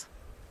mix?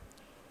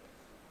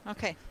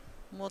 Okay,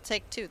 we'll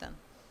take two then.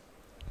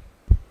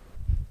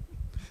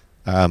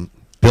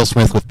 Bill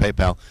Smith with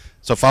PayPal.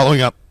 So following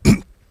up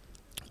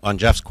on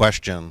Jeff's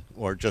question,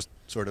 or just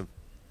sort of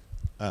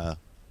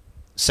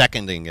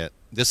seconding it,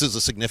 this is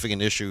a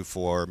significant issue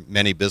for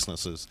many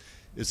businesses,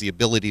 is the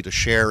ability to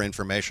share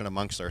information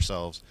amongst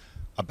ourselves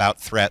about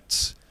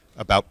threats,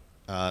 about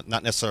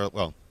not necessarily,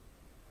 well,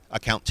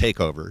 account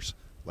takeovers,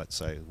 let's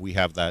say. We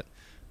have that,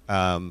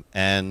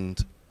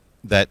 and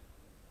that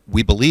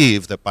we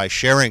believe that by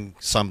sharing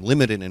some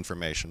limited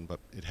information, but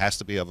it has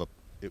to be of a,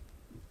 it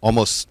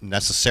almost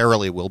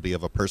necessarily will be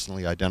of a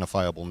personally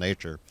identifiable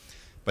nature,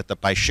 but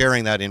that by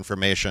sharing that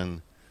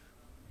information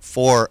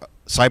for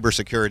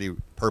cybersecurity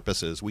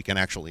purposes, we can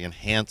actually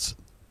enhance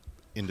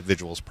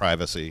individuals'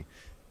 privacy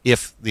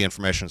if the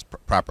information is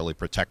properly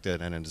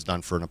protected and it is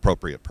done for an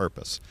appropriate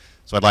purpose.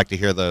 So I'd like to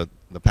hear the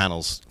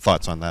panel's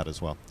thoughts on that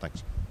as well.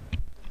 Thanks.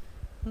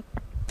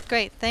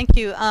 Great, thank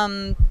you.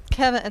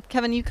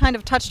 Kevin, you kind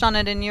of touched on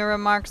it in your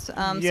remarks,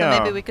 so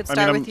maybe we could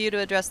start with you to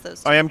address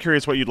those. I am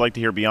curious what you'd like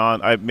to hear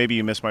beyond. Maybe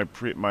you missed my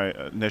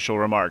initial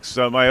remarks.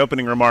 So my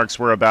opening remarks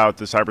were about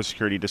the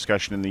cybersecurity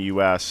discussion in the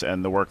U.S.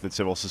 and the work that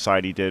civil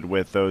society did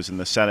with those in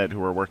the Senate who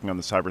were working on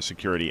the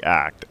Cybersecurity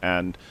Act,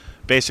 and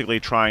basically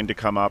trying to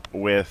come up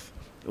with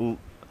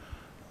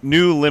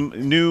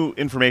new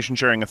information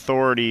sharing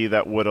authority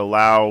that would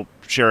allow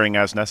sharing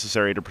as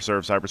necessary to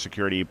preserve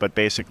cybersecurity, but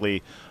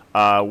basically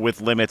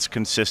with limits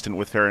consistent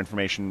with fair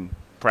information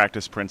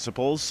practice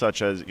principles,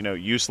 such as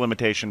use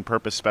limitation,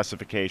 purpose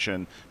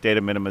specification,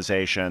 data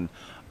minimization,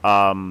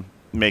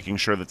 making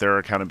sure that there are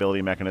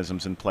accountability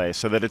mechanisms in place,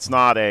 so that it's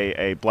not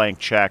a blank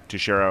check to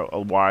share a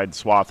wide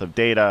swath of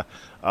data,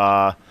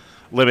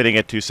 limiting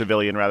it to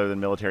civilian rather than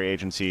military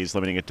agencies,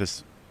 limiting it to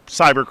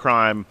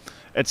cybercrime,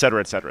 et cetera,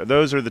 et cetera.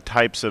 Those are the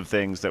types of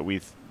things that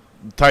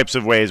types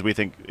of ways we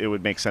think it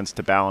would make sense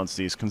to balance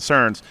these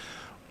concerns.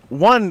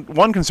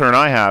 One concern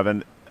I have,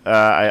 and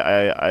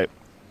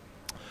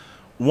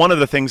one of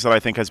the things that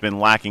I think has been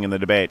lacking in the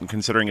debate, and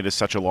considering it is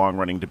such a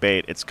long-running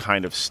debate, it's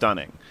kind of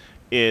stunning,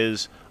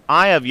 is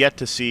I have yet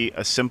to see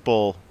a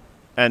simple,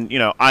 and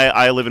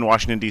I live in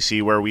Washington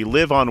D.C. where we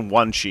live on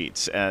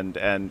one-sheets and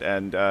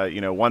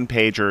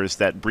one-pagers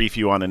that brief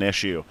you on an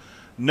issue.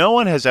 No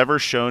one has ever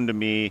shown to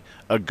me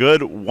a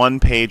good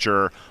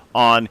one-pager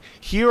on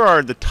here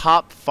are the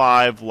top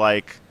 5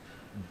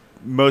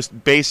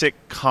 most basic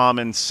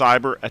common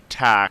cyber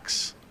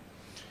attacks.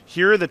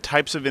 Here are the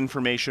types of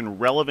information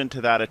relevant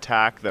to that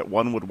attack that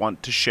one would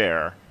want to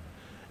share,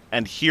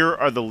 and here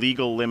are the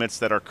legal limits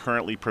that are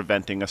currently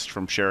preventing us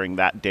from sharing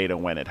that data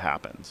when it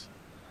happens.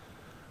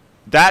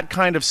 that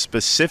kind of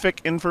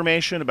specific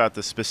information about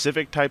the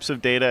specific types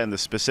of data and the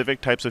specific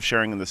types of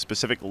sharing and the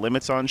specific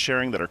limits on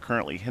sharing that are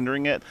currently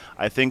hindering it,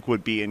 I think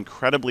would be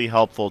incredibly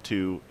helpful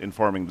to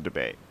informing the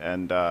debate.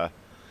 And I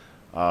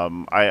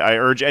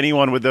urge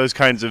anyone with those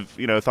kinds of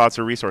thoughts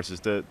or resources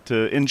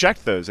to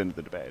inject those into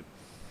the debate.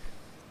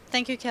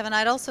 Thank you, Kevin.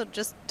 I'd also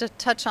just to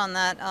touch on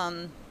that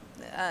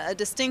a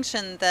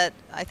distinction that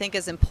I think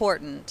is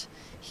important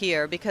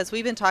here, because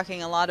we've been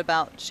talking a lot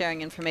about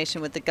sharing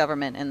information with the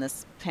government in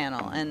this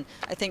panel, and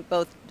I think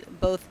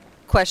both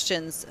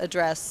questions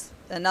address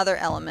another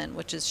element,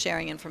 which is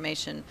sharing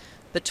information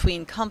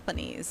between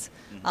companies.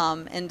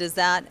 And does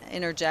that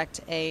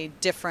interject a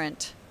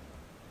different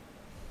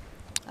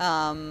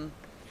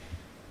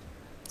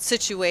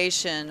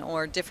situation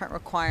or different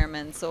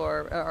requirements,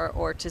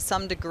 or to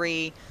some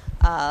degree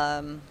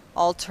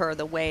alter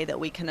the way that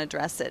we can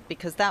address it?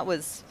 Because that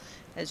was,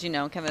 as you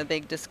know, kind of a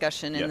big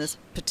discussion in this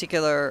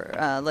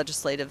particular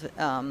legislative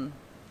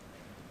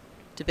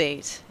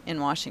debate in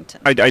Washington.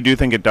 I do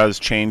think it does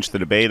change the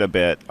debate a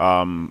bit.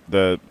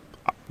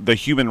 The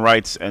human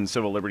rights and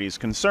civil liberties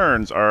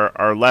concerns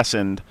are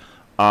lessened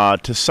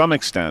to some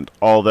extent,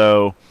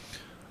 although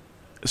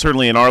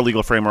certainly in our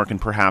legal framework and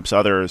perhaps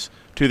others,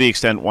 to the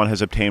extent one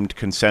has obtained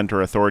consent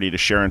or authority to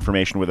share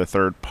information with a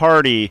third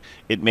party,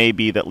 it may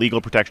be that legal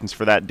protections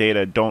for that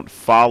data don't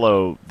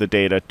follow the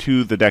data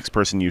to the next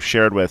person you've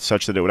shared with,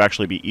 such that it would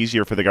actually be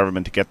easier for the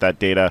government to get that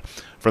data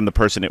from the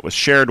person it was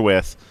shared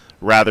with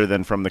rather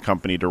than from the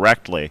company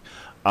directly.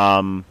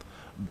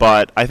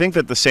 But I think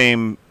that the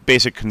same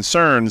basic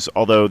concerns,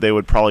 although they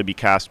would probably be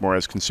cast more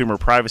as consumer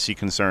privacy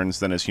concerns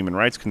than as human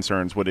rights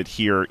concerns, would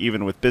adhere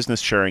even with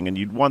business sharing, and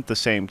you'd want the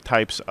same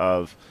types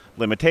of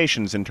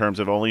limitations in terms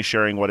of only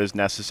sharing what is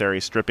necessary,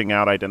 stripping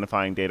out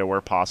identifying data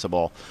where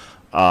possible,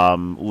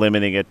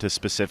 limiting it to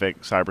specific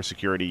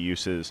cybersecurity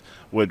uses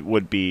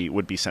would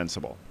be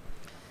sensible.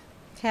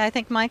 Okay, I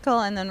think Michael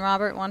and then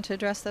Robert want to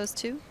address those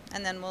two,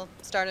 and then we'll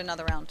start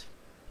another round.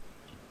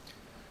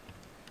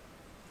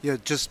 Yeah,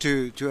 just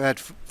to add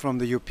from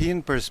the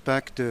European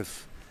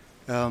perspective,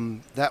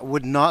 that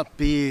would not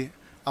be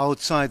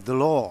outside the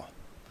law.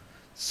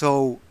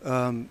 So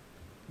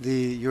the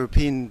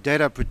European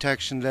data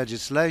protection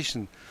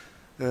legislation,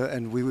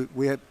 and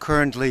we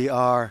currently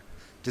are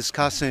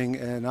discussing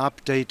an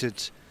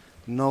updated,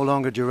 no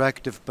longer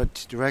directive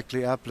but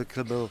directly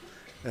applicable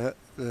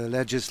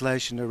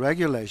legislation or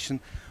regulation,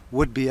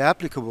 would be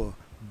applicable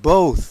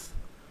both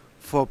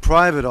for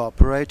private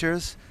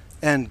operators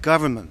and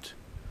government.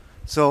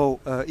 So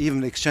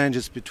even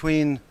exchanges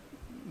between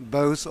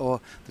both or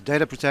the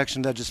data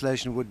protection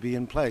legislation would be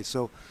in place.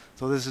 So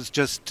this is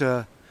just,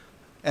 and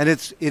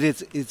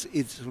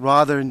it's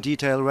rather in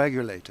detail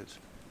regulated.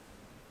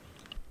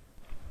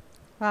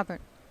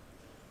 Robert.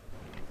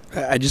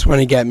 I just want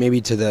to get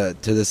maybe to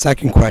the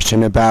second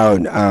question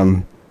about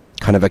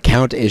kind of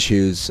account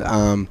issues,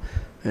 and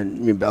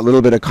a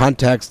little bit of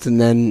context, and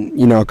then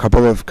a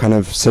couple of kind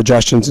of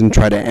suggestions and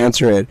try to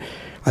answer it.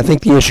 I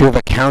think the issue of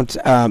account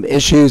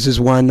issues is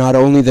one not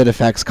only that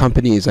affects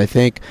companies. I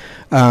think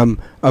a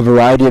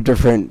variety of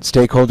different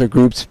stakeholder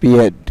groups, be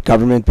it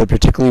government, but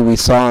particularly we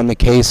saw in the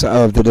case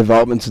of the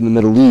developments in the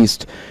Middle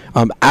East,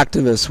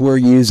 activists were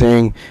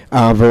using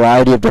a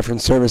variety of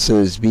different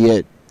services, be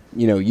it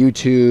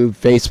YouTube,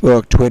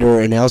 Facebook, Twitter,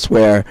 and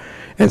elsewhere,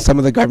 and some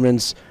of the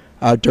governments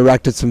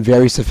directed some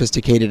very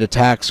sophisticated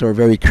attacks or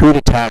very crude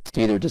attacks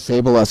to either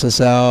disable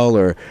SSL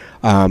or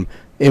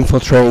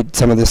infiltrate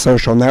some of the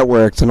social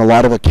networks, and a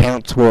lot of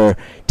accounts were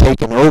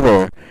taken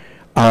over.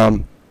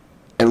 And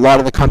a lot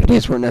of the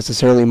companies weren't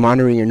necessarily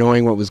monitoring or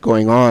knowing what was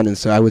going on. And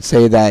so I would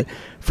say that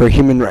for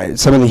human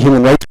rights, some of the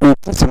human rights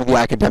groups and some of the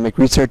academic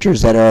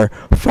researchers that are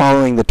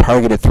following the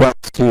targeted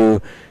threats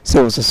to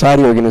civil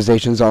society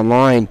organizations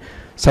online,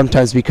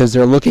 sometimes because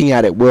they're looking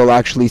at it, will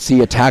actually see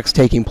attacks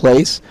taking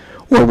place,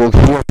 or will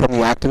hear from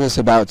the activists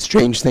about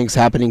strange things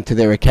happening to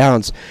their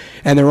accounts.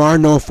 And there are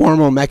no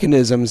formal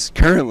mechanisms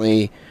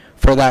currently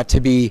for that to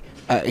be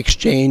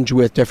exchanged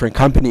with different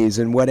companies.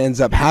 And what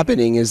ends up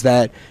happening is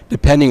that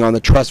depending on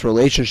the trust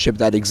relationship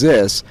that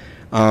exists,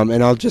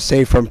 and I'll just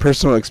say from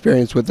personal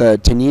experience with the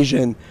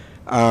Tunisian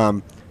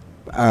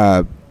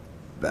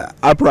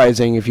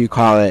uprising, if you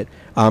call it,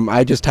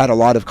 I just had a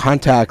lot of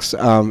contacts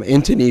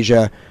in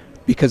Tunisia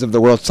because of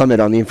the World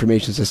Summit on the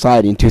Information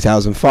Society in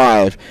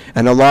 2005,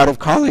 and a lot of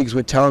colleagues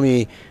would tell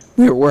me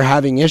we're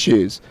having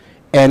issues.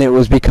 And it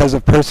was because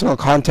of personal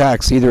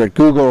contacts, either at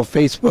Google,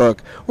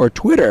 Facebook, or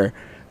Twitter,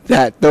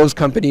 that those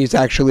companies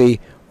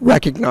actually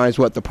recognized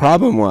what the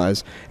problem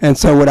was. And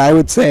so what I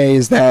would say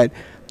is that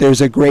there's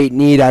a great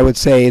need. I would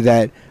say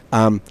that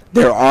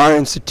there are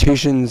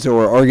institutions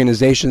or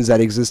organizations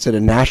that exist at a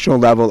national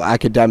level,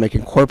 academic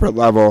and corporate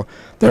level,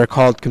 that are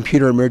called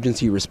computer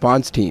emergency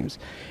response teams.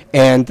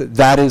 And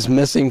that is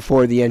missing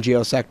for the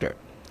NGO sector.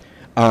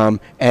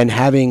 And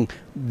having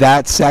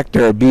that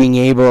sector being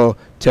able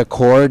to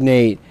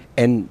coordinate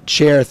and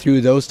share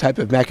through those type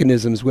of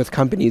mechanisms with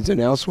companies and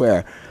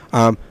elsewhere.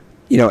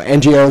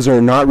 NGOs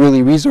are not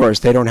really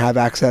resourced. They don't have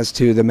access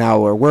to the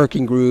malware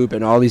working group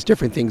and all these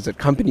different things that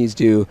companies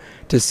do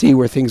to see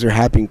where things are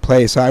happening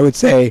place. So I would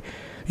say,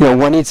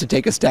 one needs to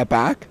take a step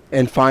back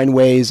and find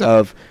ways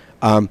of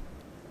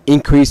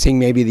increasing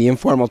maybe the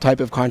informal type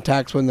of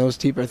contacts when those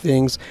type of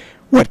things.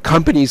 What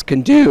companies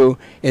can do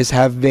is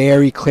have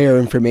very clear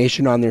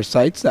information on their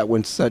sites that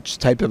when such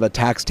type of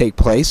attacks take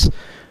place,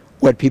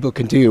 what people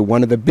can do.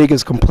 One of the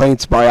biggest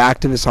complaints by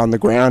activists on the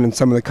ground, and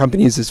some of the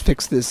companies has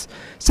fixed this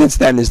since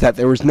then, is that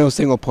there was no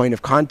single point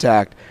of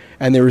contact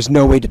and there was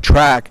no way to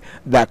track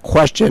that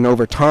question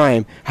over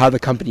time, how the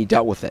company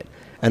dealt with it.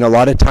 And a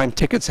lot of time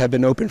tickets have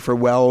been open for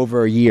well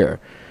over a year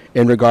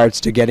in regards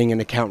to getting an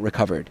account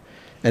recovered.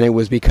 And it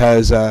was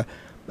because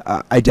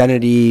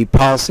identity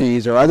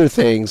policies or other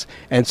things.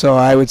 And so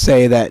I would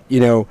say that,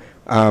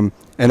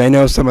 and I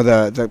know some of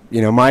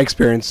my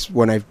experience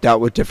when I've dealt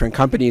with different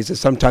companies is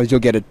sometimes you'll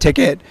get a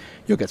ticket,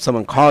 you'll get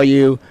someone call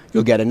you,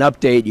 you'll get an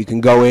update, you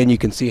can go in, you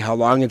can see how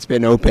long it's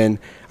been open.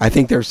 I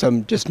think there's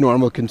some just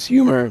normal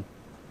consumer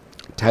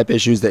type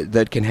issues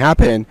that can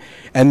happen,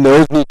 and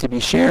those need to be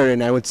shared,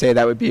 and I would say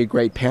that would be a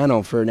great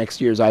panel for next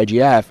year's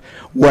IGF.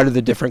 What are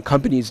the different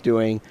companies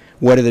doing?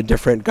 What are the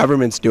different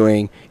governments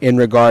doing in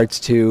regards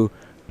to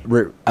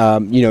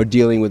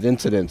dealing with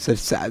incidents?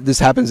 If this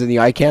happens in the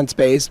ICANN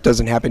space,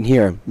 doesn't happen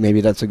here. Maybe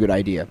that's a good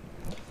idea.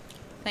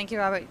 Thank you,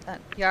 Robert.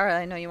 Yara,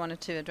 I know you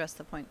wanted to address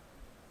the point.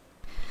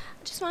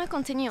 I just want to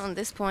continue on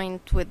this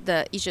point with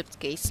the Egypt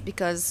case,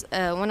 because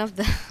one of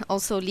the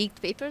also leaked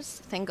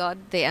papers, thank God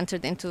they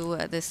entered into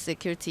this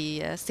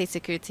state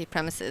security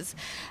premises,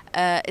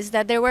 is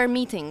that there were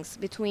meetings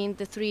between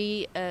the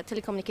three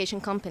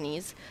telecommunication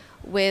companies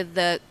with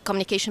the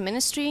communication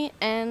ministry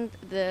and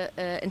the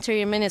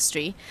interior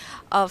ministry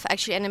of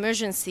actually an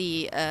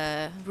emergency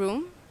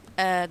room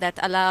that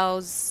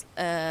allows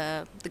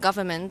the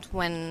government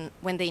when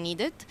they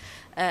need it.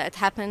 It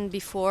happened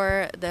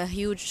before the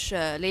huge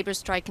labor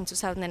strike in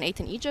 2008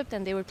 in Egypt,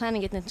 and they were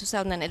planning it in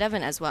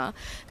 2011 as well,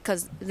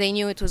 because they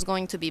knew it was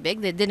going to be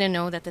big. They didn't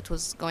know that it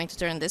was going to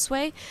turn this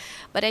way.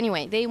 But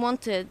anyway,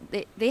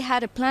 they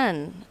had a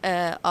plan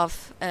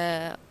of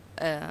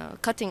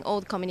cutting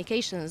old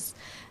communications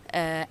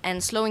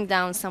and slowing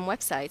down some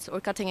websites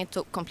or cutting it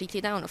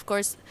completely down. Of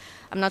course,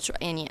 I'm not sure,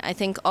 Annie, I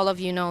think all of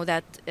you know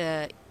that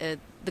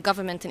the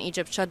government in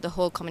Egypt shut the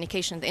whole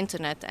communication, the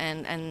internet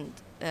and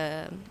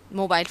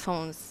mobile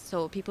phones,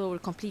 so people were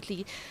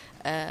completely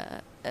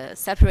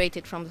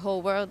separated from the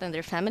whole world and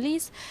their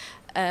families.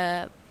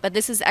 But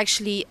this is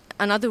actually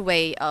another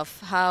way of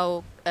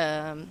how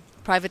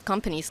private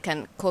companies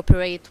can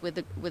cooperate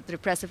with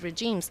repressive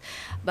regimes.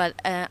 But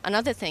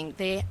another thing,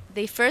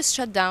 they first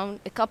shut down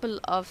a couple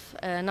of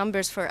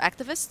numbers for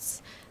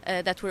activists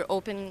that were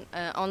open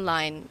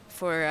online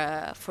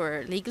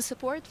for legal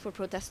support for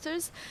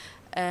protesters.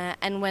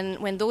 And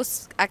when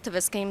those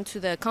activists came to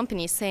the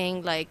company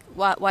saying like,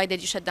 why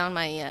did you shut down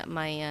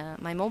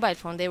my mobile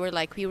phone? They were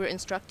like, we were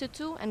instructed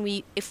to,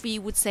 and if we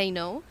would say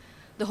no,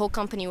 the whole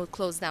company would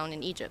close down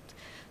in Egypt.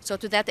 So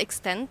to that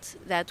extent,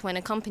 that when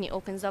a company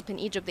opens up in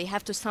Egypt, they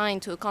have to sign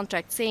to a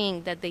contract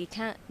saying that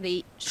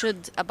they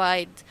should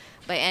abide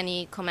by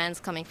any commands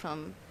coming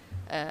from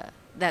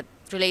that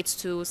relates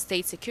to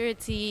state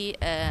security,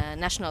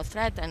 national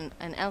threat, and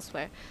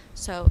elsewhere.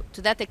 So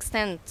to that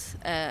extent,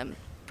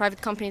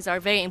 private companies are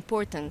very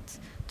important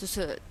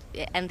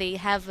and they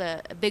have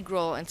a big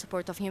role in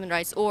support of human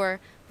rights or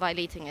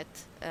violating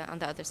it on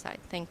the other side.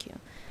 Thank you.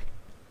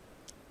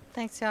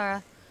 Thanks,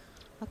 Yara.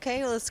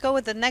 Okay, well, let's go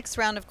with the next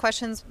round of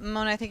questions.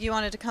 Mona, I think you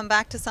wanted to come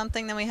back to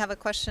something. Then we have a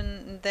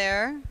question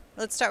there.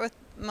 Let's start with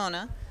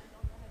Mona.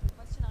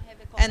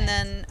 And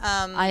then,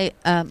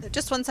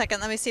 just 1 second.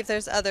 Let me see if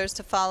there's others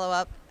to follow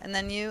up. And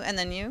then you, and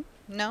then you.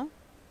 No?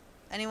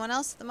 Anyone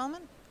else at the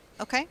moment?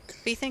 Okay.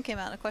 Be thinking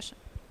about a question.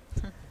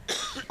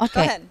 Okay.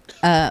 Go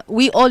ahead.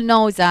 We all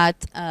know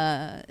that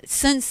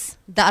since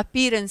the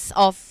appearance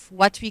of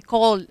what we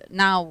call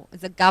now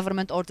the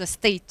government or the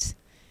state,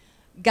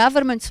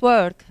 government's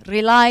work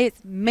relies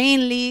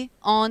mainly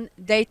on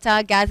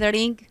data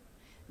gathering,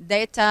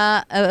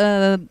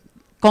 data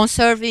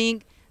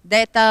conserving,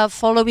 data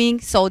following.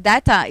 So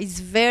data is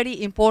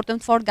very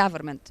important for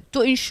government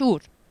to ensure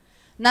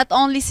not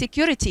only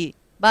security,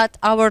 but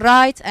our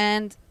rights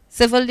and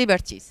civil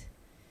liberties.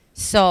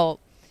 So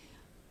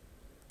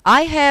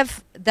I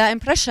have the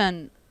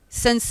impression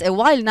since a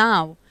while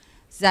now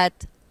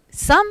that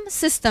some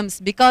systems,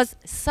 because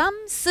some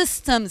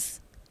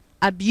systems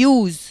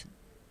abuse,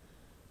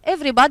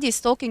 everybody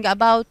is talking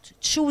about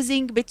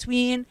choosing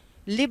between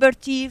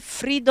liberty,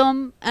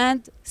 freedom,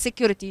 and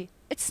security.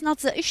 It's not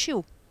the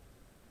issue.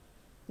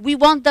 We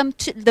want them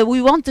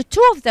we want the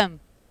two of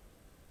them.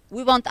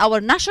 We want our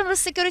national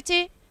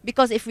security,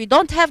 because if we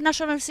don't have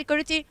national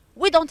security,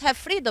 we don't have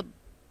freedom.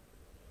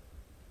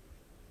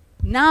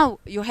 Now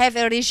you have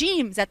a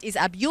regime that is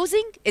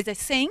abusing, is a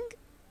thing.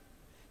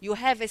 You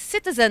have a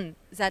citizen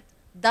that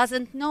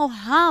doesn't know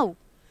how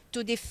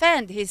to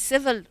defend his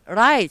civil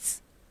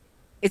rights,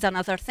 is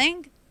another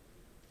thing.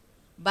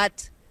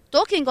 But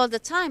talking all the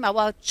time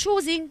about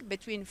choosing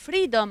between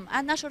freedom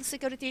and national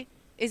security,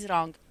 is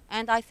wrong.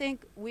 And I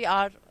think we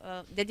are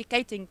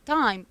dedicating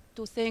time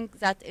to think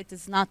that it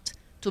is not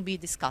to be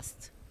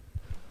discussed.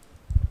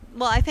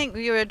 Well, I think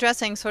you were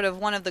addressing sort of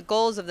one of the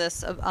goals of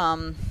this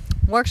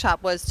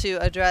workshop was to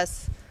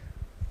address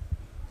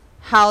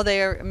how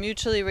they are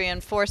mutually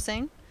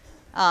reinforcing,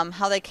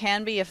 how they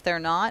can be if they're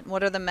not.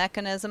 What are the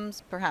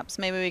mechanisms? Perhaps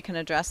maybe we can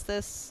address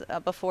this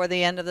before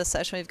the end of the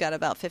session. We've got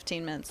about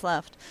 15 minutes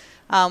left.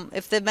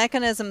 If the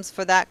mechanisms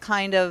for that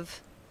kind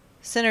of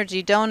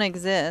synergy don't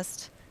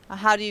exist,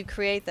 how do you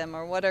create them,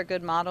 or what are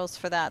good models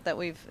for that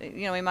we've,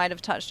 we might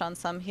have touched on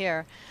some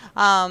here,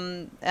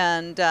 and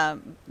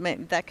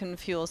that can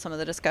fuel some of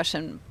the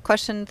discussion.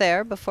 Question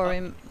there before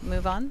we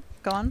move on.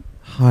 Go on.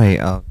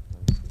 Hi.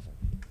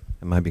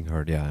 Am I being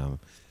heard? Yeah, I am.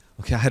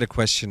 Okay, I had a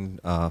question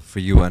for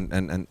you,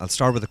 and I'll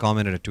start with a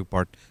comment and a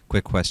two-part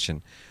quick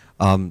question.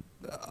 I'm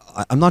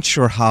not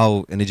sure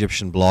how an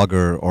Egyptian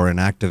blogger or an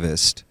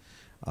activist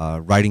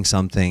writing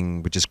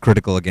something which is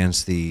critical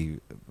against the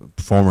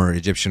former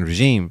Egyptian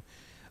regime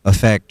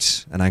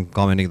affects, and I'm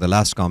commenting the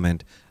last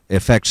comment,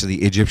 affects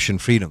the Egyptian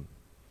freedom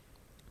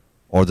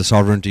or the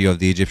sovereignty of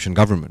the Egyptian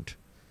government.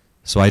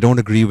 So I don't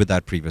agree with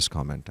that previous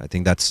comment. I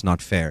think that's not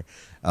fair.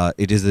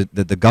 It is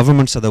that the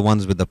governments are the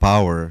ones with the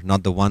power,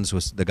 not the ones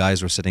the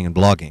guys who are sitting and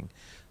blogging.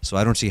 So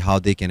I don't see how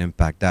they can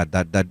impact that.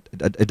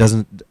 It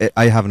doesn't.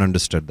 I haven't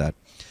understood that.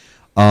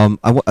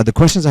 The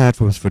questions I had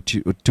was for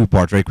two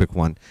part, very quick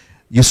one.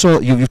 You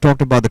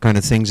talked about the kind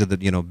of things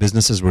that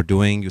businesses were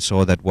doing. You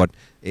saw that what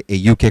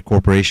a UK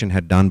corporation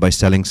had done by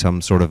selling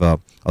some sort of a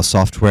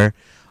software.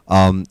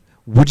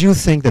 Would you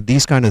think that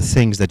these kind of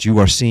things that you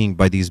are seeing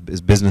by these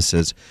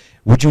businesses,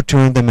 would you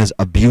term them as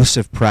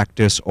abusive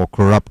practice or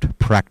corrupt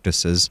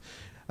practices?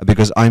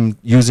 Because I'm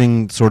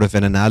using sort of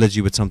an analogy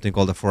with something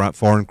called the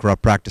Foreign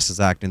Corrupt Practices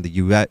Act in the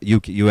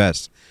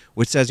US,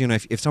 which says,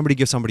 if somebody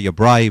gives somebody a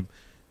bribe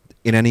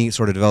in any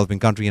sort of developing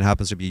country and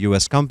happens to be a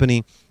US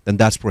company, then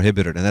that's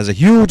prohibited. And there's a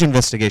huge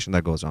investigation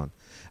that goes on.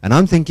 And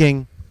I'm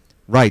thinking,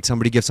 right,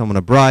 somebody gives someone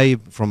a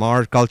bribe from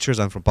our cultures,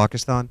 I'm from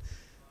Pakistan,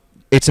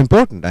 it's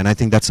important, and I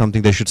think that's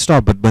something they should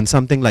stop. But when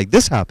something like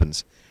this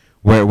happens,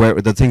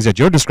 where the things that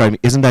you're describing,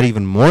 isn't that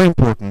even more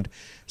important?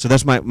 So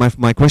that's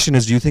my question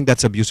is, do you think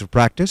that's abusive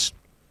practice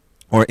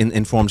or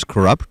in forms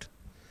corrupt?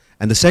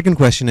 And the second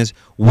question is,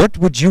 what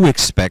would you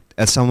expect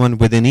as someone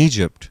within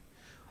Egypt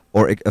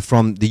or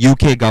from the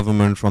UK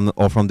government,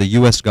 or from the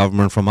US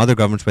government, from other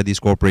governments where these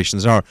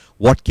corporations are,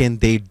 what can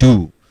they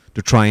do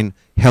to try and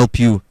help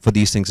you for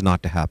these things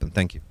not to happen?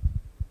 Thank you.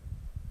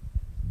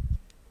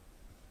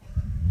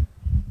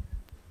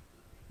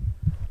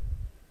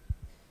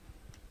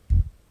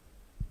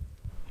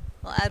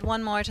 We'll add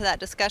one more to that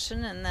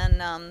discussion, and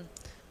then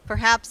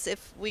perhaps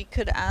if we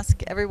could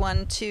ask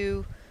everyone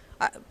to,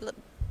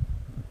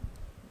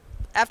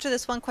 after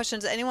this one question,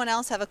 does anyone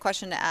else have a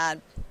question to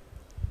add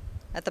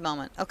at the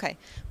moment? Okay.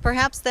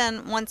 Perhaps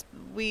then once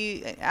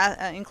we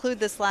include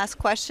this last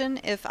question,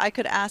 if I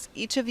could ask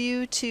each of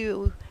you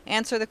to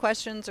answer the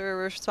questions or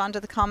respond to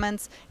the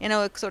comments in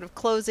a sort of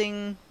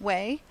closing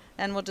way,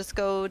 and we'll just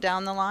go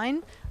down the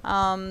line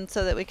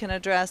so that we can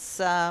address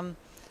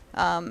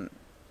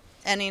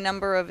any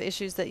number of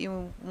issues that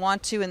you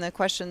want to in the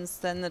questions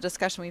than the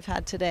discussion we've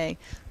had today.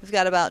 We've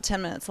got about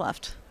 10 minutes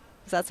left.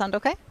 Does that sound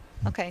okay?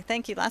 Okay,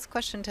 thank you. Last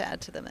question to add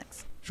to the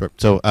mix. Sure.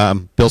 So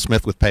Bill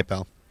Smith with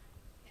PayPal.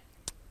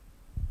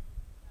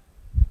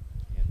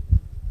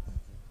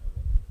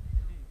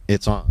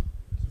 It's on.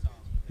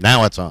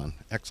 Now it's on.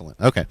 Excellent.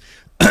 Okay.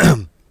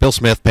 Bill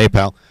Smith,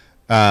 PayPal.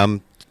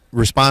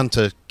 Respond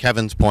to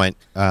Kevin's point.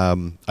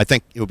 I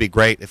think it would be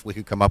great if we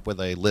could come up with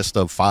a list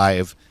of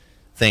 5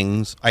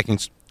 things. I can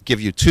give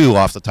you 2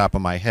 off the top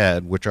of my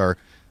head, which are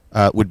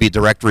would be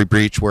directory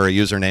breach, where a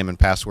username and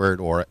password,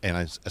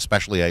 and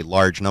especially a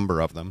large number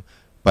of them.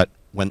 But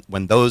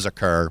when those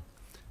occur,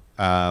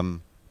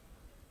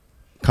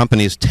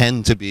 companies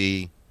tend to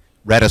be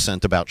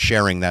reticent about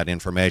sharing that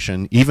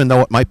information, even though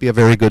it might be a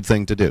very good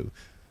thing to do,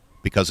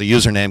 because a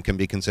username can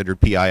be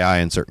considered PII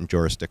in certain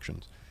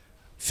jurisdictions.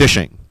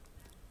 Phishing.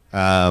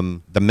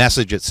 The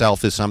message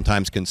itself is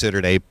sometimes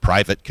considered a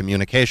private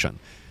communication.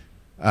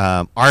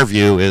 Our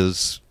view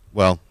is,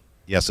 well,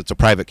 yes, it's a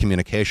private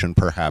communication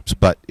perhaps,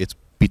 but it's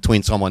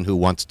between someone who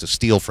wants to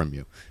steal from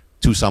you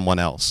to someone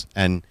else.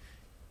 And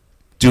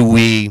are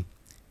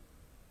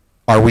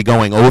we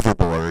going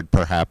overboard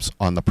perhaps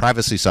on the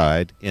privacy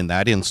side in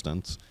that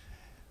instance?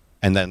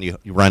 And then you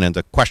run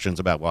into questions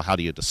about, well, how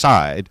do you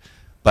decide?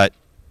 But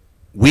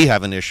we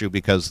have an issue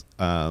because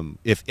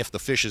if the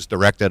fish is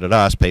directed at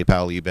us,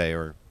 PayPal, eBay,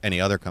 or any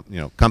other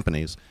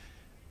companies,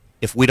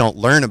 if we don't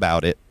learn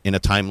about it in a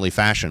timely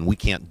fashion, we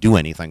can't do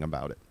anything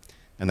about it.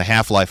 And the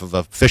half-life of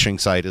a phishing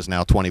site is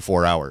now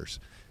 24 hours.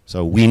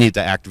 So we need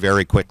to act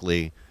very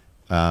quickly.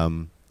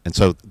 And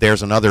so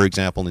there's another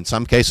example. In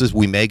some cases,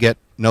 we may get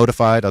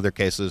notified. Other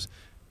cases,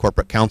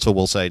 corporate counsel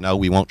will say, no,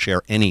 we won't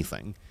share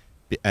anything.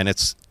 And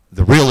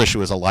the real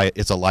issue is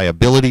it's a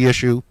liability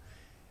issue.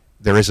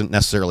 There isn't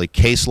necessarily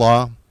case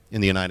law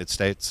in the United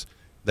States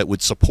that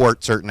would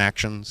support certain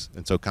actions,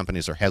 and so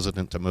companies are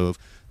hesitant to move.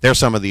 There's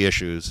some of the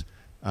issues.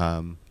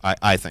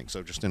 I think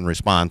so. Just in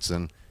response,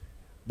 and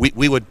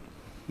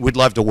we'd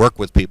love to work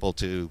with people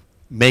to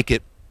make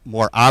it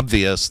more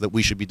obvious that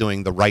we should be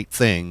doing the right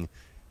thing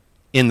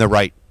in the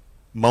right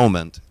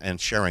moment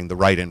and sharing the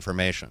right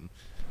information.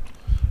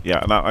 Yeah,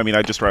 and I mean,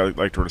 I'd just really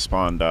like to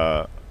respond.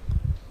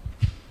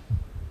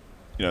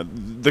 You know,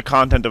 the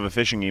content of a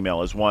phishing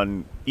email is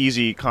one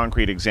easy,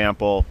 concrete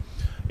example.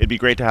 It'd be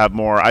great to have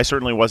more. I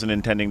certainly wasn't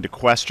intending to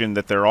question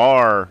that there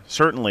are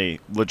certainly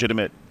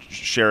legitimate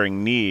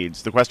sharing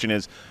needs. The question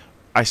is,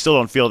 I still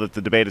don't feel that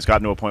the debate has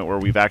gotten to a point where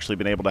we've actually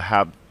been able to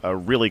have a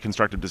really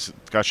constructive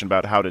discussion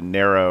about how to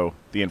narrow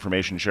the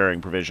information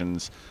sharing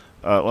provisions.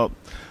 Well,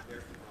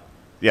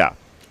 yeah,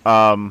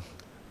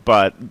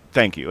 but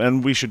thank you,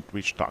 and we should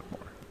talk more.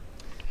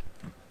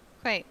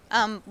 Great.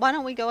 Why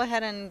don't we go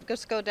ahead and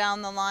just go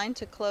down the line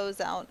to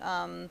close out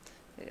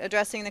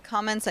addressing the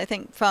comments, I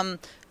think, from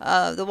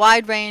the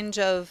wide range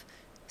of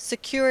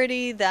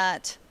security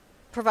that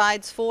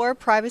provides for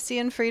privacy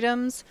and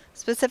freedoms,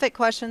 specific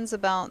questions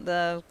about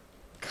the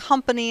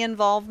company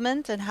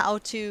involvement and how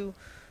to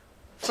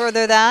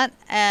further that,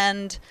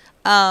 and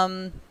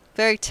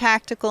very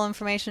tactical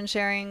information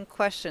sharing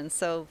questions.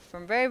 So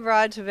from very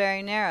broad to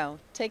very narrow.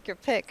 Take your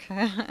pick.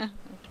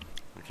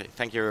 Okay,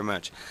 thank you very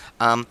much.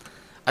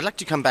 I'd like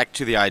to come back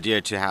to the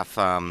idea to have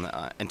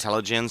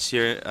intelligence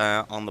here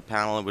on the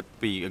panel. It would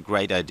be a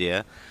great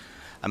idea.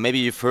 Maybe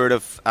you've heard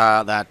of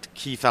that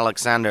Keith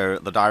Alexander,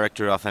 the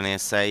director of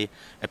NSA,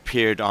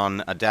 appeared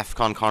on a DEF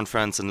CON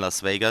conference in Las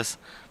Vegas,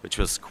 which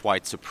was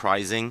quite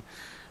surprising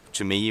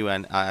to me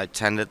when I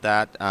attended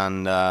that.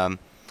 And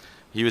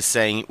he was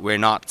saying, we're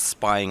not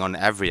spying on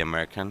every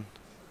American.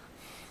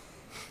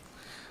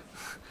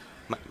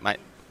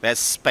 There's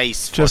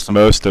space for just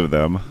most of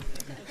them.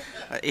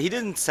 He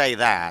didn't say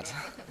that,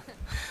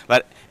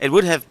 but it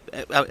would have.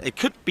 It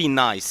could be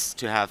nice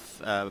to have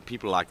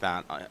people like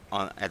that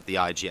at the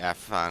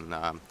IGF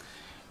and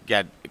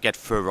get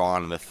further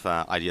on with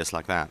ideas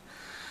like that.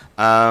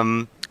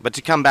 But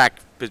to come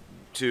back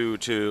to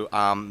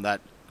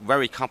that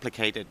very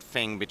complicated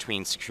thing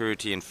between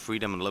security and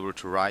freedom and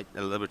liberty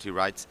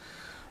rights.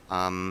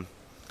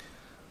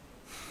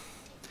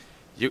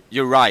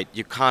 You're right.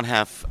 You can't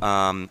have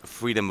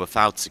freedom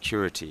without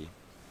security.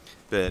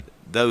 But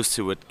those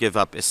who would give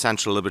up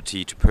essential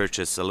liberty to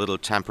purchase a little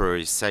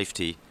temporary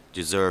safety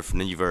deserve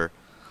neither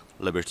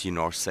liberty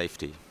nor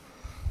safety.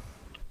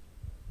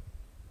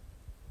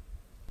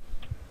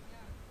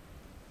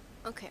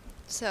 Okay,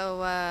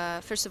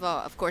 so first of all,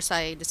 of course,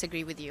 I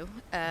disagree with you.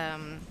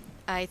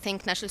 I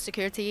think national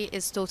security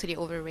is totally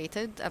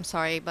overrated. I'm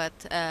sorry, but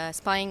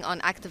spying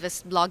on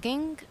activists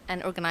blogging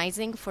and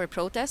organizing for a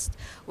protest,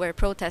 where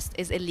protest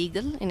is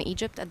illegal in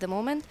Egypt at the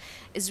moment,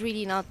 is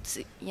really not,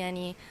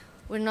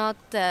 we're not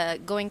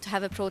going to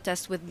have a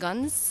protest with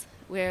guns.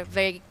 We're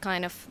very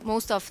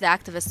most of the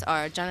activists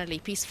are generally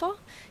peaceful,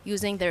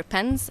 using their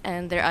pens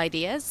and their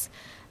ideas,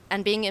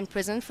 and being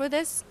imprisoned for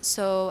this.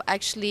 So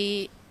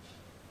actually,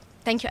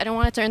 thank you. I don't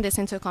want to turn this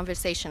into a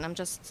conversation. I'm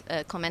just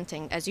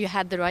commenting. As you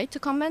had the right to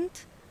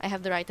comment, I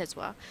have the right as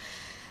well.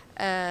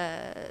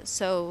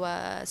 So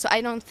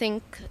I don't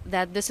think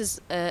that this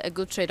is a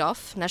good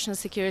trade-off. National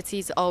security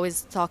is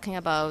always talking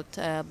about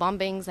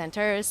bombings and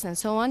terrorists and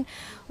so on.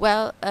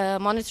 Well,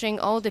 monitoring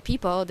all the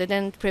people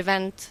didn't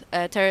prevent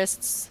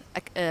terrorists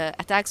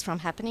attacks from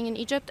happening in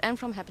Egypt and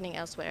from happening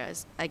elsewhere,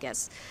 I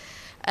guess.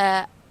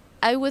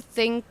 I would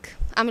think,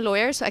 I'm a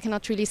lawyer, so I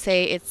cannot really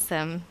say it's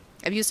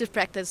abusive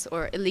practice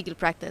or illegal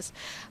practice,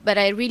 but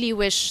I really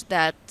wish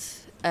that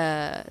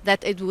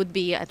that it would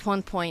be at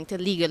one point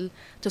illegal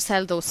to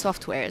sell those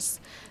softwares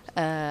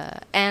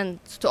and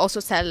to also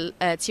sell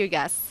tear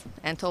gas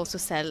and to also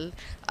sell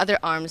other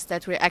arms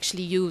that were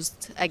actually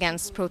used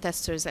against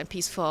protesters and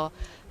peaceful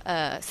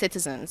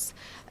citizens.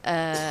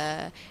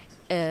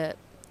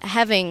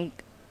 Having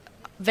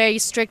very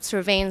strict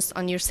surveillance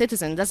on your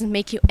citizen doesn't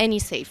make you any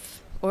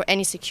safe or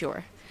any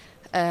secure.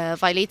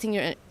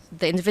 Violating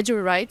the individual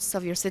rights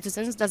of your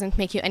citizens doesn't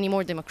make you any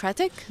more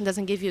democratic,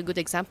 doesn't give you a good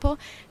example.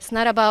 It's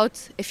not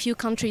about a few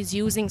countries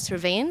using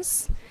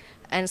surveillance,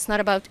 and it's not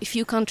about a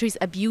few countries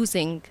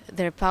abusing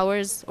their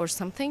powers or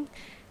something.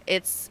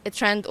 It's a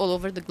trend all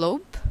over the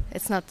globe.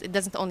 It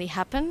doesn't only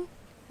happen.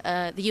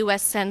 The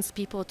US sends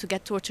people to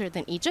get tortured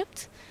in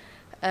Egypt,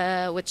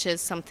 which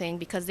is something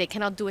because they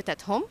cannot do it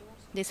at home.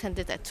 They send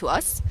it to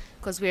us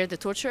because we are the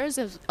torturers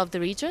of the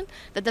region.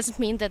 That doesn't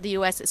mean that the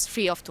US is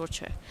free of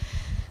torture.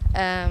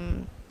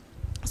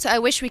 So I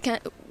wish we can,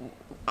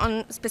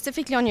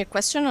 specifically on your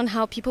question on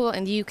how people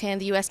in the UK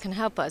and the US can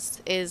help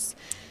us, is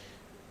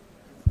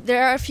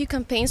there are a few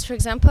campaigns, for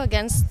example,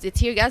 against the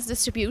tear gas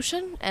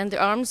distribution and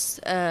the arms,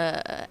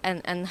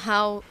 and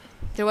how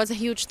there was a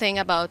huge thing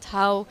about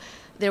how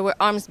there were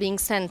arms being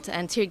sent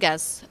and tear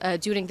gas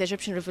during the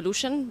Egyptian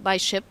revolution by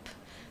ship,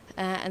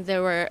 and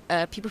there were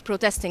people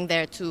protesting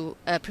there to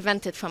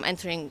prevent it from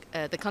entering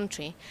the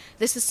country.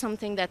 This is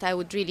something that I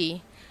would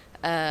really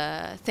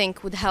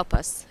think would help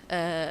us.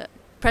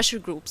 Pressure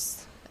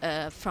groups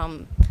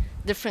from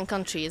different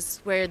countries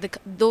where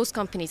those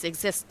companies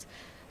exist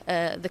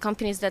the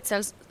companies that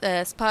sell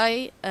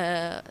spy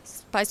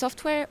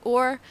software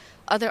or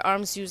other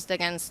arms used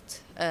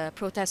against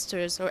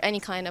protesters or any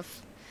kind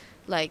of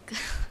like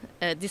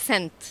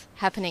dissent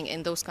happening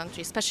in those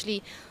countries,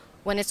 especially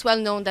when it's well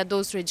known that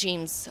those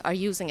regimes are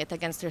using it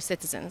against their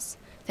citizens.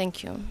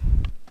 Thank you.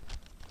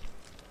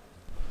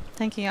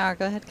 Thank you, Yara.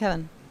 Go ahead,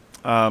 Kevin.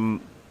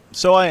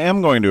 So I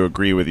am going to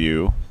agree with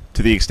you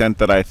to the extent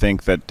that I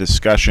think that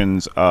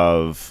discussions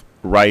of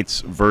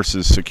rights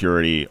versus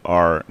security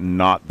are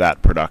not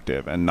that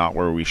productive and not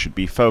where we should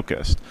be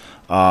focused.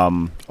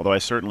 Although I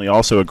certainly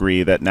also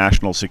agree that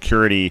national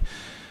security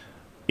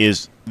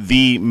is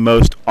the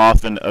most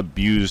often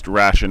abused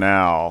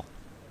rationale,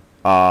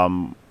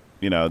 the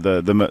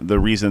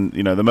reason,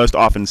 the most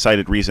often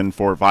cited reason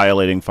for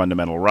violating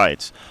fundamental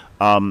rights.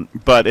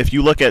 But if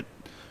you look at,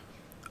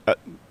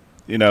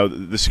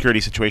 the security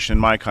situation in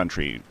my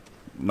country,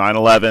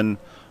 9/11,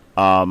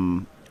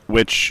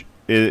 which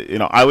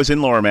is, I was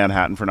in Lower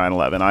Manhattan for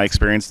 9/11. I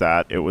experienced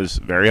that. It was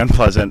very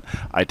unpleasant.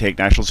 I take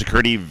national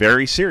security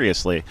very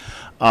seriously.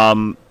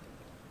 My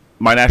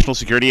national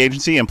security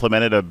agency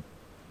implemented a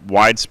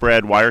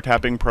widespread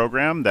wiretapping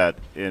program that,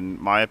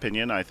 in my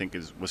opinion, I think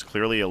was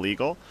clearly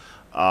illegal.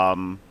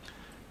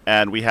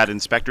 And we had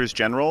inspectors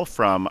general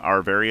from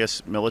our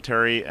various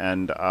military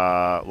and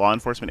law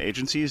enforcement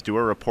agencies do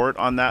a report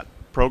on that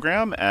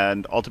program,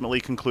 and ultimately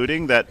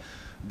concluding that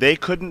they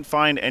couldn't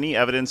find any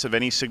evidence of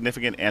any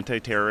significant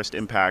anti-terrorist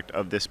impact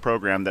of this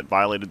program that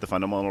violated the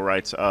fundamental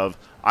rights of,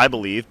 I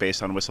believe,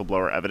 based on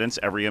whistleblower evidence,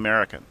 every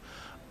American.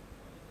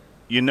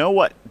 You know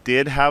what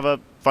did have a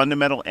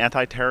fundamental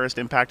anti-terrorist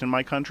impact in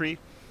my country?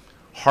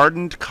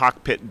 Hardened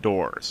cockpit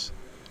doors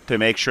to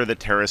make sure that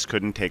terrorists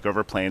couldn't take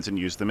over planes and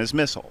use them as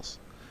missiles.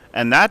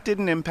 And that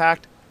didn't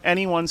impact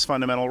anyone's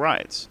fundamental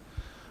rights.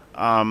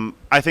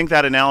 I think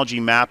that analogy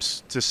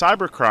maps to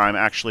cybercrime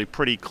actually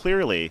pretty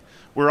clearly.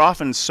 We're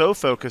often so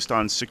focused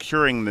on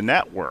securing the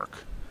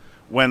network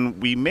when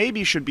we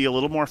maybe should be a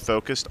little more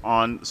focused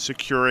on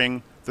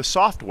securing the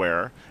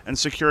software and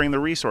securing the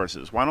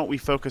resources. Why don't we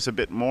focus a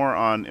bit more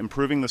on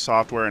improving the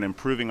software and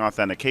improving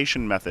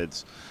authentication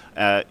methods,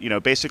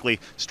 basically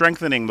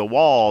strengthening the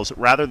walls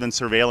rather than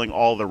surveilling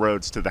all the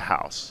roads to the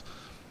house.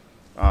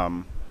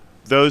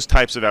 Those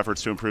types of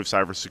efforts to improve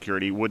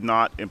cybersecurity would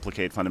not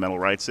implicate fundamental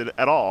rights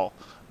at all,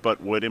 but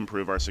would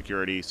improve our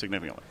security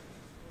significantly.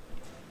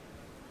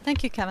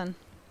 Thank you, Kevin.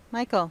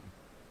 Michael.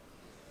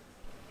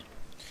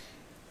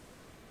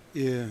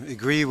 Yeah,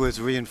 agree with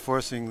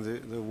reinforcing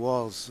the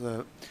walls.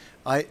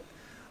 I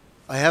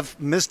have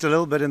missed a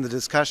little bit in the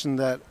discussion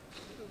that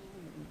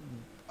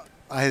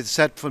I had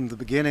said from the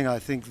beginning. I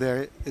think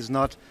there is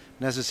not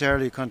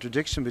necessarily a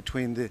contradiction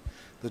between the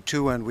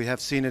two, and we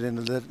have seen it in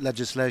the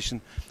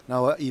legislation,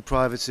 now our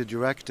e-privacy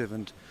directive,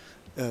 and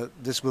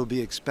this will be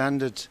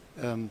expanded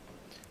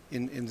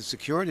in the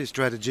security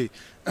strategy.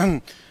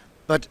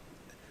 But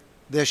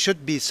there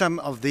should be some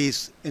of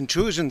these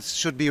intrusions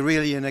should be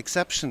really an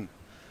exception,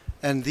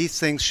 and these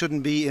things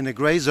shouldn't be in a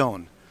gray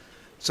zone.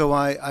 So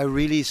I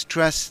really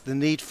stress the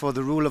need for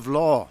the rule of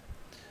law,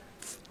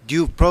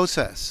 due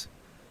process,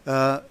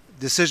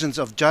 decisions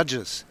of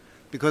judges,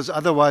 because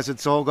otherwise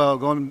it's all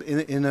going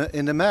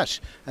in a mesh.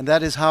 And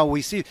that is how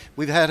we see.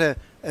 We've had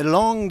a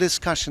long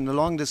discussion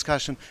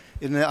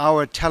in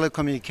our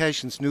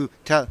telecommunications,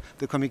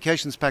 the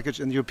communications package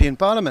in the European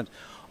Parliament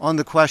on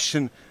the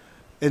question,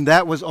 and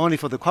that was only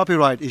for the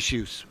copyright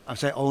issues. I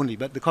say only,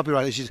 but the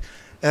copyright issues,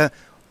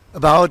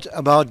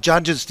 about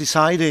judges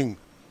deciding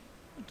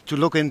to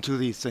look into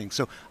these things.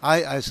 So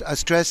I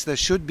stress there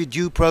should be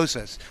due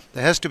process.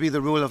 There has to be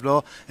the rule of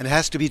law, and it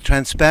has to be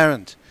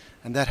transparent,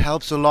 and that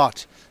helps a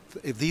lot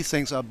if these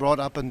things are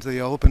brought up into the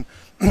open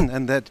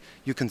and that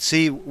you can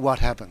see what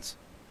happens.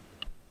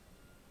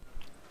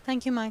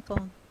 Thank you,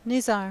 Michael.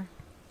 Nizar.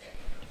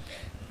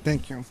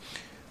 Thank you.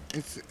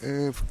 It's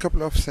a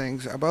couple of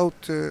things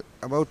about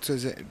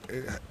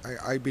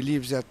I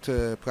believe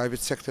that private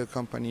sector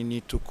company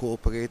need to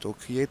cooperate or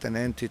create an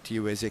entity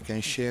where they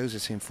can share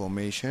this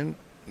information,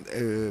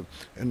 a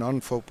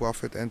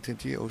non-for-profit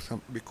entity or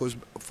some, because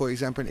for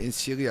example in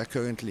Syria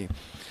currently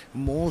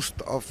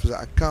most of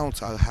the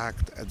accounts are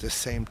hacked at the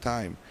same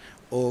time,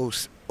 or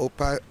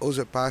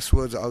the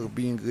passwords are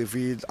being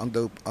revealed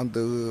under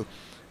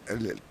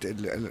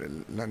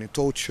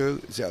torture.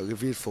 They are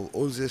revealed for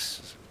all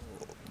this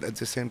at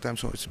the same time.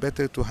 So it's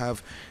better to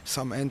have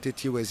some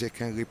entity where they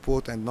can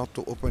report and not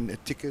to open a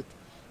ticket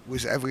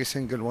with every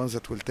single one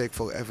that will take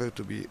forever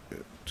to be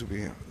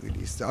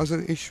released. The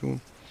other issue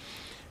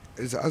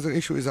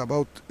is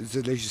about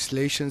the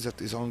legislation that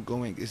is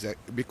ongoing. Is that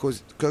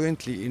because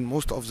currently in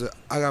most of the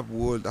Arab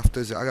world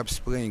after the Arab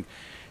Spring,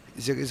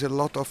 there is a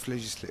lot of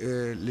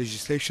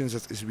legislation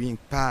that is being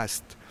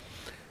passed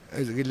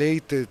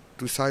related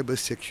to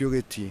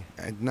cybersecurity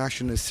and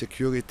national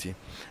security,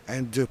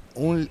 and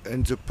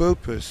the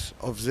purpose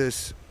of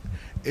this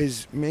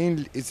is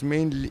mainly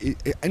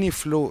any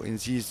flaw in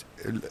these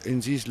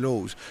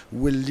laws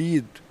will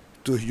lead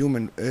to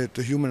human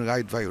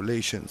right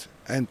violations,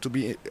 and to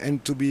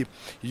be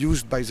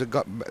used by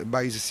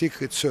the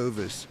Secret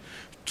Service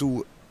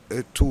to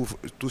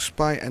to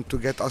spy and to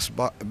get us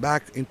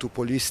back into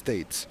police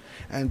states.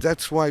 And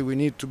that's why we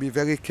need to be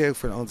very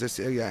careful on this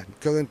area.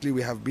 Currently,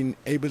 we have been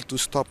able to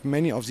stop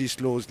many of these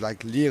laws,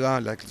 like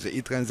LIRA, like the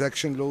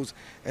e-transaction laws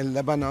in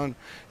Lebanon.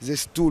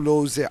 These two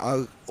laws, they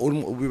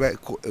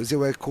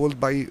were called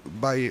by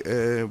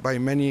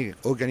many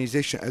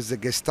organizations as the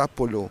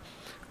Gestapo law,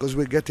 because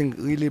we're getting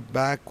really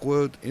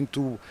backward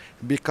into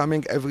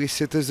becoming every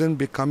citizen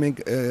becoming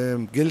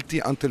guilty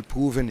until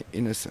proven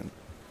innocent.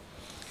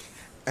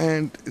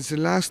 And the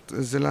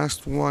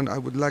last one I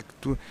would like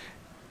to,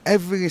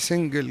 every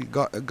single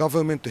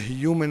government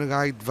human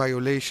right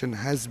violation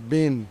has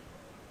been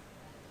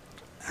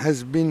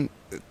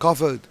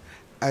covered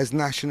as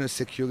national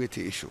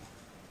security issue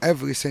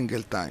every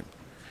single time.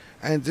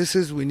 And this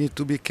is, we need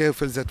to be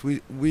careful that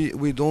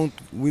we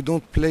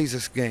don't play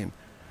this game.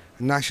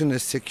 National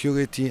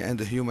security and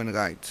the human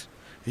rights.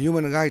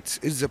 Human rights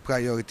is the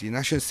priority.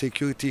 National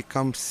security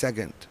comes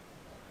second.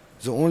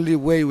 The only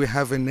way we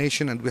have a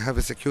nation and we have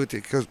a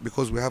security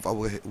because we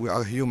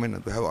are human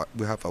and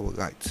we have our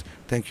rights.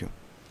 Thank you.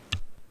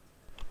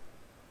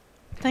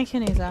 Thank you,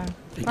 Nizar.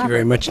 Thank you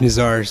very much,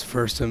 Nizar,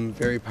 for some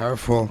very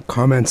powerful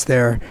comments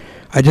there.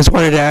 I just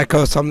wanted to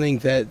echo something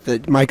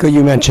that Michael,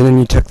 you mentioned, and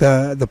you took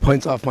the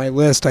points off my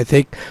list. I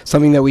think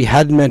something that we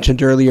hadn't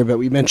mentioned earlier, but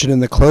we mentioned in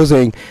the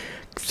closing,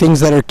 things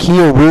that are key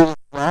are rule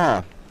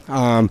of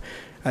law.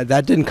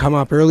 That didn't come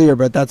up earlier,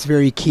 but that's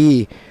very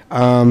key.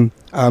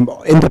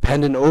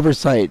 Independent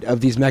oversight of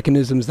these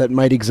mechanisms that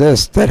might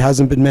exist, that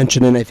hasn't been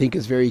mentioned, and I think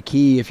is very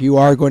key. If you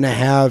are going to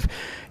have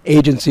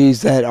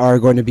agencies that are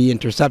going to be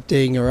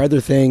intercepting or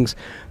other things,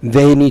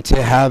 they need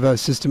to have a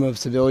system of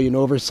civilian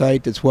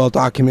oversight that's well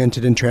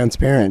documented and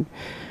transparent.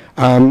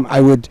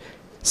 I would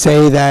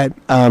say that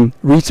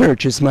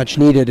research is much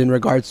needed in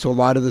regards to a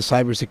lot of the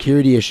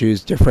cybersecurity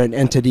issues. Different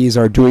entities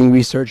are doing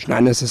research,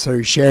 not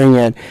necessarily sharing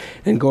it,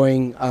 and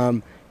going,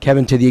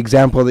 Kevin, to the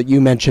example that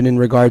you mentioned in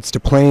regards to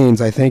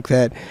planes. I think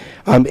that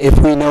if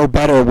we know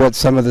better what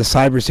some of the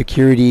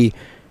cybersecurity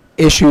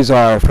issues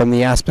are from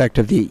the aspect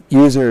of the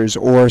users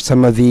or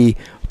some of the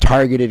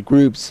targeted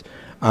groups,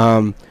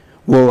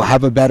 we'll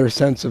have a better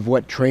sense of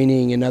what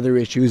training and other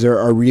issues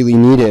are really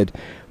needed.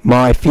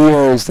 My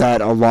fear is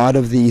that a lot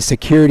of the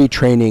security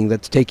training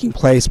that's taking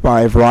place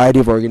by a variety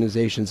of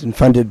organizations and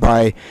funded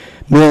by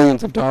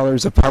millions of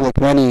dollars of public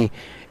money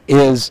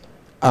is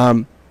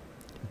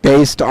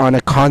based on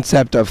a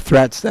concept of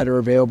threats that are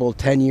available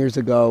 10 years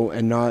ago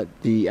and not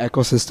the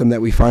ecosystem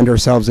that we find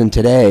ourselves in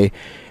today,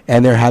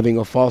 and they're having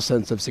a false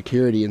sense of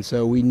security. And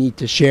so we need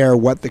to share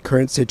what the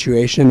current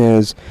situation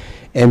is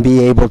and be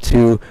able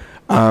to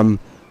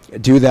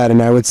do that.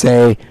 And I would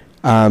say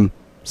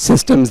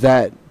systems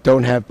that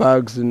don't have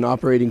bugs and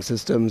operating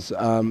systems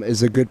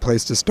is a good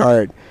place to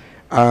start.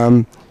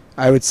 I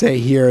would say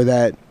here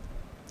that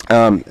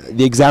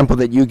the example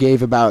that you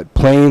gave about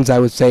planes, I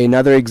would say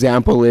another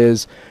example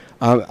is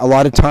a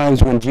lot of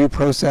times when due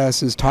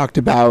process is talked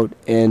about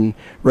in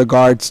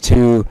regards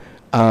to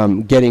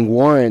getting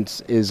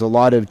warrants, is a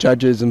lot of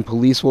judges and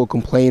police will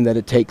complain that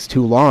it takes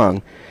too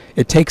long.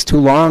 It takes too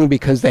long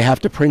because they have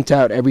to print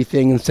out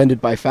everything and send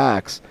it by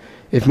fax.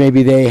 If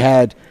maybe they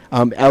had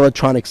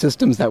electronic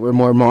systems that were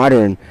more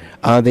modern,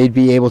 they'd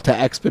be able to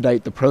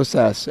expedite the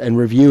process and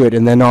review it,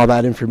 and then all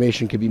that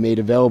information could be made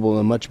available in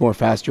a much more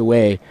faster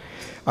way.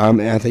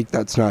 And I think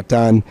that's not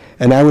done.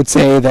 And I would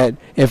say that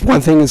if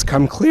one thing has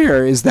come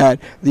clear is that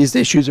these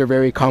issues are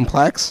very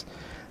complex.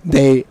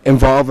 They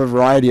involve a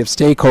variety of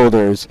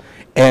stakeholders,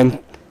 and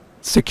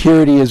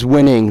security is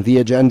winning the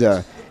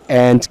agenda.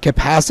 And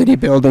capacity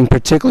building,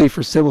 particularly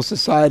for civil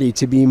society,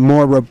 to be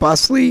more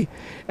robustly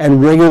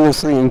and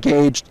rigorously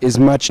engaged is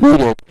much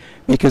needed,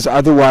 because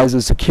otherwise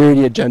the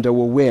security agenda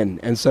will win.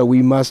 And so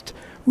we must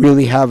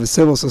really have a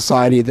civil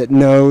society that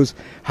knows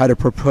how to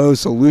propose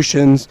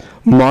solutions,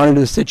 monitor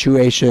the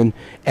situation,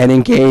 and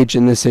engage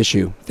in this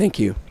issue. Thank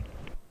you.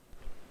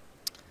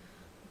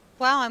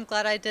 Wow, I'm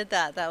glad I did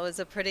that. That was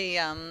a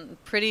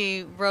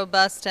pretty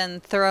robust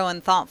and thorough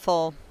and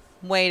thoughtful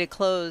way to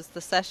close the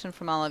session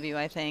from all of you,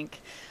 I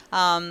think.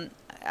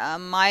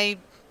 My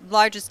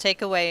largest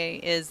takeaway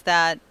is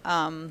that,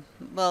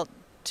 well,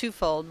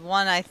 twofold.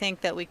 One, I think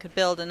that we could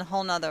build a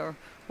whole nother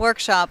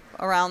workshop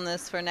around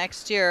this for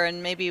next year,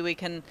 and maybe we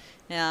can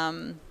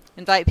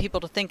invite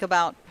people to think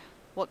about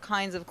what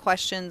kinds of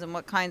questions and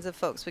what kinds of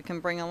folks we can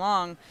bring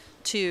along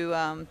to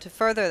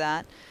further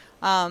that.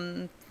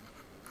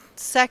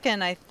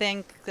 Second, I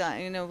think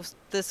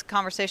this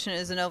conversation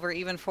isn't over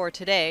even for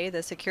today.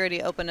 The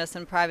Security, Openness,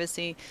 and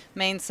Privacy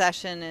main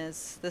session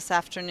is this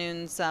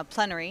afternoon's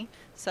plenary,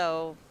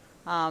 so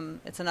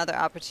it's another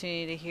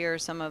opportunity to hear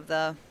some of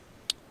the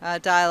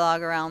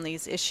dialogue around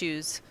these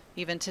issues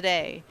even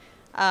today.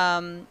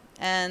 And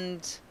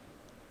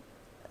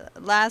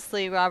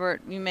lastly,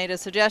 Robert, you made a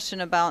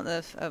suggestion about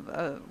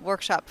a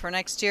workshop for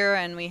next year,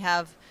 and we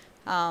have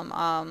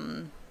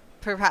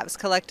perhaps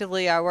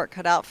collectively our work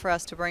cut out for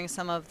us to bring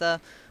some of the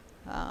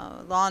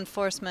law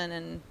enforcement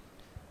and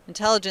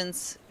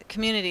intelligence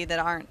community that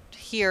aren't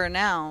here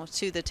now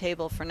to the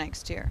table for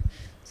next year.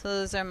 So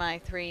those are my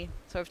three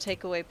sort of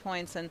takeaway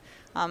points, and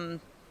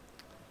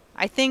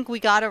I think we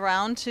got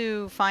around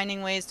to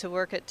finding ways to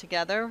work it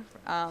together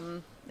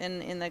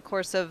in the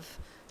course of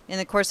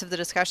the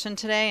discussion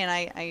today, and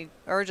I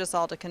urge us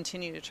all to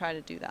continue to try to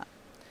do that.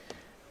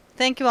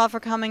 Thank you all for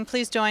coming.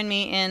 Please join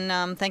me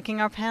in thanking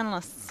our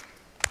panelists.